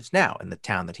he lives now, in the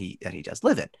town that he does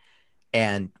live in.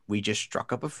 And we just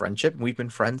struck up a friendship, and we've been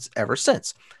friends ever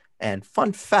since. And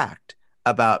fun fact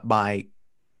about my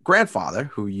grandfather,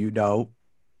 who you know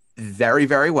very,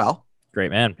 very well. Great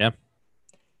man. Yeah.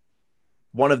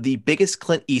 One of the biggest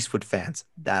Clint Eastwood fans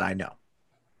that I know.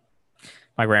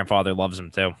 My grandfather loves him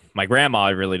too. My grandma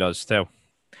really does too.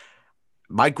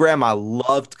 My grandma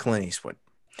loved Clint Eastwood,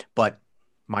 but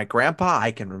my grandpa,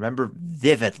 I can remember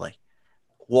vividly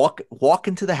walk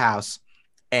into the house,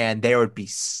 and there would be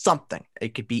something.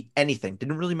 It could be anything.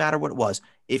 Didn't really matter what it was.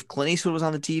 If Clint Eastwood was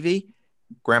on the TV,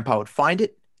 grandpa would find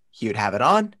it. He would have it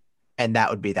on, and that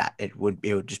would be that. It would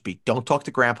just be, don't talk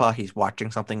to grandpa. He's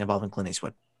watching something involving Clint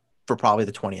Eastwood for probably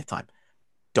the 20th time.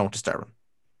 Don't disturb him.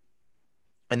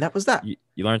 And that was that. You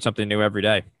learn something new every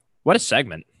day. What a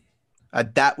segment.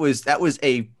 That was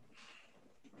a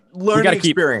learning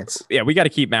experience. We got to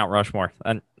keep Mount Rushmore.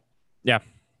 And yeah.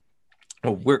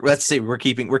 Well, let's see. We're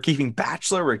keeping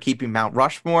Bachelor. We're keeping Mount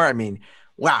Rushmore. I mean,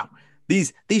 wow.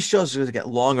 These shows are going to get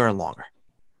longer and longer.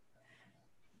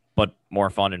 But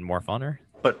more fun and more funner.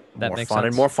 But that more makes fun sense.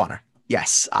 And more funner.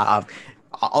 Yes. I'll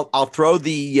throw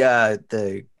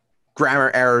the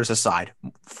grammar errors aside.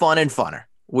 Fun and funner.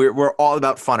 We're all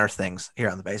about funner things here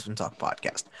on the Basement Talk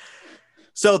podcast.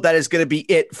 So that is going to be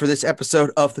it for this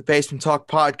episode of the Basement Talk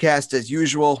podcast. As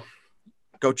usual,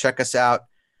 go check us out.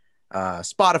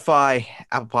 Spotify,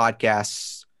 Apple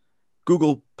Podcasts,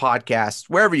 Google Podcasts,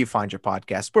 wherever you find your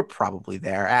podcasts, we're probably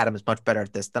there. Adam is much better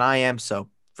at this than I am, so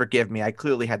forgive me. I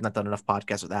clearly had not done enough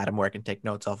podcasts with Adam where I can take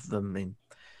notes off of them and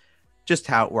just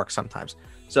how it works sometimes.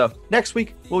 So next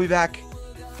week, we'll be back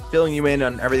filling you in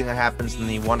on everything that happens in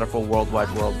the wonderful worldwide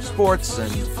world of sports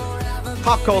and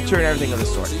pop culture and everything of the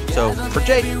sort. So for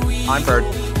Jake, I'm Bird.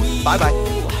 Bye-bye.